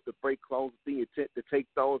am mold to break clones with the intent to take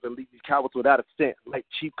thrones and leave these cowards without a cent like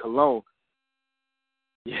cheap cologne.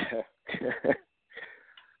 Yeah.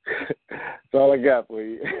 That's all I got for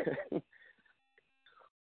you.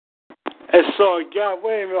 That's all I got.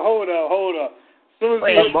 Wait a minute. Hold up. Go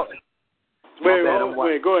ahead,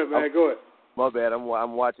 man. Go ahead. My bad.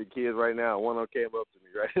 I'm watching kids right now. One came up to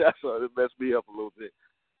me right now, so it messed me up a little bit.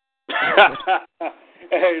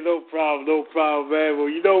 Hey, no problem, man. Well,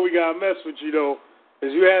 you know we got to mess with you, though,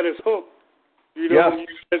 because you had us hooked. You know, you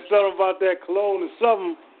said something about that cologne or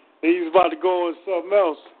something, and he's about to go on something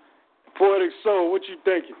else. Poetic Soul, what you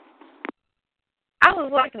thinking? I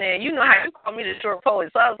was looking at, you know how you call me the short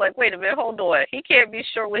poet, so I was like, wait a minute, hold on. He can't be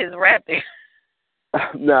short with his rapping.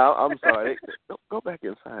 No, I'm sorry. Go back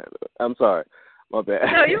inside. I'm sorry. My bad.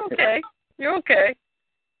 No, you're okay. You're okay.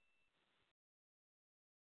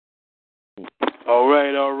 All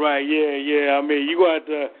right. Yeah. I mean, you got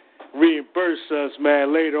to reimburse us,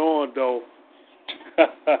 man, later on, though. Yeah,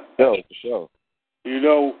 for sure. You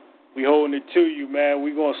know, we holding it to you, man.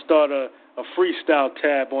 We're going to start a freestyle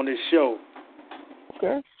tab on this show.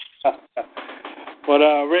 Okay. But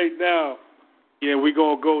right now, yeah, we're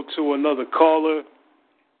going to go to another caller.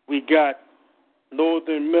 We got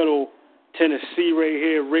Northern Middle Tennessee right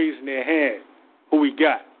here raising their hand. Who we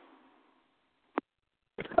got?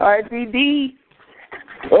 RGD.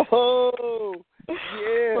 Oh,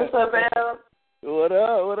 yeah. What's up, Al? What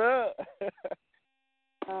up?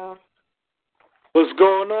 What's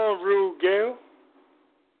going on, Rude Gale?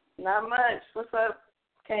 Not much. What's up,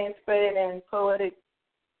 Kane Spade and Poetic?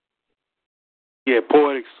 Yeah,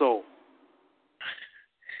 Poetic Soul.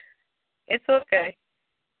 It's okay.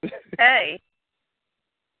 Hey.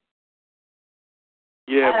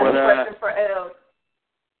 Yeah, I have a question for El.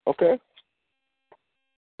 Okay.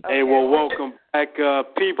 Hey, well, welcome back,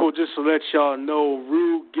 people. Just to let y'all know,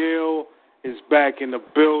 Rude Gale is back in the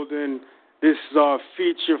building. This is our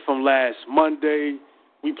feature from last Monday.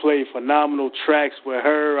 We played phenomenal tracks with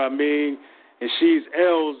her, and she's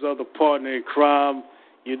L's other partner in crime.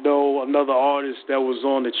 You know, another artist that was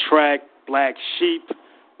on the track, Black Sheep,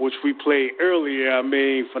 which we played earlier.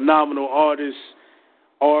 Phenomenal artist,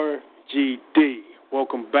 RGD.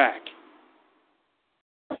 Welcome back.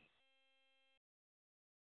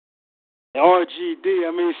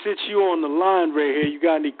 RGD, since you on the line right here, you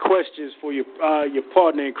got any questions for your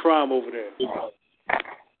partner in crime over there?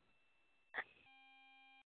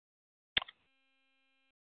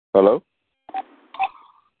 Hello?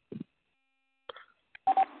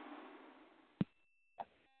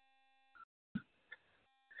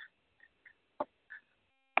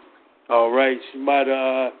 All right, she might,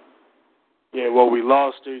 we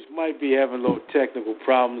lost her. She might be having a little technical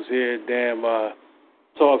problems here. Damn,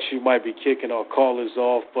 talk, she might be kicking our callers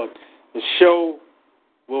off, but The show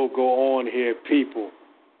will go on here, people.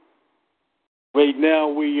 Right now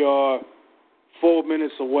we are 4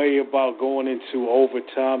 minutes away about going into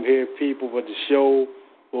overtime here, people, but the show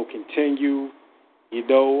will continue. You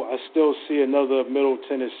know, I still see another Middle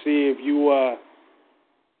Tennessee. If you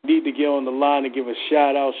need to get on the line and give a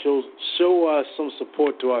shout-out, show some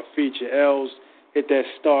support to our feature L's. Hit that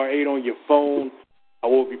 *8 on your phone. I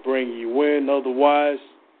will be bringing you in. Otherwise,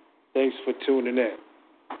 thanks for tuning in.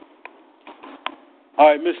 All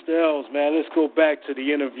right, Mr. L's, man, let's go back to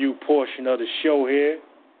the interview portion of the show here.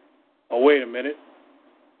 Oh, wait a minute.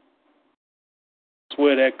 That's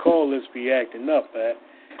where that call list be acting up at.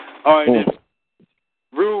 All right, then.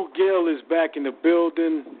 Rude Gale is back in the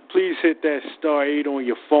building. Please hit that *8 on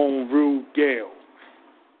your phone, Rude Gale.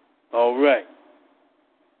 All right.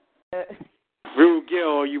 Rude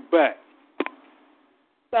Gale, are you back?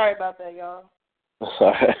 Sorry about that, y'all.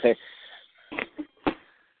 Sorry.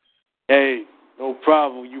 Hey, no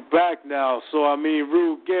problem. You back now. So, I mean,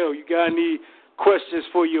 Rude Gale, you got any questions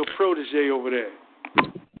for your protege over there?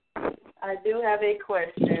 I do have a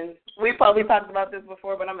question. We probably talked about this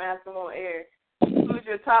before, but I'm asking on air. Who's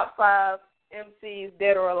your top 5 MCs,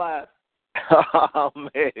 dead or alive? Oh,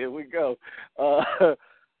 man, here we go. I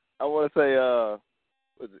want to say,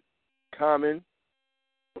 was it Common?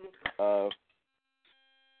 I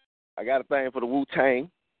got a thing for the Wu-Tang.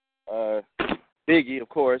 Biggie, of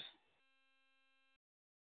course.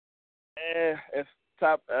 It's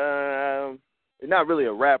top, not really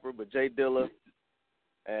a rapper, but Jay Dilla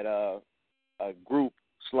and a group,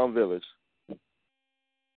 Slum Village.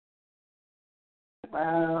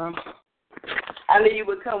 I knew you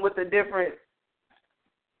would come with a different.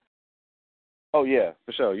 Oh yeah,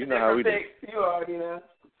 for sure. You know how we do. You already know.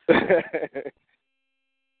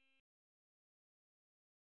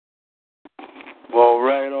 All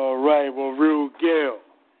right. Well, Rude Gale,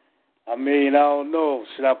 I mean, I don't know.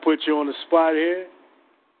 Should I put you on the spot here?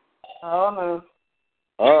 Oh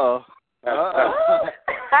no. Uh-oh.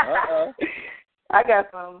 I got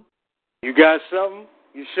something. You got something?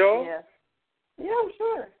 You sure? Yeah. Yeah, I'm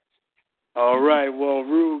sure. All right. Well,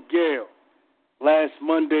 Rude Gale, last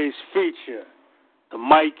Monday's feature. The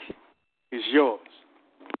mic is yours.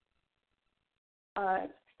 All right.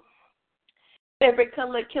 Favorite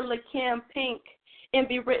color, killer Cam pink.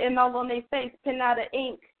 Envy written all on their face, pen out of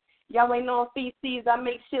ink. Y'all ain't on feces, I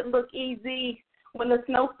make shit look easy. When the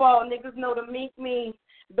snow fall, niggas know to meet me.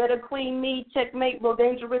 Better queen me, checkmate, real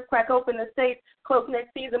dangerous, crack open the safe. Close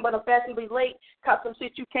next season, but I'm fashionably late. Cop some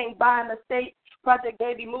shit you can't buy in the state. Project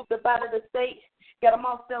Baby moved up out of the state. Got them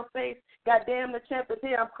all self-face. Goddamn, the champ is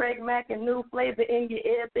here. I'm Craig Mack and new flavor in your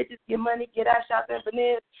ear. Bitches get money, get out, shop and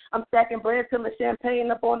veneers. I'm stacking bread till the champagne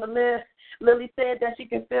up on the list. Lily said that she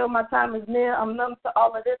can feel my time is near. I'm numb to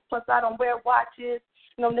all of this, plus I don't wear watches.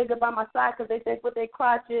 No nigga by my side because they think with their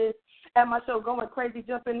crotches. At my show going crazy,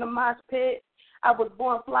 jumping the mosh pit. I was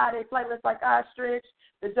born fly, they flightless like ostrich.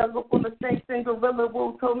 The jungle full of snakes and gorilla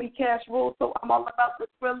wool told me cash rules, so I'm all about the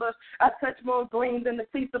thriller. I touch more green than the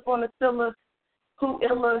cleats up on the Steelers. Who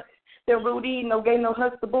iller than Rudy? No gay, no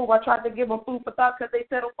hustable. I tried to give them food for thought because they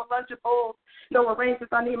settled for Lunchables. No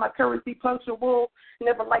arrangements, I need my currency punctual.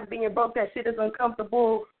 Never like being broke, that shit is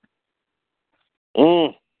uncomfortable.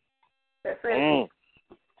 That's it.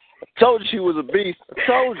 I told you she was a beast. I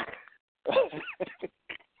told you.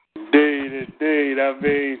 Indeed. I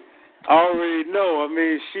mean, I already know. I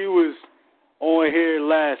mean, she was on here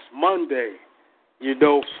last Monday, you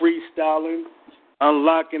know, freestyling,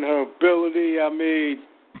 unlocking her ability. I mean,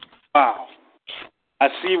 wow. I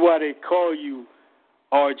see why they call you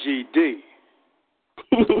RGD.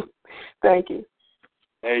 Thank you.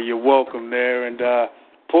 Hey, you're welcome there. And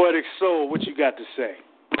Poetic Soul, what you got to say?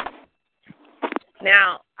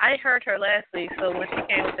 Now, I heard her last week, so when she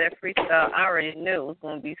came with that freestyle, I already knew it was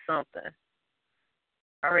going to be something.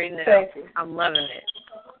 I already knew. Thank you. I'm loving it.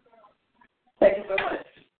 Thank you so much.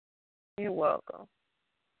 You're welcome.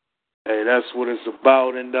 Hey, that's what it's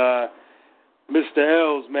about. And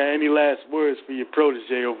Mr. L's, man, any last words for your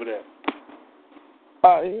protege over there?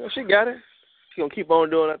 She got it. She gonna keep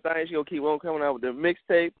on doing her thing. She gonna keep on coming out with the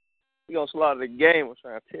mixtape. She gonna slaughter the game. I'm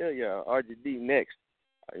trying to tell y'all, RGD next.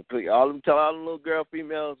 Tell all them little girl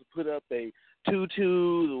females to put up they tutus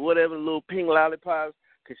or whatever, little pink lollipops,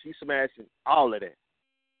 because she's smashing all of that.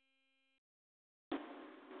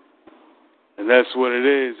 And that's what it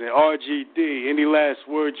is. And RGD, any last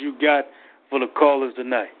words you got for the callers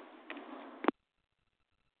tonight?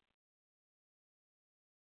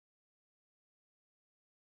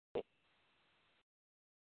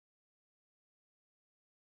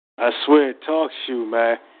 I swear it talks you,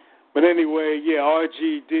 man. But anyway, yeah,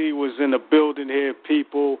 RGD was in the building here,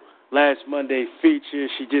 people. last Monday feature.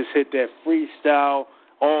 She just hit that freestyle,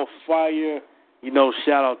 all fire. You know,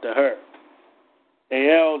 shout out to her. Hey,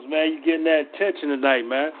 Els, man, you getting that attention tonight,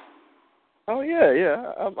 man. Oh,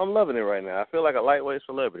 yeah. I'm loving it right now. I feel like a lightweight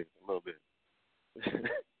celebrity a little bit.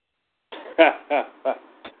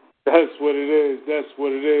 That's what it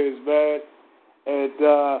is, man. And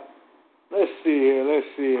let's see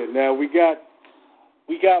here. Now, we got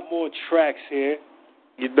more tracks here.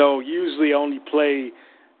 You know, usually I only play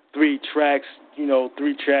 3 tracks. You know,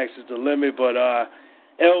 3 tracks is the limit. But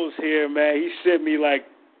L's here, man. He sent me like,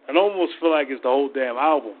 I almost feel like it's the whole damn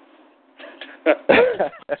album.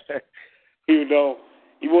 You know,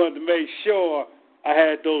 he wanted to make sure I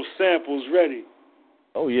had those samples ready.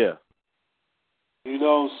 Oh, yeah. You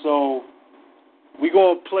know, so we're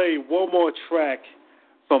going to play one more track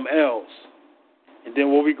from L's. And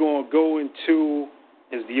then what we're going to go into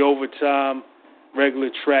is the overtime, regular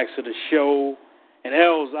tracks of the show. And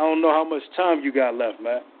L's, I don't know how much time you got left,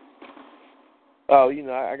 man. Oh, you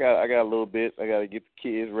know, I got a little bit. I got to get the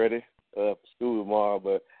kids ready for school tomorrow,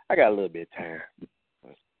 but I got a little bit of time.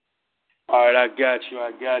 All right, I got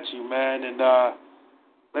you, man. And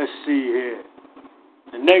let's see here.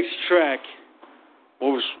 The next track,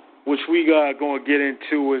 which we are going to get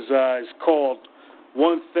into, is called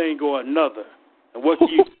One Thing or Another. And what do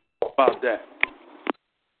you think about that?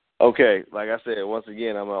 Okay, like I said, once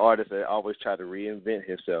again, I'm an artist that always try to reinvent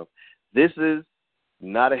himself. This is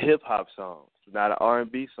not a hip-hop song. It's not an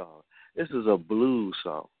R&B song. This is a blues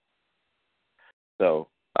song. So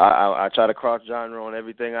I try to cross-genre on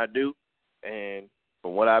everything I do, and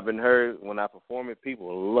from what I've been heard, when I perform it,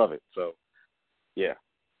 people love it. So, yeah.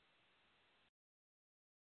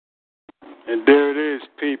 And there it is,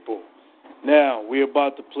 people. Now, we're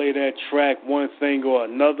about to play that track, One Thing or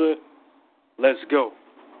Another. Let's go.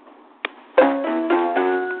 It's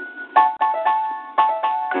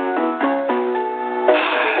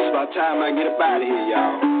about time I get up out of here,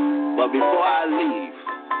 y'all. But before I leave,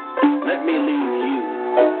 let me leave you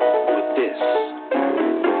with this.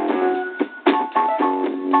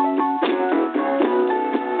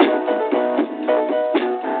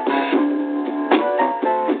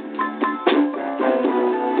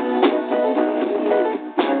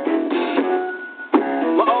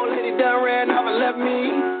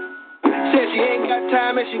 She ain't got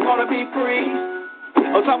time and she wanna be free.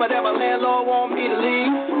 On top of that, my landlord want me to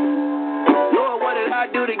leave. Lord, what did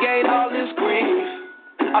I do to gain all this grief?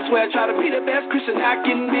 I swear I try to be the best Christian I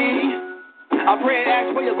can be. I pray and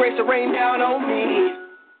ask for your grace to rain down on me.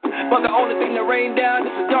 But the only thing that rain down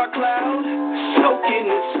is a dark cloud,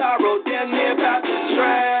 soaking in sorrow, damn near about to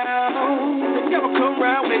drown. The devil come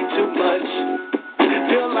round way too much.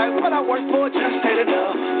 Feel like what I work for just ain't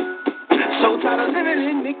enough. So tired of living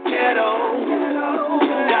in the ghetto,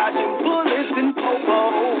 dodging bullets and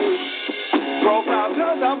popos. Profile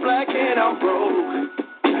cause I'm black and I'm broke.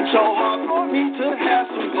 So hard for me to have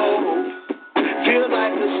some hope. Feel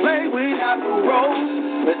like a slave without a rope.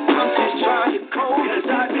 But I'm just trying to cope. Cause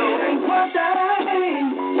I know it ain't one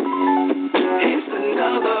thing, it's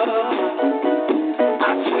another.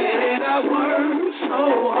 I swear that I work so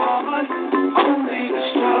hard, only to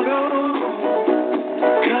struggle.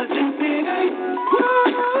 Cause if it ain't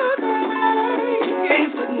one thing,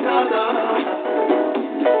 it's another.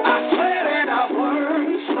 I swear that I work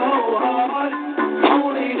so hard,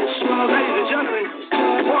 only to struggle. Ladies and gentlemen,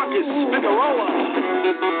 Marcus Figueroa.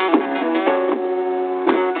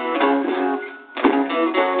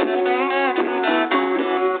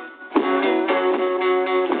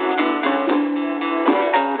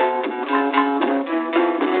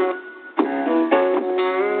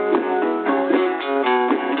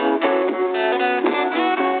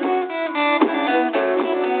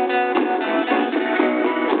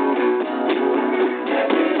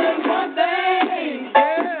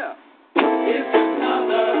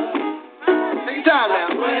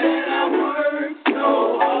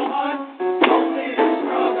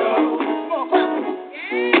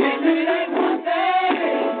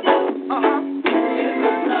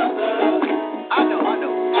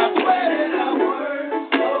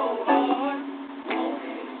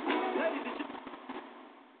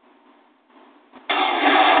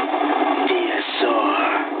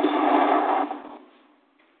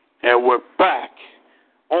 And we're back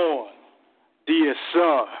on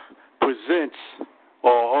DSR Presents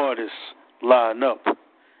All Artists Line Up.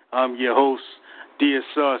 I'm your host,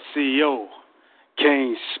 DSR CEO,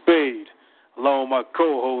 Kane Spade, along with my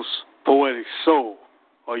co-host, Poetic Soul.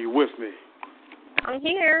 Are you with me? I'm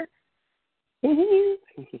here.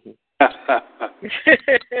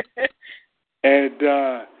 And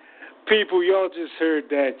people, y'all just heard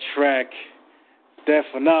that track That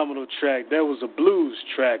phenomenal track, that was a blues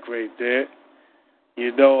track right there.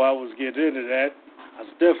 You know, I was getting into that. I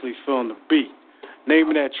was definitely feeling the beat. Name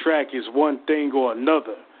of that track is One Thing or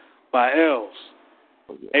Another by Els.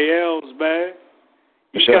 Hey, Els, man,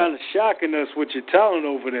 you kind of shocking us with your talent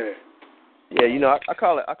over there. Yeah, you know, I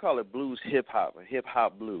call it blues hip hop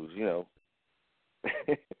blues. You know.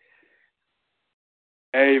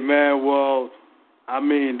 Hey, man, well, I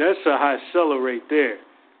mean, that's a high seller right there.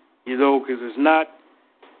 You know, because it's not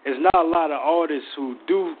a lot of artists who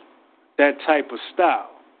do that type of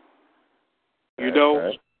style. You know,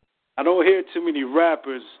 right. I don't hear too many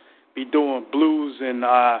rappers be doing blues and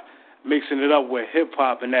mixing it up with hip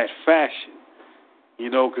hop in that fashion. You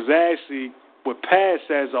know, because actually would pass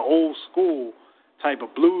as an old school type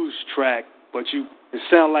of blues track, but it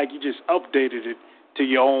sounds like you just updated it to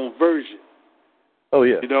your own version. Oh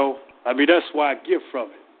yeah. You know, I mean that's why I get from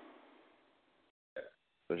it.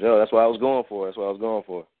 For sure, that's what I was going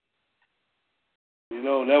for. You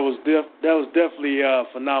know, that was definitely a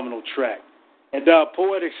phenomenal track. And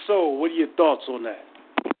Poetic Soul, what are your thoughts on that?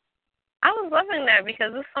 I was loving that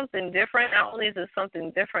because it's something different. Not only is it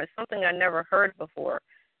something different, something I never heard before.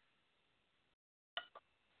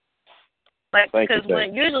 Like because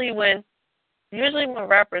usually when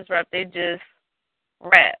rappers rap, they just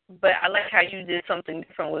rap. But I like how you did something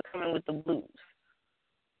different with coming with the blues.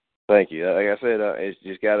 Thank you. Like I said, it's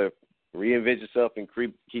just got to reinvent yourself and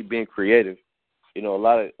keep being creative. You know, a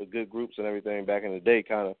lot of good groups and everything back in the day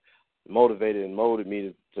kind of motivated and molded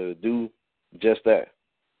me to do just that.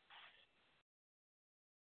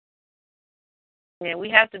 Yeah, we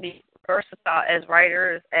have to be versatile as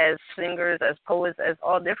writers, as singers, as poets, as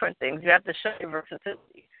all different things. You have to show your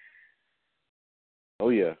versatility. Oh,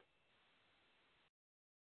 yeah.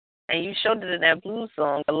 And you showed it in that blues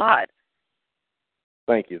song a lot.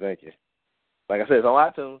 Thank you. Like I said, it's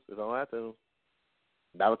on iTunes.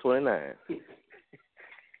 $1.29.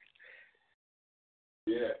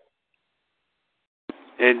 Yeah.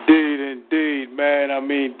 Indeed, man. I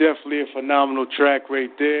mean, definitely a phenomenal track right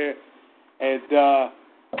there. And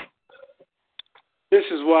this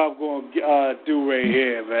is what I'm going to do right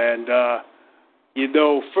here, man. You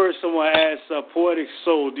know, first I want to ask Poetic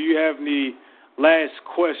Soul, do you have any last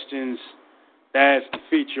questions to ask the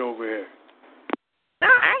feature over here? No,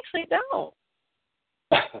 I actually don't.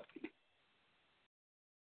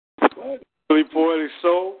 Really, Poetic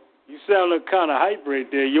Soul? You sound like kind of hype right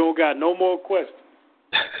there. You don't got no more questions.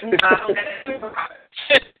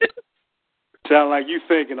 Sound like you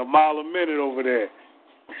thinking a mile a minute over there.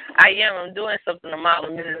 I am. I'm doing something a mile a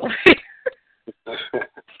minute.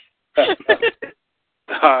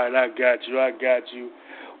 All right, I got you.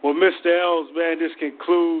 Well, Mr. Els, man, this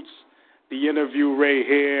concludes the interview right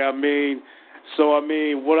here. I mean,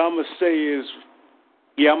 what I'm going to say is,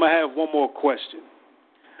 I'm going to have one more question.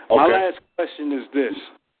 Okay. My last question is this.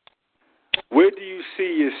 Where do you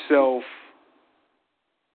see yourself,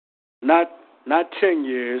 not 10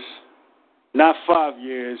 years, not 5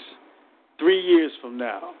 years, 3 years from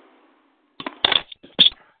now?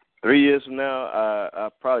 3 years from now, I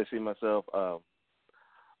probably see myself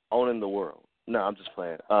owning the world. No, I'm just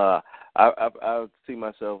playing. I see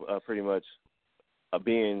myself pretty much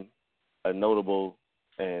being a notable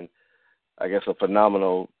and I guess a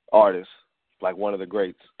phenomenal artist, like one of the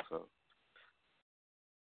greats. So.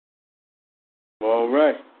 All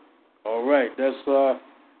right.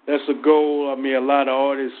 That's a goal. I mean, a lot of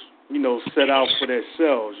artists, you know, set out for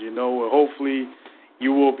themselves, you know, and hopefully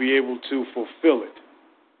you will be able to fulfill it.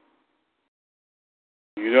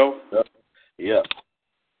 You know? Yeah.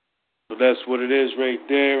 So that's what it is right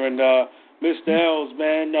there. And Mr. Els,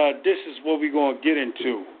 man, this is what we're going to get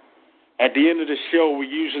into. At the end of the show, we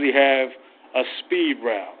usually have a speed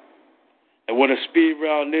round. And what a speed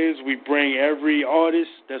round is, we bring every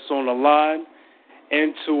artist that's on the line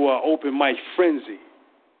into an open mic frenzy.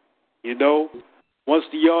 You know, once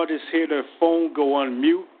the artists hear their phone go on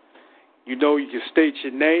mute, you know you can state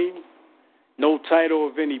your name, no title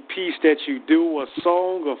of any piece that you do, a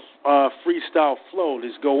song, a freestyle flow,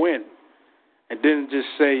 just go in. And then just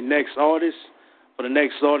say next artist for the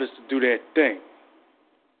next artist to do their thing.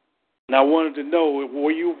 And I wanted to know,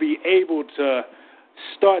 will you be able to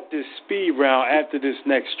start this speed round after this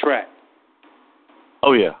next track?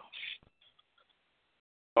 Oh, yeah.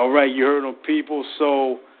 All right, you heard them, people.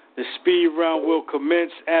 So the speed round will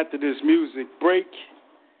commence after this music break.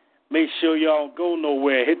 Make sure y'all don't go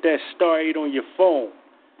nowhere. Hit that *8 on your phone.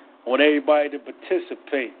 I want everybody to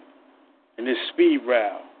participate in this speed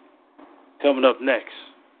round. Coming up next.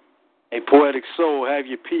 Hey, Poetic Soul, have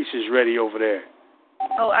your pieces ready over there.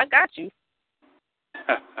 Oh, I got you.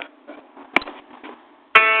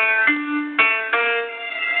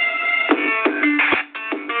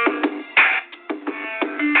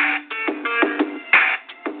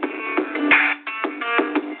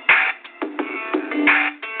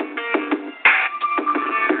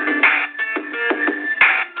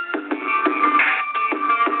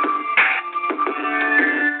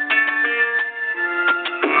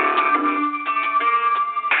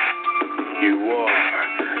 You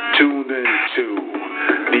are tuned into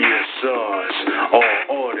DSR's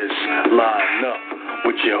All Orders Line Up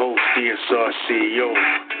with your host, DSR CEO,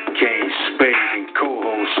 Kane Spade, and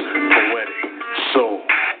co-host, Poetic Soul.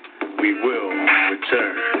 We will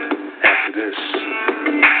return after this.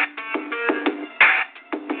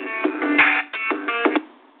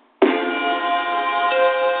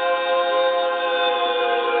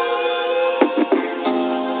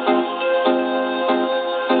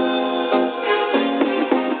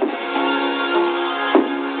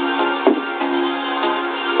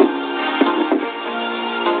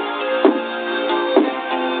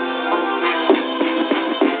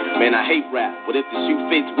 Man, I hate rap, but if the shoe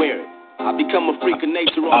fits, wear it. I become a freak of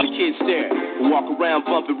nature, all the kids stare. Who walk around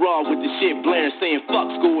bumping raw with the shit blaring, saying fuck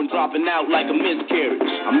school and dropping out like a miscarriage.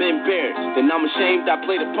 I'm embarrassed, and I'm ashamed I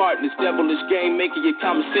played a part in this devilish game, making your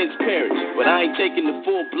common sense perish. But I ain't taking the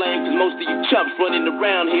full blame, cause most of you chumps running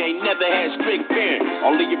around here ain't never had strict parents.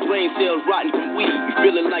 All of your brain cells rotten from weed. You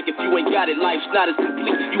feeling like if you ain't got it, life's not as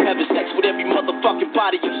complete. You having sex with every motherfucking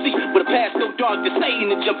body you see, with a past so dark that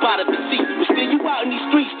Satan to jump out of the seat. But still you out in these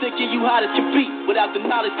streets thinking you hot as can be, without the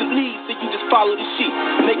knowledge to lead, so you just follow the sheep,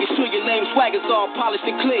 making sure your lame swagger's all polished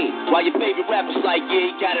and clean, while your favorite rapper's like, yeah,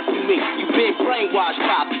 he got it from me. You been brainwashed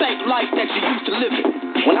by a fake life that you used to live in.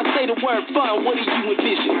 When I say the word fun, what do you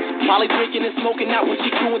envision? Probably drinking and smoking out what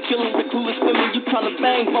you doing, chilling with clueless women, you trying to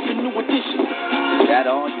bang, bumping new editions. Is that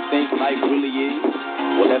all you think life really is?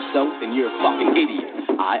 Well, if so, then you're a fucking idiot.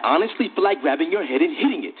 I honestly feel like grabbing your head and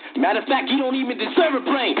hitting it. Matter of fact, you don't even deserve a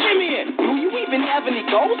brain. Give me it. Do you even have any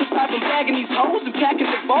goals aside from bagging these hoes and packing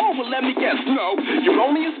the bowl? Well, let me guess, no. You're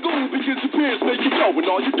only in school because your parents make you go, and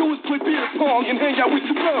all you do is play beer pong and hang out with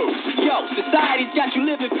your bros. Yo, society's got you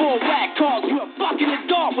living for a whack cause. You're a fucking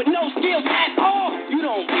adult with no skills at all. You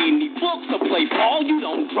don't read any books or play ball. You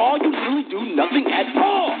don't draw. You really do nothing at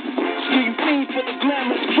all. Still you fiend for the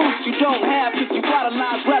glamorous fruits you don't have cause you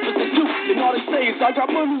idolize rappers and do. And all they say is, I got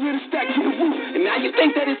money in a stack to the roof. And now you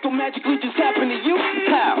think that it's gonna magically just happen to you?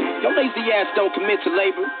 How? Your lazy ass don't commit to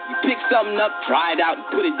labor. You pick something up, try it out, and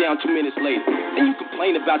put it down 2 minutes later. Then you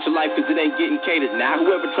complain about your life cause it ain't getting catered. Now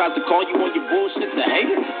whoever tries to call you on your bullshit's a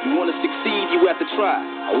hater. You wanna succeed, you have to try.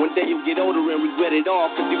 Or one day you'll get older and regret it all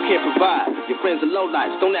cause you can't provide. Your friends are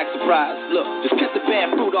lowlifes, don't act surprised. Look, just cut the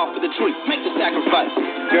bad fruit off of the tree. Make the sacrifice.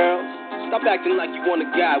 Girls, stop acting like you want a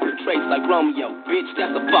guy with traits like Romeo. Bitch,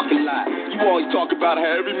 that's a fucking lie. You always talk about how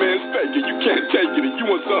every man's faking. You can't take it and you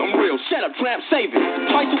want something real. Shut up, tramp, save it.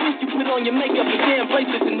 Twice a week you put on your makeup and damn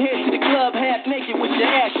bracelets and head to the club half naked with your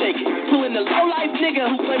ass shaking. Pulling the low-life nigga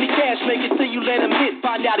who claim he cash making till you let him hit.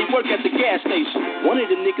 Find out he work at the gas station. One of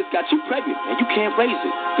them niggas got you pregnant and you can't raise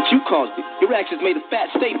it. But you caused it. Your actions made a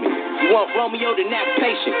fat statement. You want Romeo, then act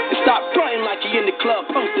patient. And stop fronting like you in the club,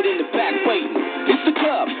 posted in the back waiting. It's the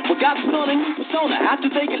club where God put on a new persona after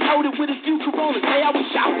they get loaded with a few coronas. Say I was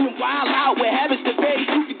shouting and wild out where habits the baby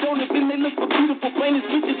you could donate. Then they look for beautiful plainest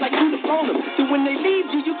bitches like you to phone them. Then when they leave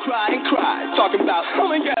you, you cry and cry. Talking about, oh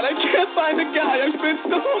my God, I can't find a guy. I've spent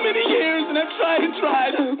so many years and I've tried and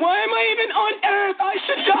tried. Why am I even on earth? I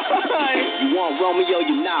should die. You want Romeo,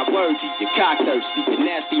 you're not worthy. You're cock-thirsty, you're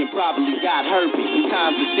nasty and probably got herpes.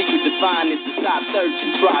 Sometimes the secret to find is to stop searching.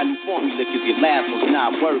 Try a new formula cause your last one's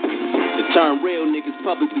not working. The term real niggas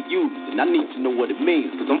publicly used, and I need to know what it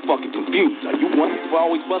means, cause I'm fucking confused. Are you one for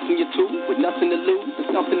always busting your tooth with nothing to lose and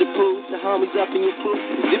something to prove? The homies up in your crew?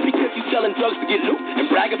 Is it because you selling drugs to get loot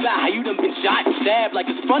and brag about how you done been shot and stabbed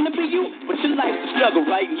like it's fun to be you? But your life's a struggle,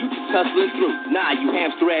 right? And you just hustling through. Nah, you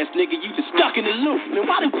hamster ass nigga, you just stuck in the loop. Man,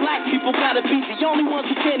 why do black people gotta be the only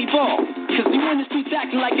ones who can't evolve? Cause you in the streets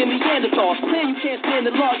acting like a Neanderthal. Clear you can't stand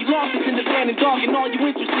the law, you lost it in the band and dog, and all you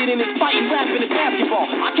interested in is fighting, rapping, and basketball.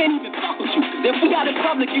 I can't even fuck with you. If we got in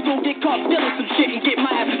public, you gon' get caught stealing some shit and get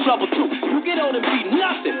my ass in trouble too. You get old and be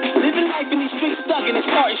nothing. Living life in these streets, stuck in and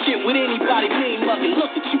starting shit with anybody mean mugging.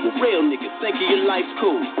 Look at you, a real nigga, thinking your life's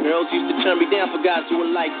cool. Girls used to turn me down for guys who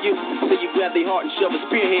were like you. So you grab their heart and shove a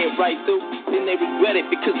spearhead right through. Then they regret it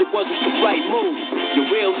because it wasn't the right move. Your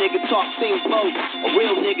real nigga talk seems bold. A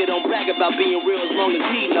real nigga don't brag about being real as long as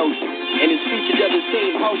he knows it. And his future doesn't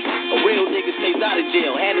seem hopeless. A real nigga stays out of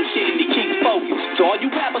jail, handles shit and he keeps focused. To all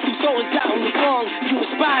you rappers who sold us out in the song, you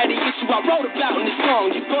inspire the issue I wrote about in this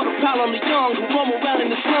song. You thought a pile on the young who roam around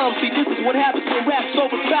in the slums. See, this is what happens when rap's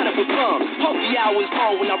overcrowded with bums. Hope the hour is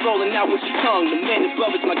on when I'm rolling out with your tongue. The man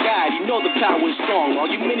above is my guide, you know the power is strong.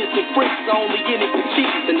 All you minutes and freaks are only in it for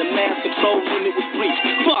cheese, and the mass control limit was breached.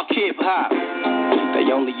 Fuck hip-hop. They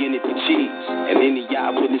only in it for cheese, and any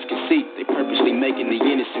eyewitness can see they purposely making the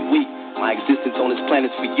innocent weak. My existence on this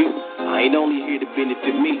planet's for you. I ain't only here to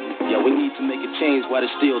benefit me. Yo, we need to make a change while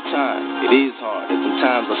there's still time. It is hard, and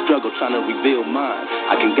sometimes I struggle trying to reveal mine.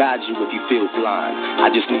 I can guide you if you feel blind.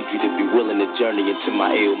 I just need you to be willing to journey into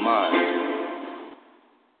my ill mind.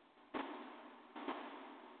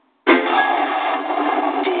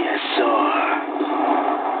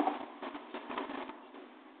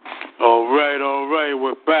 All right,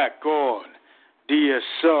 we're back on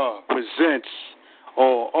DSR presents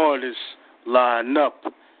All Artists Line Up.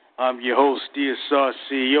 I'm your host, DSR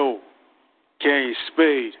CEO, Kane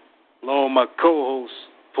Spade, along with my co-host,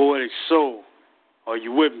 Poetic Soul. Are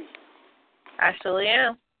you with me? I surely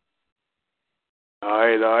am.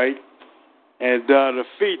 All right. And the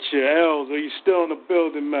feature, Els, are you still in the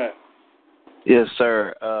building, man? Yes,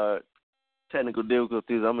 sir. Technical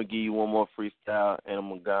difficulties. I'm gonna give you one more freestyle, and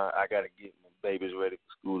I gotta get my babies ready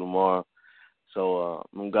for school tomorrow. So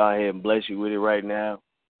I'm gonna go ahead and bless you with it right now,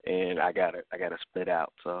 and I gotta split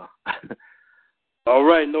out. So. All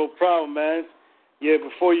right, no problem, man. Yeah,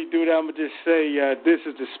 before you do that, I'm gonna just say this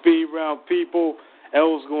is the speed round, people.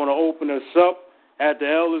 L's gonna open us up.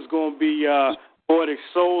 After L is gonna be Poetic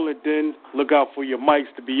Soul, and then look out for your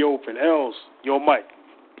mics to be open. L's, your mic.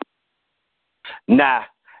 Nah.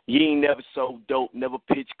 You ain't never sold dope, never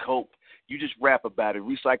pitch coke. You just rap about it,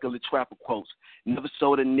 recycle the trapper quotes. Never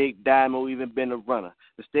sold a Nick dime or even been a runner.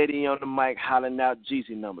 The steady on the mic, hollering out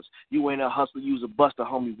Jeezy numbers. You ain't a hustler, you's a buster,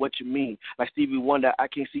 homie, what you mean? Like Stevie Wonder, I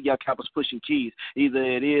can't see y'all coppers pushing keys. Either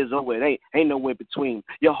it is or it ain't no in between.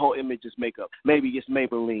 Your whole image is makeup, maybe it's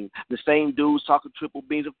Maybelline. The same dudes talking triple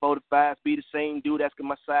beans and 45s be the same dude asking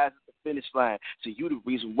my size at the finish line. So you the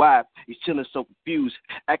reason why you're chilling so confused,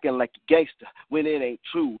 acting like a gangster when it ain't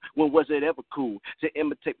true. When was it ever cool to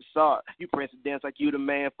imitate the facade? You prance and dance like you the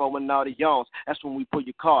man following all the yawns. That's when we pull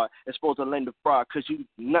your card. Expose a lend the fraud, cause you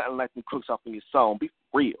nothing like them crooks off in your song. Be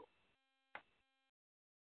real.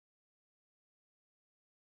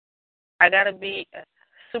 I gotta be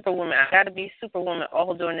superwoman. I gotta be superwoman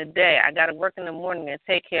all during the day. I gotta work in the morning and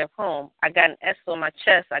take care of home. I got an S on my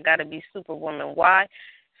chest. I gotta be superwoman. Why?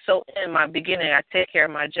 So in my beginning, I take care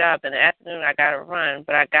of my job. In the afternoon, I gotta run,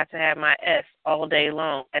 but I got to have my S all day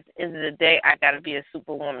long. At the end of the day, I gotta be a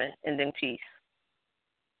superwoman. And then peace.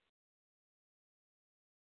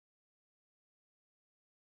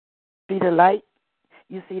 See the light?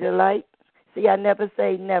 You see the light? See, I never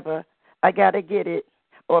say never. I gotta get it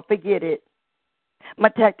or forget it. My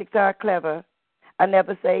tactics are clever. I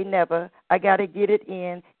never say never. I gotta get it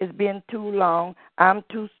in. It's been too long. I'm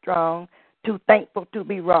too strong, too thankful to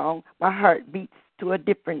be wrong. My heart beats to a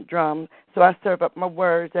different drum. So I serve up my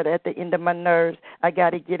words that at the end of my nerves. I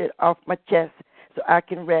gotta get it off my chest so I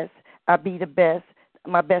can rest. I be the best.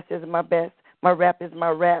 My best is my best. My rap is my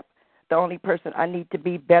rap. The only person I need to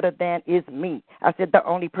be better than is me. I said the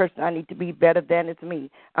only person I need to be better than is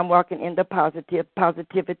me. I'm walking in the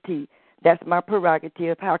positivity. That's my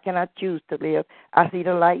prerogative. How can I choose to live? I see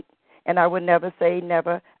the light, and I will never say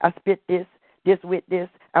never. I spit this with this.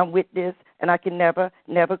 I'm with this, and I can never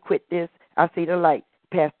quit this. I see the light.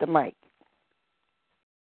 Pass the mic.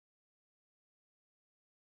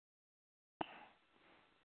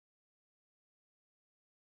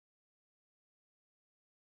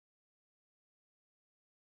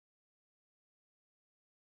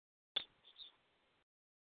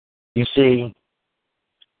 You see,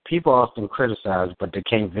 people often criticize, but they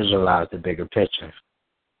can't visualize the bigger picture.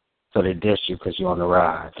 So they diss you because you're on the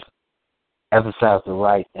rise. Emphasize the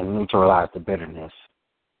right and neutralize the bitterness.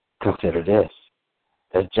 Consider this.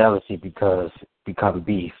 There's jealousy because become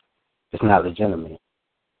beef. It's not legitimate.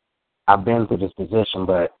 I've been through this position,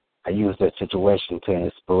 but I use that situation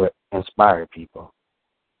to inspire people.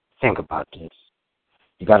 Think about this.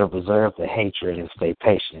 You got to reserve the hatred and stay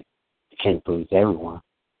patient. You can't please everyone.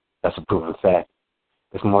 That's a proven fact.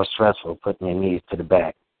 It's more stressful putting your knees to the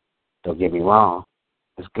back. Don't get me wrong.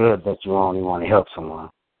 It's good that you only want to help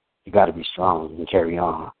someone. You got to be strong and carry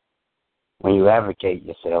on. When you advocate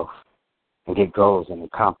yourself and get goals and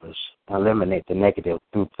accomplish, and eliminate the negative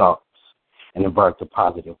through thoughts and embark the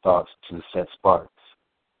positive thoughts to set sparks.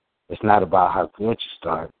 It's not about how good you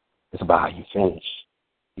start. It's about how you finish.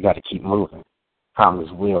 You got to keep moving.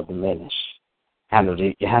 Problems will diminish. Handle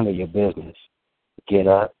your business. Get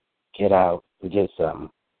up, get out, and get something.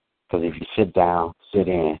 Because if you sit down, sit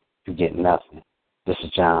in, you get nothing. This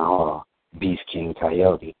is John Hall, Beast King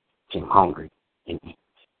Coyote, King Hungry, and Eat.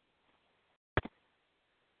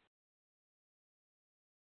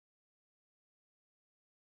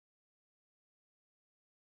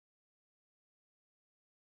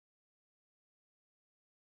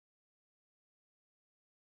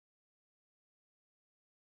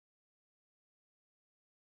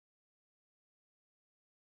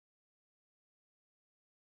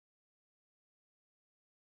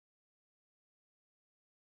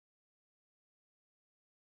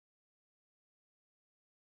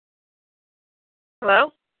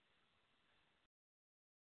 Hello?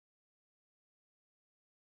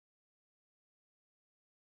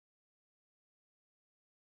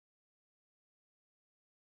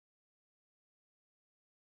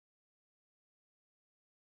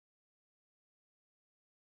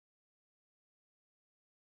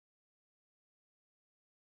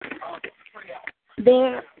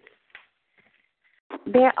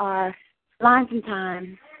 There are lines in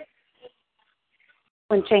time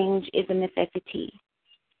when change is a necessity.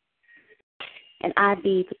 And I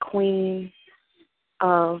be the queen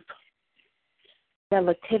of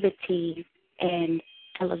relativity and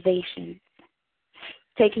elevation,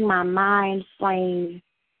 taking my mind frame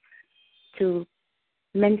to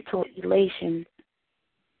mental elation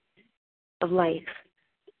of life.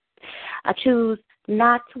 I choose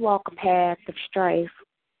not to walk a path of strife,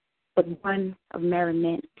 but one of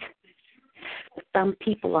merriment. Some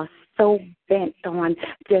people are so bent on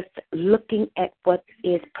just looking at what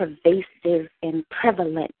is pervasive and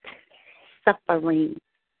prevalent, suffering,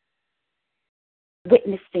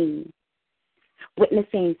 witnessing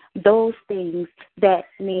those things that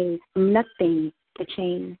mean nothing to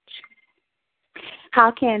change.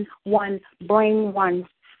 How can one bring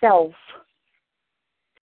oneself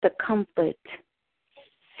to comfort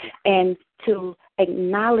and to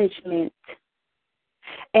acknowledgement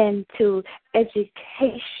and to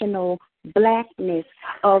educational blackness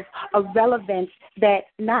of a relevance that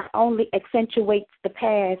not only accentuates the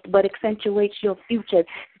past but accentuates your future,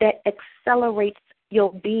 that accelerates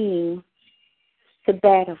your being to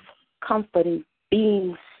that of comfort and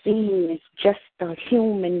being seen as just a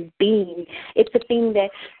human being. It's a thing that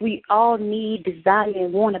we all need, desire,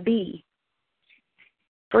 and want to be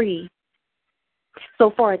free.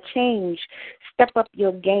 So for a change, step up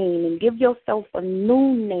your game and give yourself a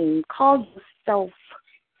new name. Call yourself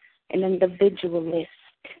an individualist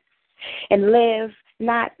and live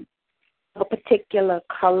not a particular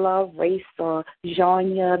color, race, or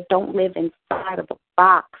genre. Don't live inside of a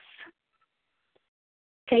box.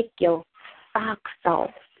 Take your socks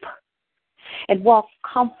off and walk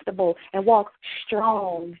comfortable and walk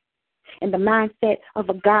strong in the mindset of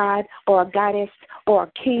a god or a goddess or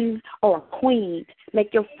a king or a queen.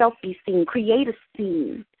 Make yourself be seen. Create a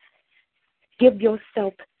scene. Give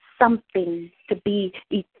yourself something to be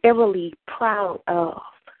ethereally proud of.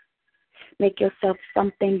 Make yourself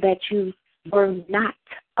something that you were not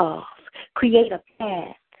of. Create a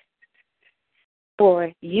path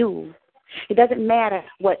for you. It doesn't matter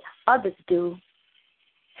what others do.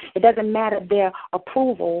 It doesn't matter their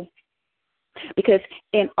approval, because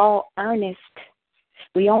in all earnest,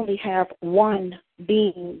 we only have one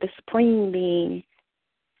being, the supreme being,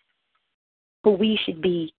 who we should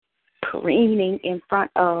be preening in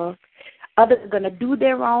front of. Others are going to do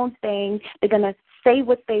their own thing. They're going to say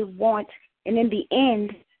what they want. And in the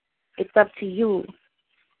end, it's up to you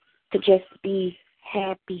to just be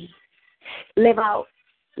happy. Live out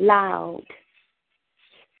loud.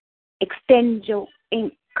 Extend your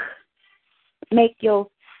ink. Make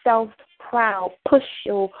yourself proud. Push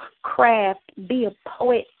your craft. Be a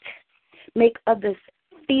poet. Make others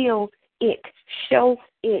feel it. Show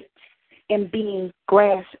it. And being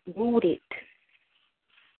grass-rooted.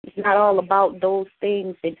 It's not all about those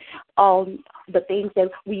things and all the things that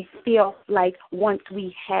we feel like once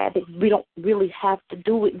we have it, we don't really have to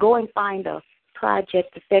do it. Go and find a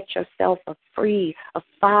project to set yourself free, a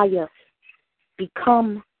fire.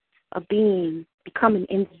 Become a being. Become an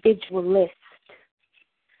individualist.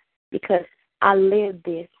 Because I live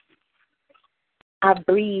this. I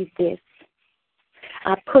breathe this.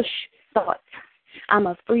 I push thoughts. I'm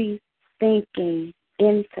a free thinking,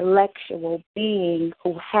 intellectual being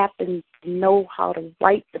who happens to know how to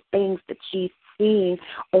write the things that she's seeing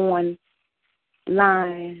on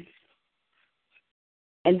lines.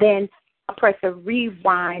 And then I press a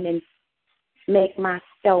rewind and make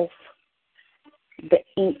myself the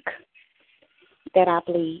ink that I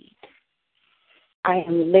bleed. I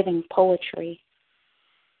am living poetry.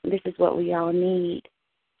 This is what we all need.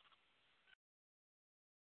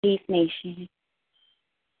 Peace Nation.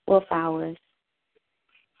 Wolf hours.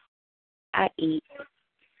 I eat.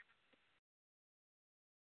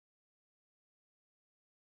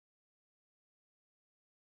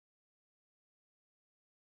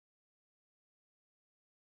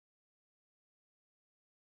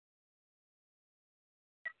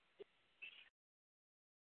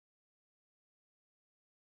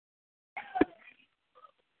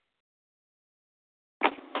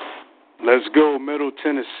 Let's go, Middle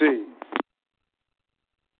Tennessee.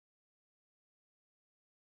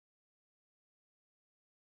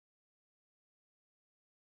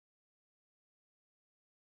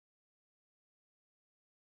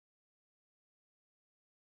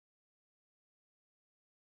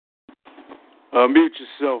 Unmute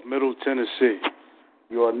yourself, Middle Tennessee.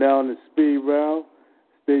 You are now in the speed round.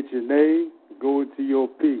 State your name. Go into your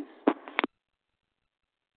piece.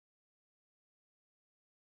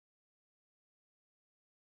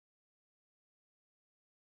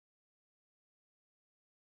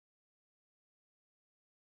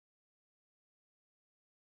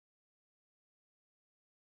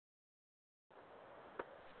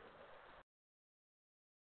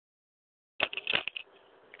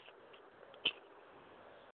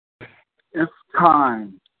 It's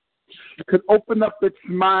time. It could open up its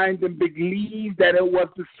mind and believe that it was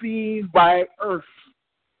deceived by earth.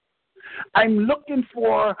 I'm looking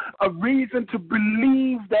for a reason to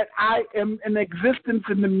believe that I am in existence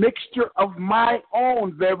in the mixture of my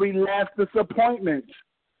own very last disappointment.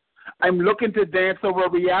 I'm looking to dance over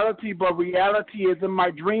reality, but reality is in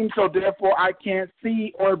my dream, so therefore I can't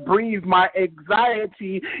see or breathe. My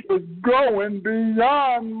anxiety is going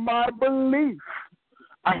beyond my belief.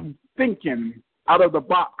 I'm thinking out of the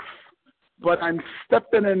box, but I'm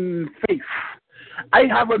stepping in faith. I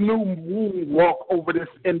have a new moonwalk over this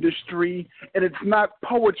industry, and it's not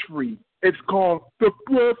poetry. It's called the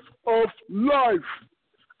breath of life.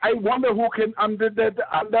 I wonder who can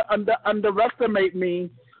underestimate me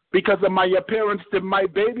because of my appearance. Did my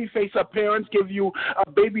babyface appearance give you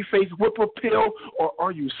a babyface whipper pill, or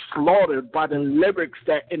are you slaughtered by the lyrics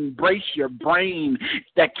that embrace your brain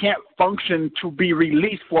that can't function to be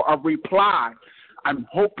released for a reply? I'm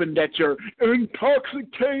hoping that you're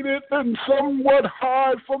intoxicated and somewhat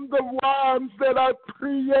high from the rhymes that I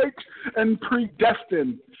create and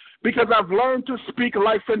predestine, because I've learned to speak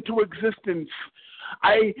life into existence.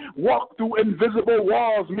 I walk through invisible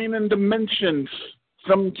walls, meaning dimensions.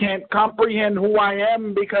 Some can't comprehend who I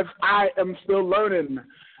am because I am still learning.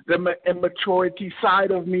 The immaturity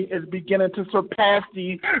side of me is beginning to surpass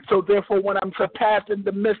thee. So therefore, when I'm surpassed in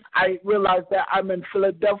the mist, I realize that I'm in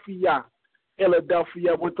Philadelphia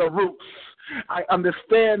with the roots. I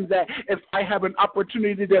understand that if I have an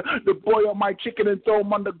opportunity to boil my chicken and throw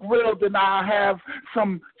them on the grill, then I have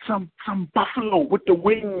some buffalo with the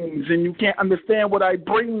wings, and you can't understand what I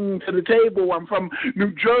bring to the table. I'm from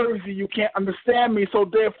New Jersey. You can't understand me, so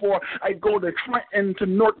therefore I go to Trenton, to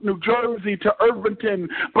North New Jersey, to Irvington,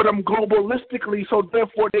 but I'm globalistically, so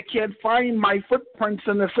therefore they can't find my footprints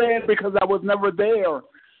in the sand because I was never there.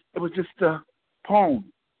 It was just a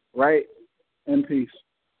poem, right? In peace.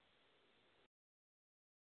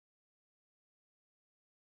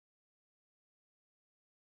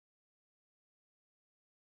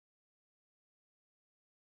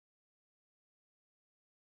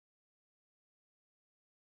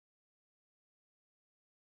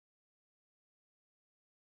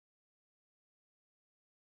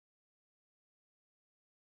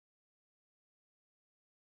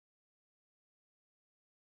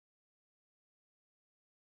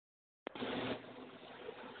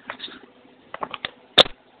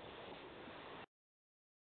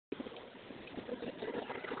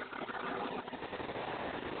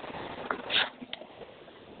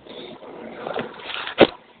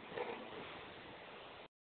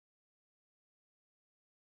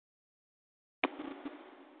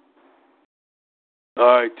 All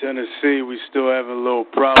right, Tennessee, we still having a little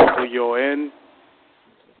problem for your end.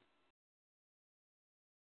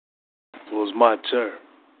 It was my turn.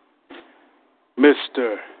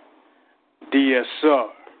 Mr. DSR.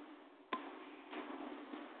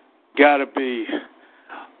 Gotta be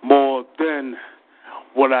more than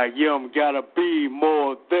what I am, gotta be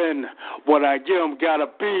more than what I am, gotta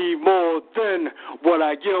be more than what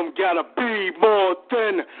I am, gotta be more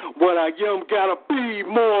than what I am, gotta be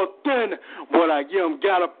more than what I am,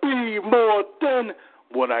 gotta be more than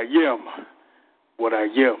what I am, what I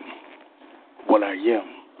am, what I am.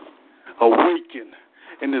 Awaken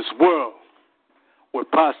in this world where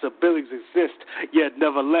possibilities exist, yet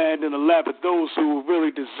never land in the lap of those who really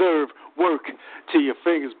deserve work till your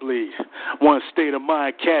fingers bleed. One state of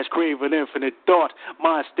mind, cash craving, infinite thought.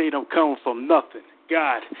 My state, I'm coming from nothing.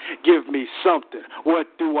 God, give me something. What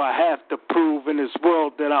do I have to prove in this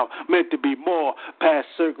world that I'm meant to be more? Past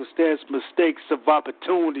circumstance, mistakes of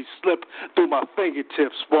opportunity slip through my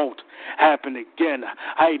fingertips won't happen again.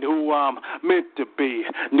 I ain't who I'm meant to be.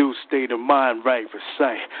 New state of mind, right,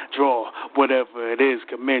 recite. Draw whatever it is,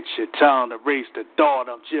 commence your time to race the dawn.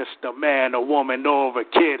 I'm just a man, a woman, or a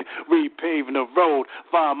kid, repaving the road.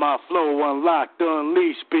 Find my flow, unlocked,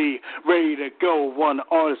 unleashed, be ready to go. One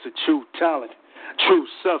artist, a true talent. True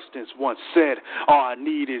substance once said, all I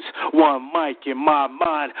need is one mic in my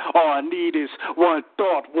mind. All I need is one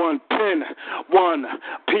thought, one pen, one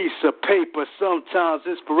piece of paper. Sometimes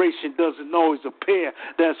inspiration doesn't always appear.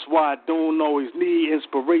 That's why I don't always need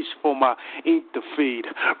inspiration for my ink to feed.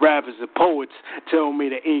 Rappers and poets tell me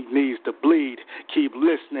the ink needs to bleed. Keep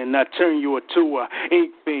listening, I turn you into a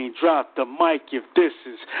ink fiend. Drop the mic if this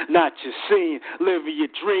is not your scene. Living your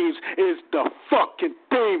dreams is the fucking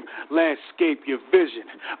theme. Landscape your vision,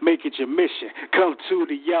 make it your mission. Come to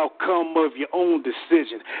the outcome of your own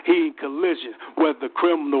decision. He in collision, whether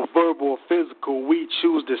criminal, verbal, or physical. We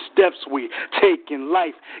choose the steps we take in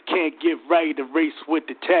life. Can't get right to race with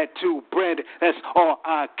the tattoo branded. That's all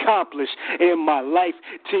I accomplished in my life.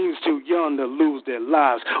 Teens too young to lose their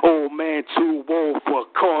lives. Old man too old for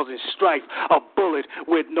causing strife. A bullet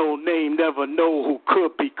with no name, never know who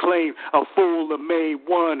could be claimed. A fool that made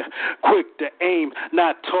one, quick to aim.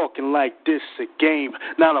 Not talking like this a game,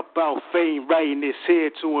 not about fame. Writing this here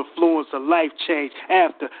to influence a life change.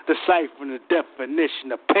 After deciphering the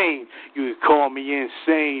definition of pain, you can call me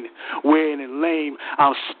insane, weird and lame.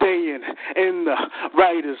 I'm staying in the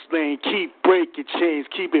writer's lane. Keep breaking chains,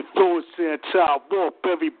 keep influencing until I warp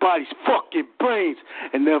everybody's fucking brains.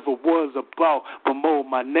 It never was about promote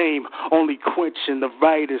my name, only quenching the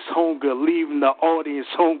writer's hunger, leaving the audience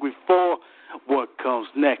hungry for what comes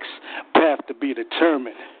next. Path to be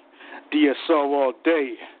determined. DSR all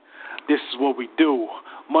day. This is what we do.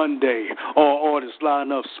 Monday, all artists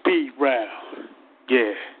line up, speed round.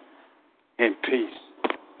 Yeah. In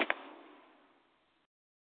peace.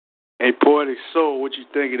 Hey, Poetic Soul, what you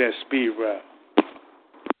think of that speed round?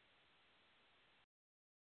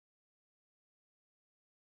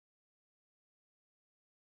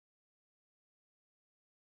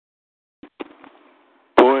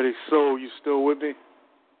 Poetic Soul, you still with me?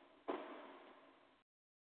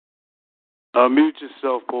 Unmute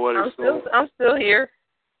yourself, Poetic Soul. I'm still here.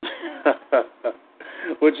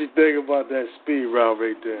 What you think about that speed round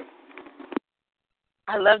right there?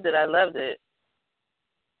 I loved it.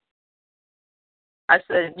 I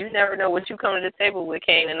said, you never know what you come to the table with,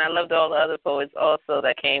 Kane, and I loved all the other poets also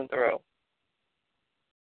that came through.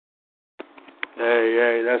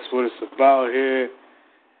 Hey, that's what it's about here.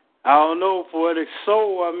 I don't know, Poetic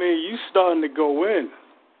Soul, I mean, you starting to go in.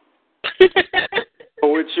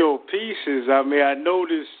 With your pieces, I mean, I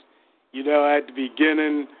noticed, at the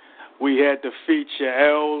beginning, we had the feature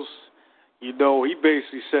L's. He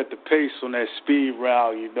basically set the pace on that speed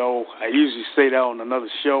round, I usually say that on another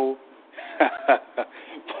show.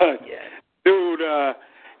 But, dude,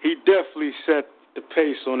 he definitely set the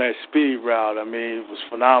pace on that speed round. I mean, it was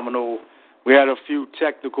phenomenal. We had a few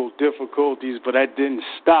technical difficulties, but that didn't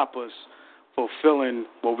stop us fulfilling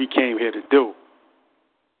what we came here to do.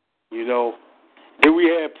 Then we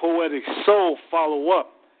had Poetic Soul follow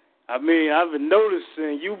up. I mean, I've been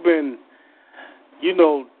noticing you've been,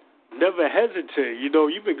 never hesitate.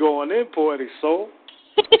 You've been going in, Poetic Soul.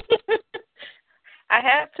 I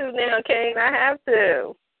have to now, Kane. I have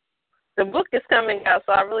to. The book is coming out,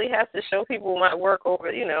 so I really have to show people my work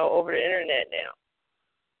over the internet now.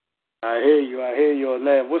 I hear you on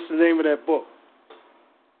that. What's the name of that book?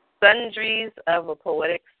 Sundries of a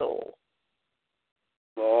Poetic Soul.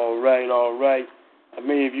 All right. I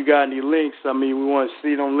mean, if you got any links, we want to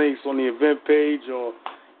see them links on the event page or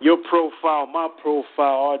your profile, my profile,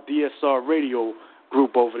 our DSR radio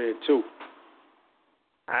group over there, too.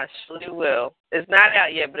 I surely will. It's not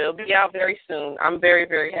out yet, but it'll be out very soon. I'm very,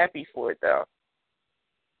 very happy for it, though.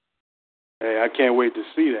 Hey, I can't wait to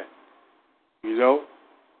see that,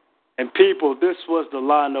 And people, this was the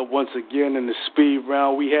lineup once again in the speed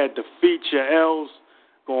round. We had the feature L's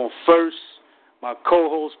going first. My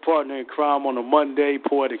co-host, partner in crime on a Monday,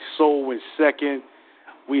 Poetic Soul, in second.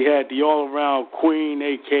 We had the all-around queen,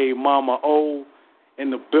 a.k.a. Mama O, in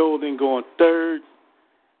the building going third.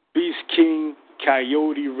 Beast King,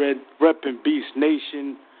 Coyote, repping Beast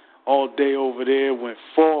Nation all day over there, went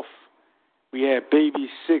fourth. We had Baby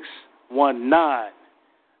 619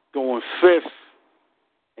 going fifth.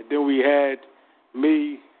 And then we had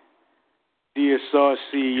me, DSR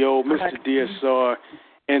CEO, Mr. DSR,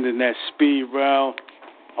 ending that speed round.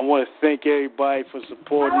 I want to thank everybody for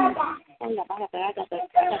supporting. I got to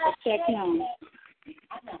check him.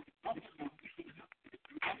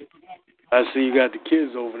 I see you got the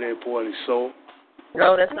kids over there, Poetic Soul.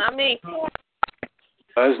 No, that's not me.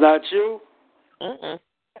 That's not you? Mm-mm.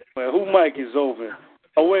 Well, who mic is open?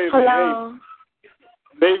 Oh, wait a minute. Hello.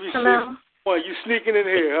 Hey, baby, Hello. What, you sneaking in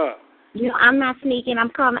here, huh? I'm not sneaking. I'm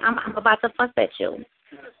coming. I'm about to fuss at you.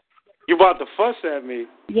 You about to fuss at me?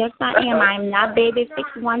 Yes, I am. I'm not baby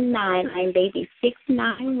 619. I'm baby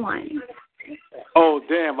 691. Oh,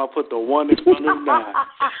 damn, I put the 1 in front of 9.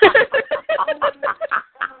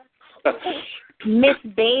 Miss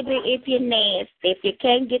Baby, if you're nasty. If you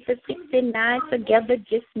can't get the 69 together,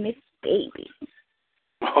 just Miss Baby.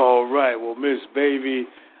 All right, well, Miss Baby,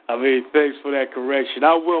 thanks for that correction.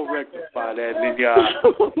 I will rectify that,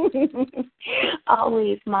 nigga.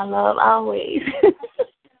 Always, my love, always.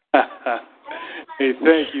 Hey,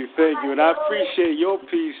 thank you. And I appreciate your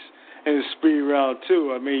piece in the speed round,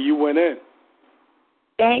 too. You went in.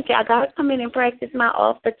 Thank you. I got to come in and practice my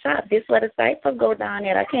off the top. This is where the cipher go down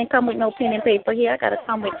at. I can't come with no pen and paper here. I got to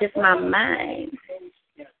come with just my mind.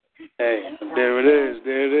 Hey, there it is.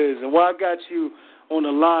 And while I got you on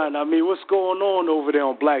the line, what's going on over there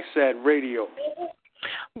on Black Sat Radio?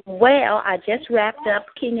 Well, I just wrapped up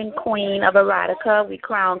King and Queen of Erotica. We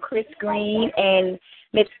crowned Chris Green and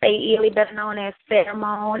Miss Faye Ely, better known as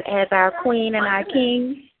Pheromone, as our queen and our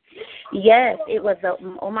king. Yes, it was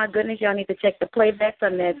oh my goodness, y'all need to check the playback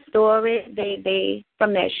from that story. They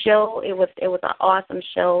from that show. It was an awesome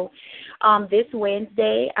show. This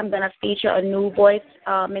Wednesday I'm gonna feature a new voice,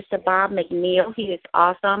 Mr. Bob McNeil. He is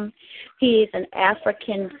awesome. He is an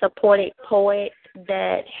African supported poet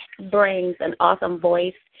that brings an awesome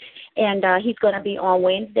voice. And he's going to be on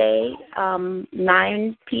Wednesday,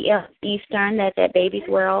 9 p.m. Eastern. That's at Baby's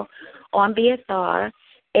World on DSR.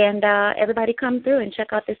 And everybody come through and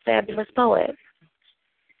check out this fabulous poet.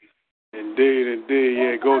 Indeed.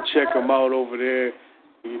 Yeah, go check him out over there.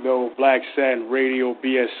 Black Satin Radio,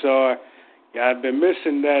 BSR. Yeah, I've been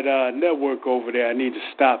missing that network over there. I need to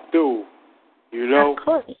stop through. Of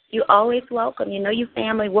course. You're always welcome. You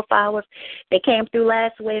family, Wolf Hours, they came through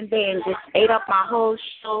last Wednesday and just ate up my whole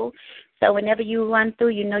show. So whenever you run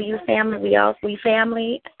through, you family. We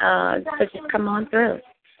family. So just come on through.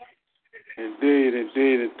 Indeed. And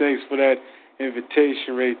thanks for that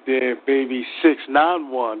invitation right there, baby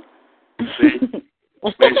 691.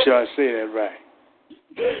 Make sure I say that right.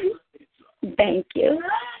 Thank you.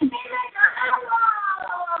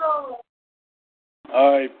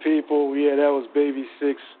 All right, people. Yeah, that was Baby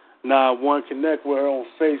 691. Connect with her on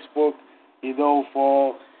Facebook, for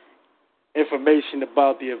all information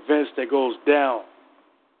about the events that goes down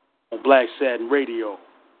on Black Satin Radio.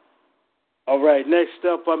 All right, next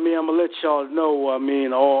up, I'm going to let y'all know,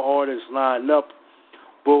 all artists lined up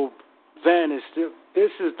will vanish.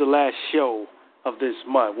 This is the last show of this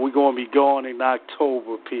month. We're going to be gone in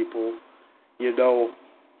October, people.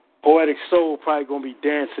 Poetic Soul probably going to be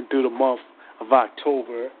dancing through the month of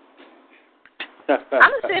October. I'm going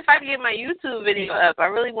to see if I can get my YouTube video up. I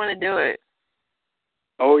really want to do it.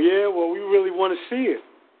 Oh, yeah? Well, we really want to see it.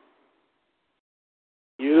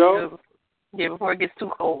 Yeah, before it gets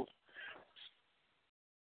too cold.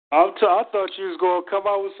 I thought you was going to come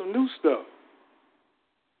out with some new stuff.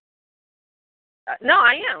 No,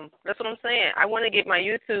 I am. That's what I'm saying. I want to get my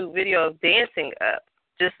YouTube video of dancing up,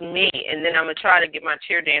 just me, and then I'm going to try to get my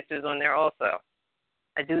cheer dancers on there also.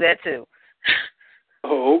 I do that too.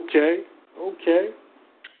 Oh, okay.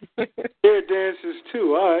 Cheer dancers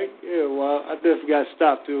too. All right. Yeah, well, I definitely got to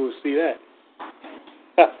stop through and see that.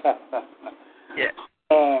 Yeah.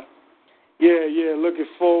 Yeah, looking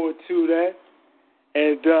forward to that.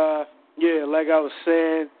 And like I was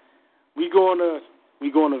saying, we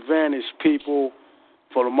gonna vanish, people,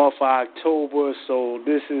 for the month of October. So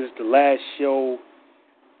this is the last show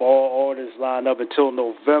for all artists lined up until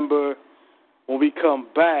November. When we come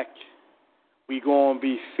back, we gonna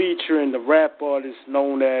be featuring the rap artist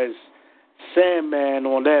known as Sandman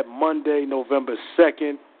on that Monday, November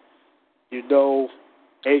 2nd.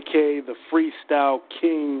 A.K.A. the Freestyle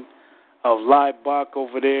King of Liebach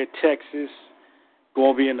over there, Texas.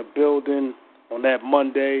 Going to be in the building on that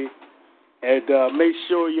Monday. And make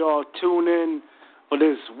sure y'all tune in for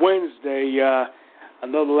this Wednesday,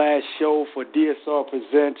 another last show for DSR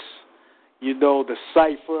Presents, the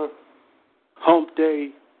Cypher, Hump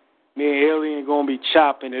Day. Me and Alien going to be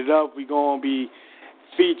chopping it up. We're going to be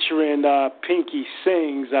featuring Pinky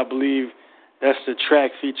Sings, I believe. That's the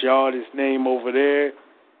track feature artist name over there.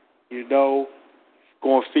 Going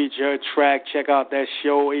to feature her track. Check out that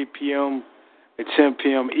show, 8 p.m. at 10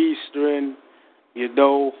 p.m. Eastern,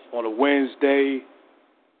 on a Wednesday.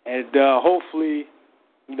 And hopefully,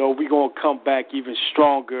 we're going to come back even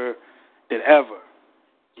stronger than ever,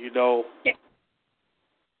 Yeah.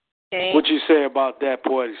 Okay. What you say about that,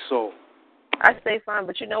 Poetic Soul? I say fine,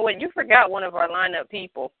 but you know what? You forgot one of our lineup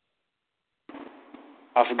people.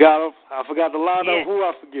 I forgot him. I forgot the lineup. Yeah. Who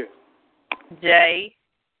I forget?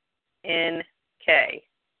 J.N.K.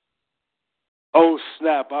 Oh,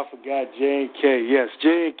 snap. I forgot J&K. Yes,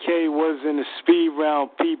 J&K was in the speed round,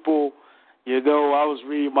 people. I was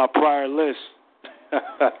reading my prior list.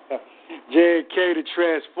 J&K the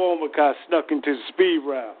Transformer got snuck into the speed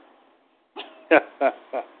round.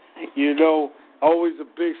 You know, always a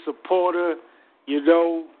big supporter. You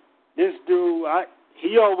know, this dude,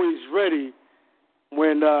 he always ready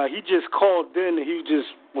when he just called in and he just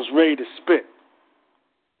was ready to spit.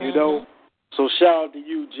 You know? So shout out to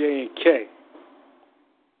you, J&K.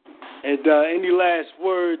 And any last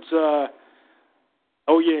words?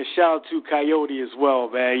 Oh, yeah, shout out to Coyote as well,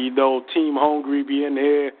 man. You know, Team Hungry be in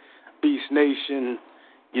here, Beast Nation,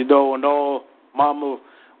 you know, and all Mama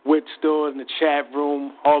Wit still in the chat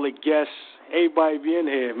room, all the guests, everybody be in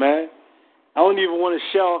here, man. I don't even want to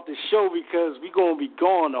show off the show because we going to be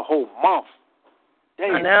gone the whole month.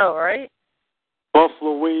 Damn. I know, right?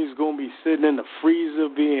 Buffalo wings going to be sitting in the freezer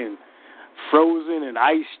being frozen and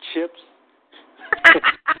ice chips.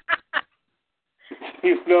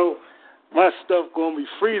 You know, my stuff going to be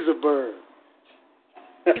freezer burned.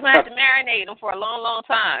 You're going to have to marinate them for a long, long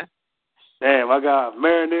time. Damn, I got to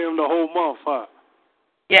marinate them the whole month, huh?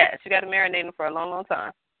 Yes, you got to marinate them for a long, long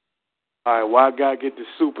time. All right, well, I got to get the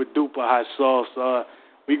super duper hot sauce.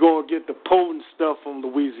 We going to get the potent stuff from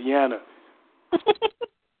Louisiana.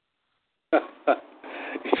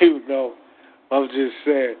 You know, I'm just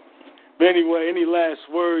saying. But anyway, any last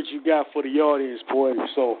words you got for the audience, Poetic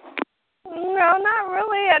Soul? No, not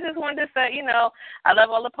really. I just wanted to say, you know, I love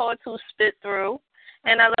all the poets who spit through,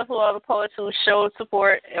 and I love all the poets who showed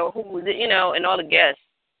support, or who, you know, and all the guests.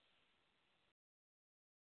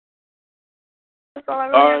 All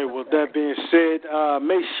right, well, that being said,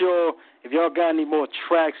 make sure if y'all got any more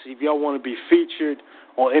tracks, if y'all want to be featured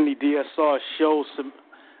on any DSR show,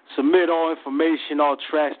 submit all information, all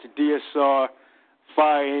tracks to DSR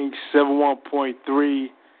Fire Inc. 71.3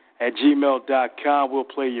 at gmail.com. We'll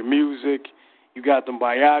play your music. You got them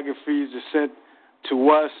biographies to send to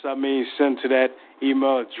us. Send to that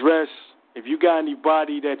email address. If you got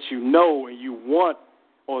anybody that you know and you want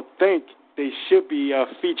or think they should be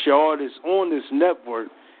feature artists on this network,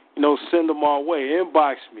 you know, send them our way.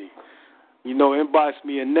 Inbox me. You know, inbox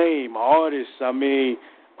me a name, an artist.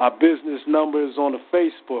 My business number is on the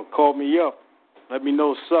Facebook. Call me up. Let me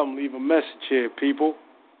know something. Leave a message here, people.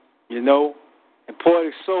 You know. And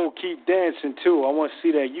Poetic Soul, keep dancing, too. I want to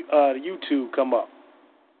see that YouTube come up.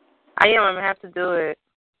 I am. I'm going to have to do it.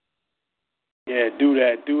 Yeah, do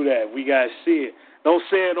that. We got to see it. Don't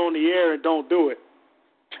say it on the air and don't do it.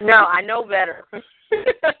 No, I know better.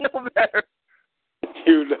 I know better.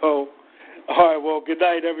 You know. All right, well, good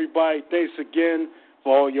night, everybody. Thanks again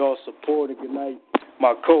for all y'all support. And good night,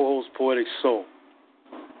 my co-host, Poetic Soul.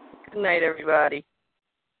 Good night, everybody.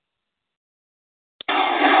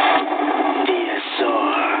 DSR.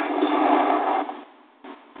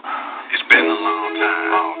 It's been a long time.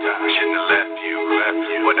 We shouldn't have left you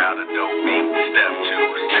without a dope beat. Step 2,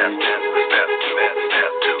 step 2, step 2,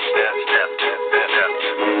 step 2, step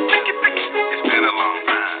 2. It's been a long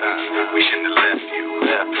time. We shouldn't have left you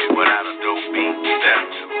without a dope beat. Step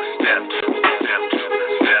 2, step 2, step 2,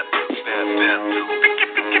 step 2, step 2.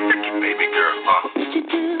 Baby girl, What would you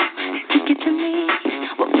do to get to me?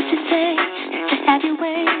 What would you say to have your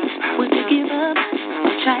way? Would you give up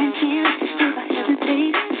or try again? If I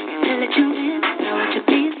hesitate to let you in, now would you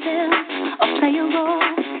be yourself or play a role?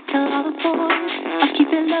 Tell all the boys or keep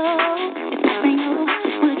it low. If I say no,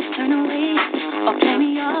 would you turn away or play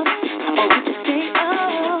me off? Or would you say,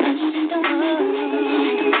 oh, don't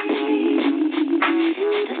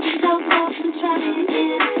dust yourself off and try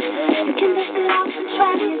again. You can dust it off and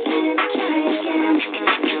try again.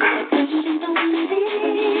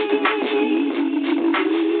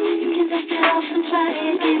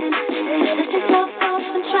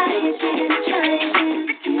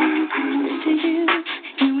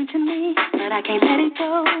 But I can't let it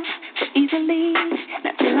go so easily.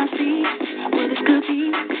 Not till I see what this could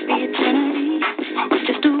be eternity. With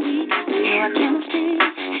just a week, I can't see.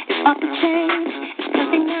 It's off the chain, it's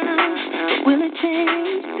perfect now. But will it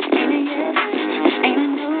change? This ain't a yes, this ain't a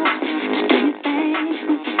no. Just do your thing,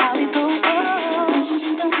 see how it goes.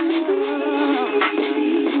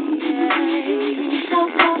 So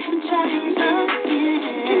off and try it again.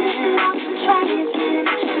 Off and try it again.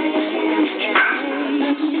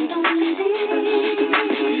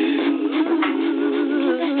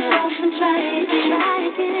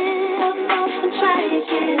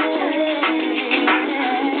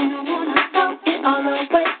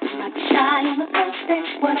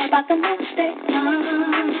 What about the next day?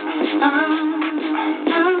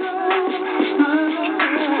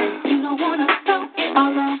 You don't wanna throw it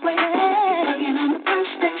all away. Again on the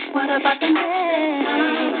first day. What about the next?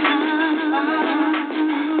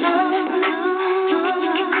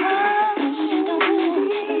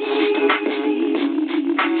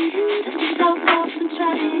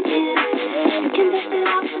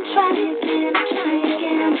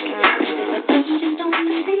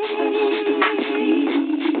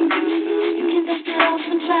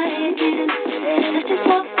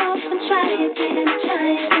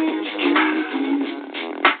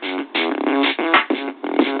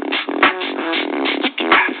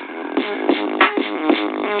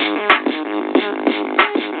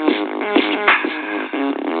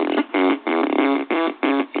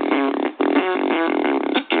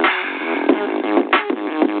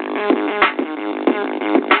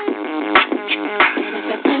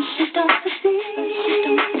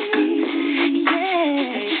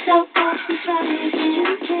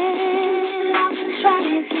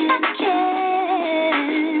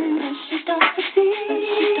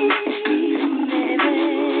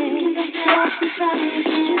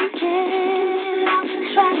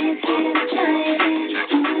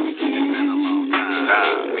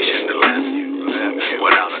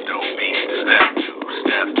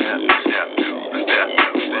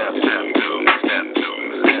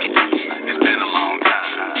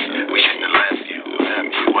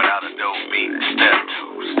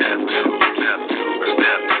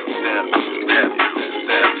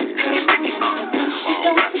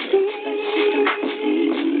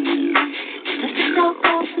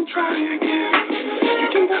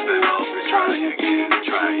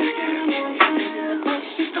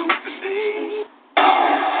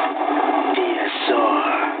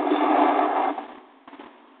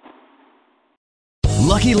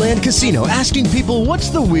 Lucky Land Casino, asking people,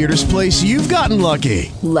 what's the weirdest place you've gotten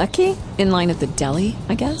lucky? Lucky? In line at the deli,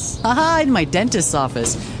 I guess? Aha, in my dentist's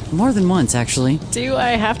office. More than once, actually. Do I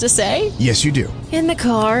have to say? Yes, you do. In the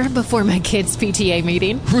car before my kids' PTA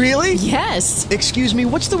meeting. Really? Yes. Excuse me,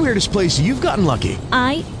 what's the weirdest place you've gotten lucky?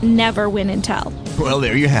 I never win and tell. Well,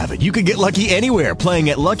 there you have it. You can get lucky anywhere,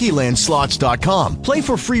 playing at LuckyLandSlots.com. Play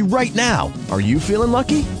for free right now. Are you feeling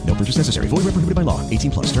lucky? No purchase necessary. Void where prohibited by law.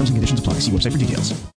 18+. Terms and conditions apply. See website for details.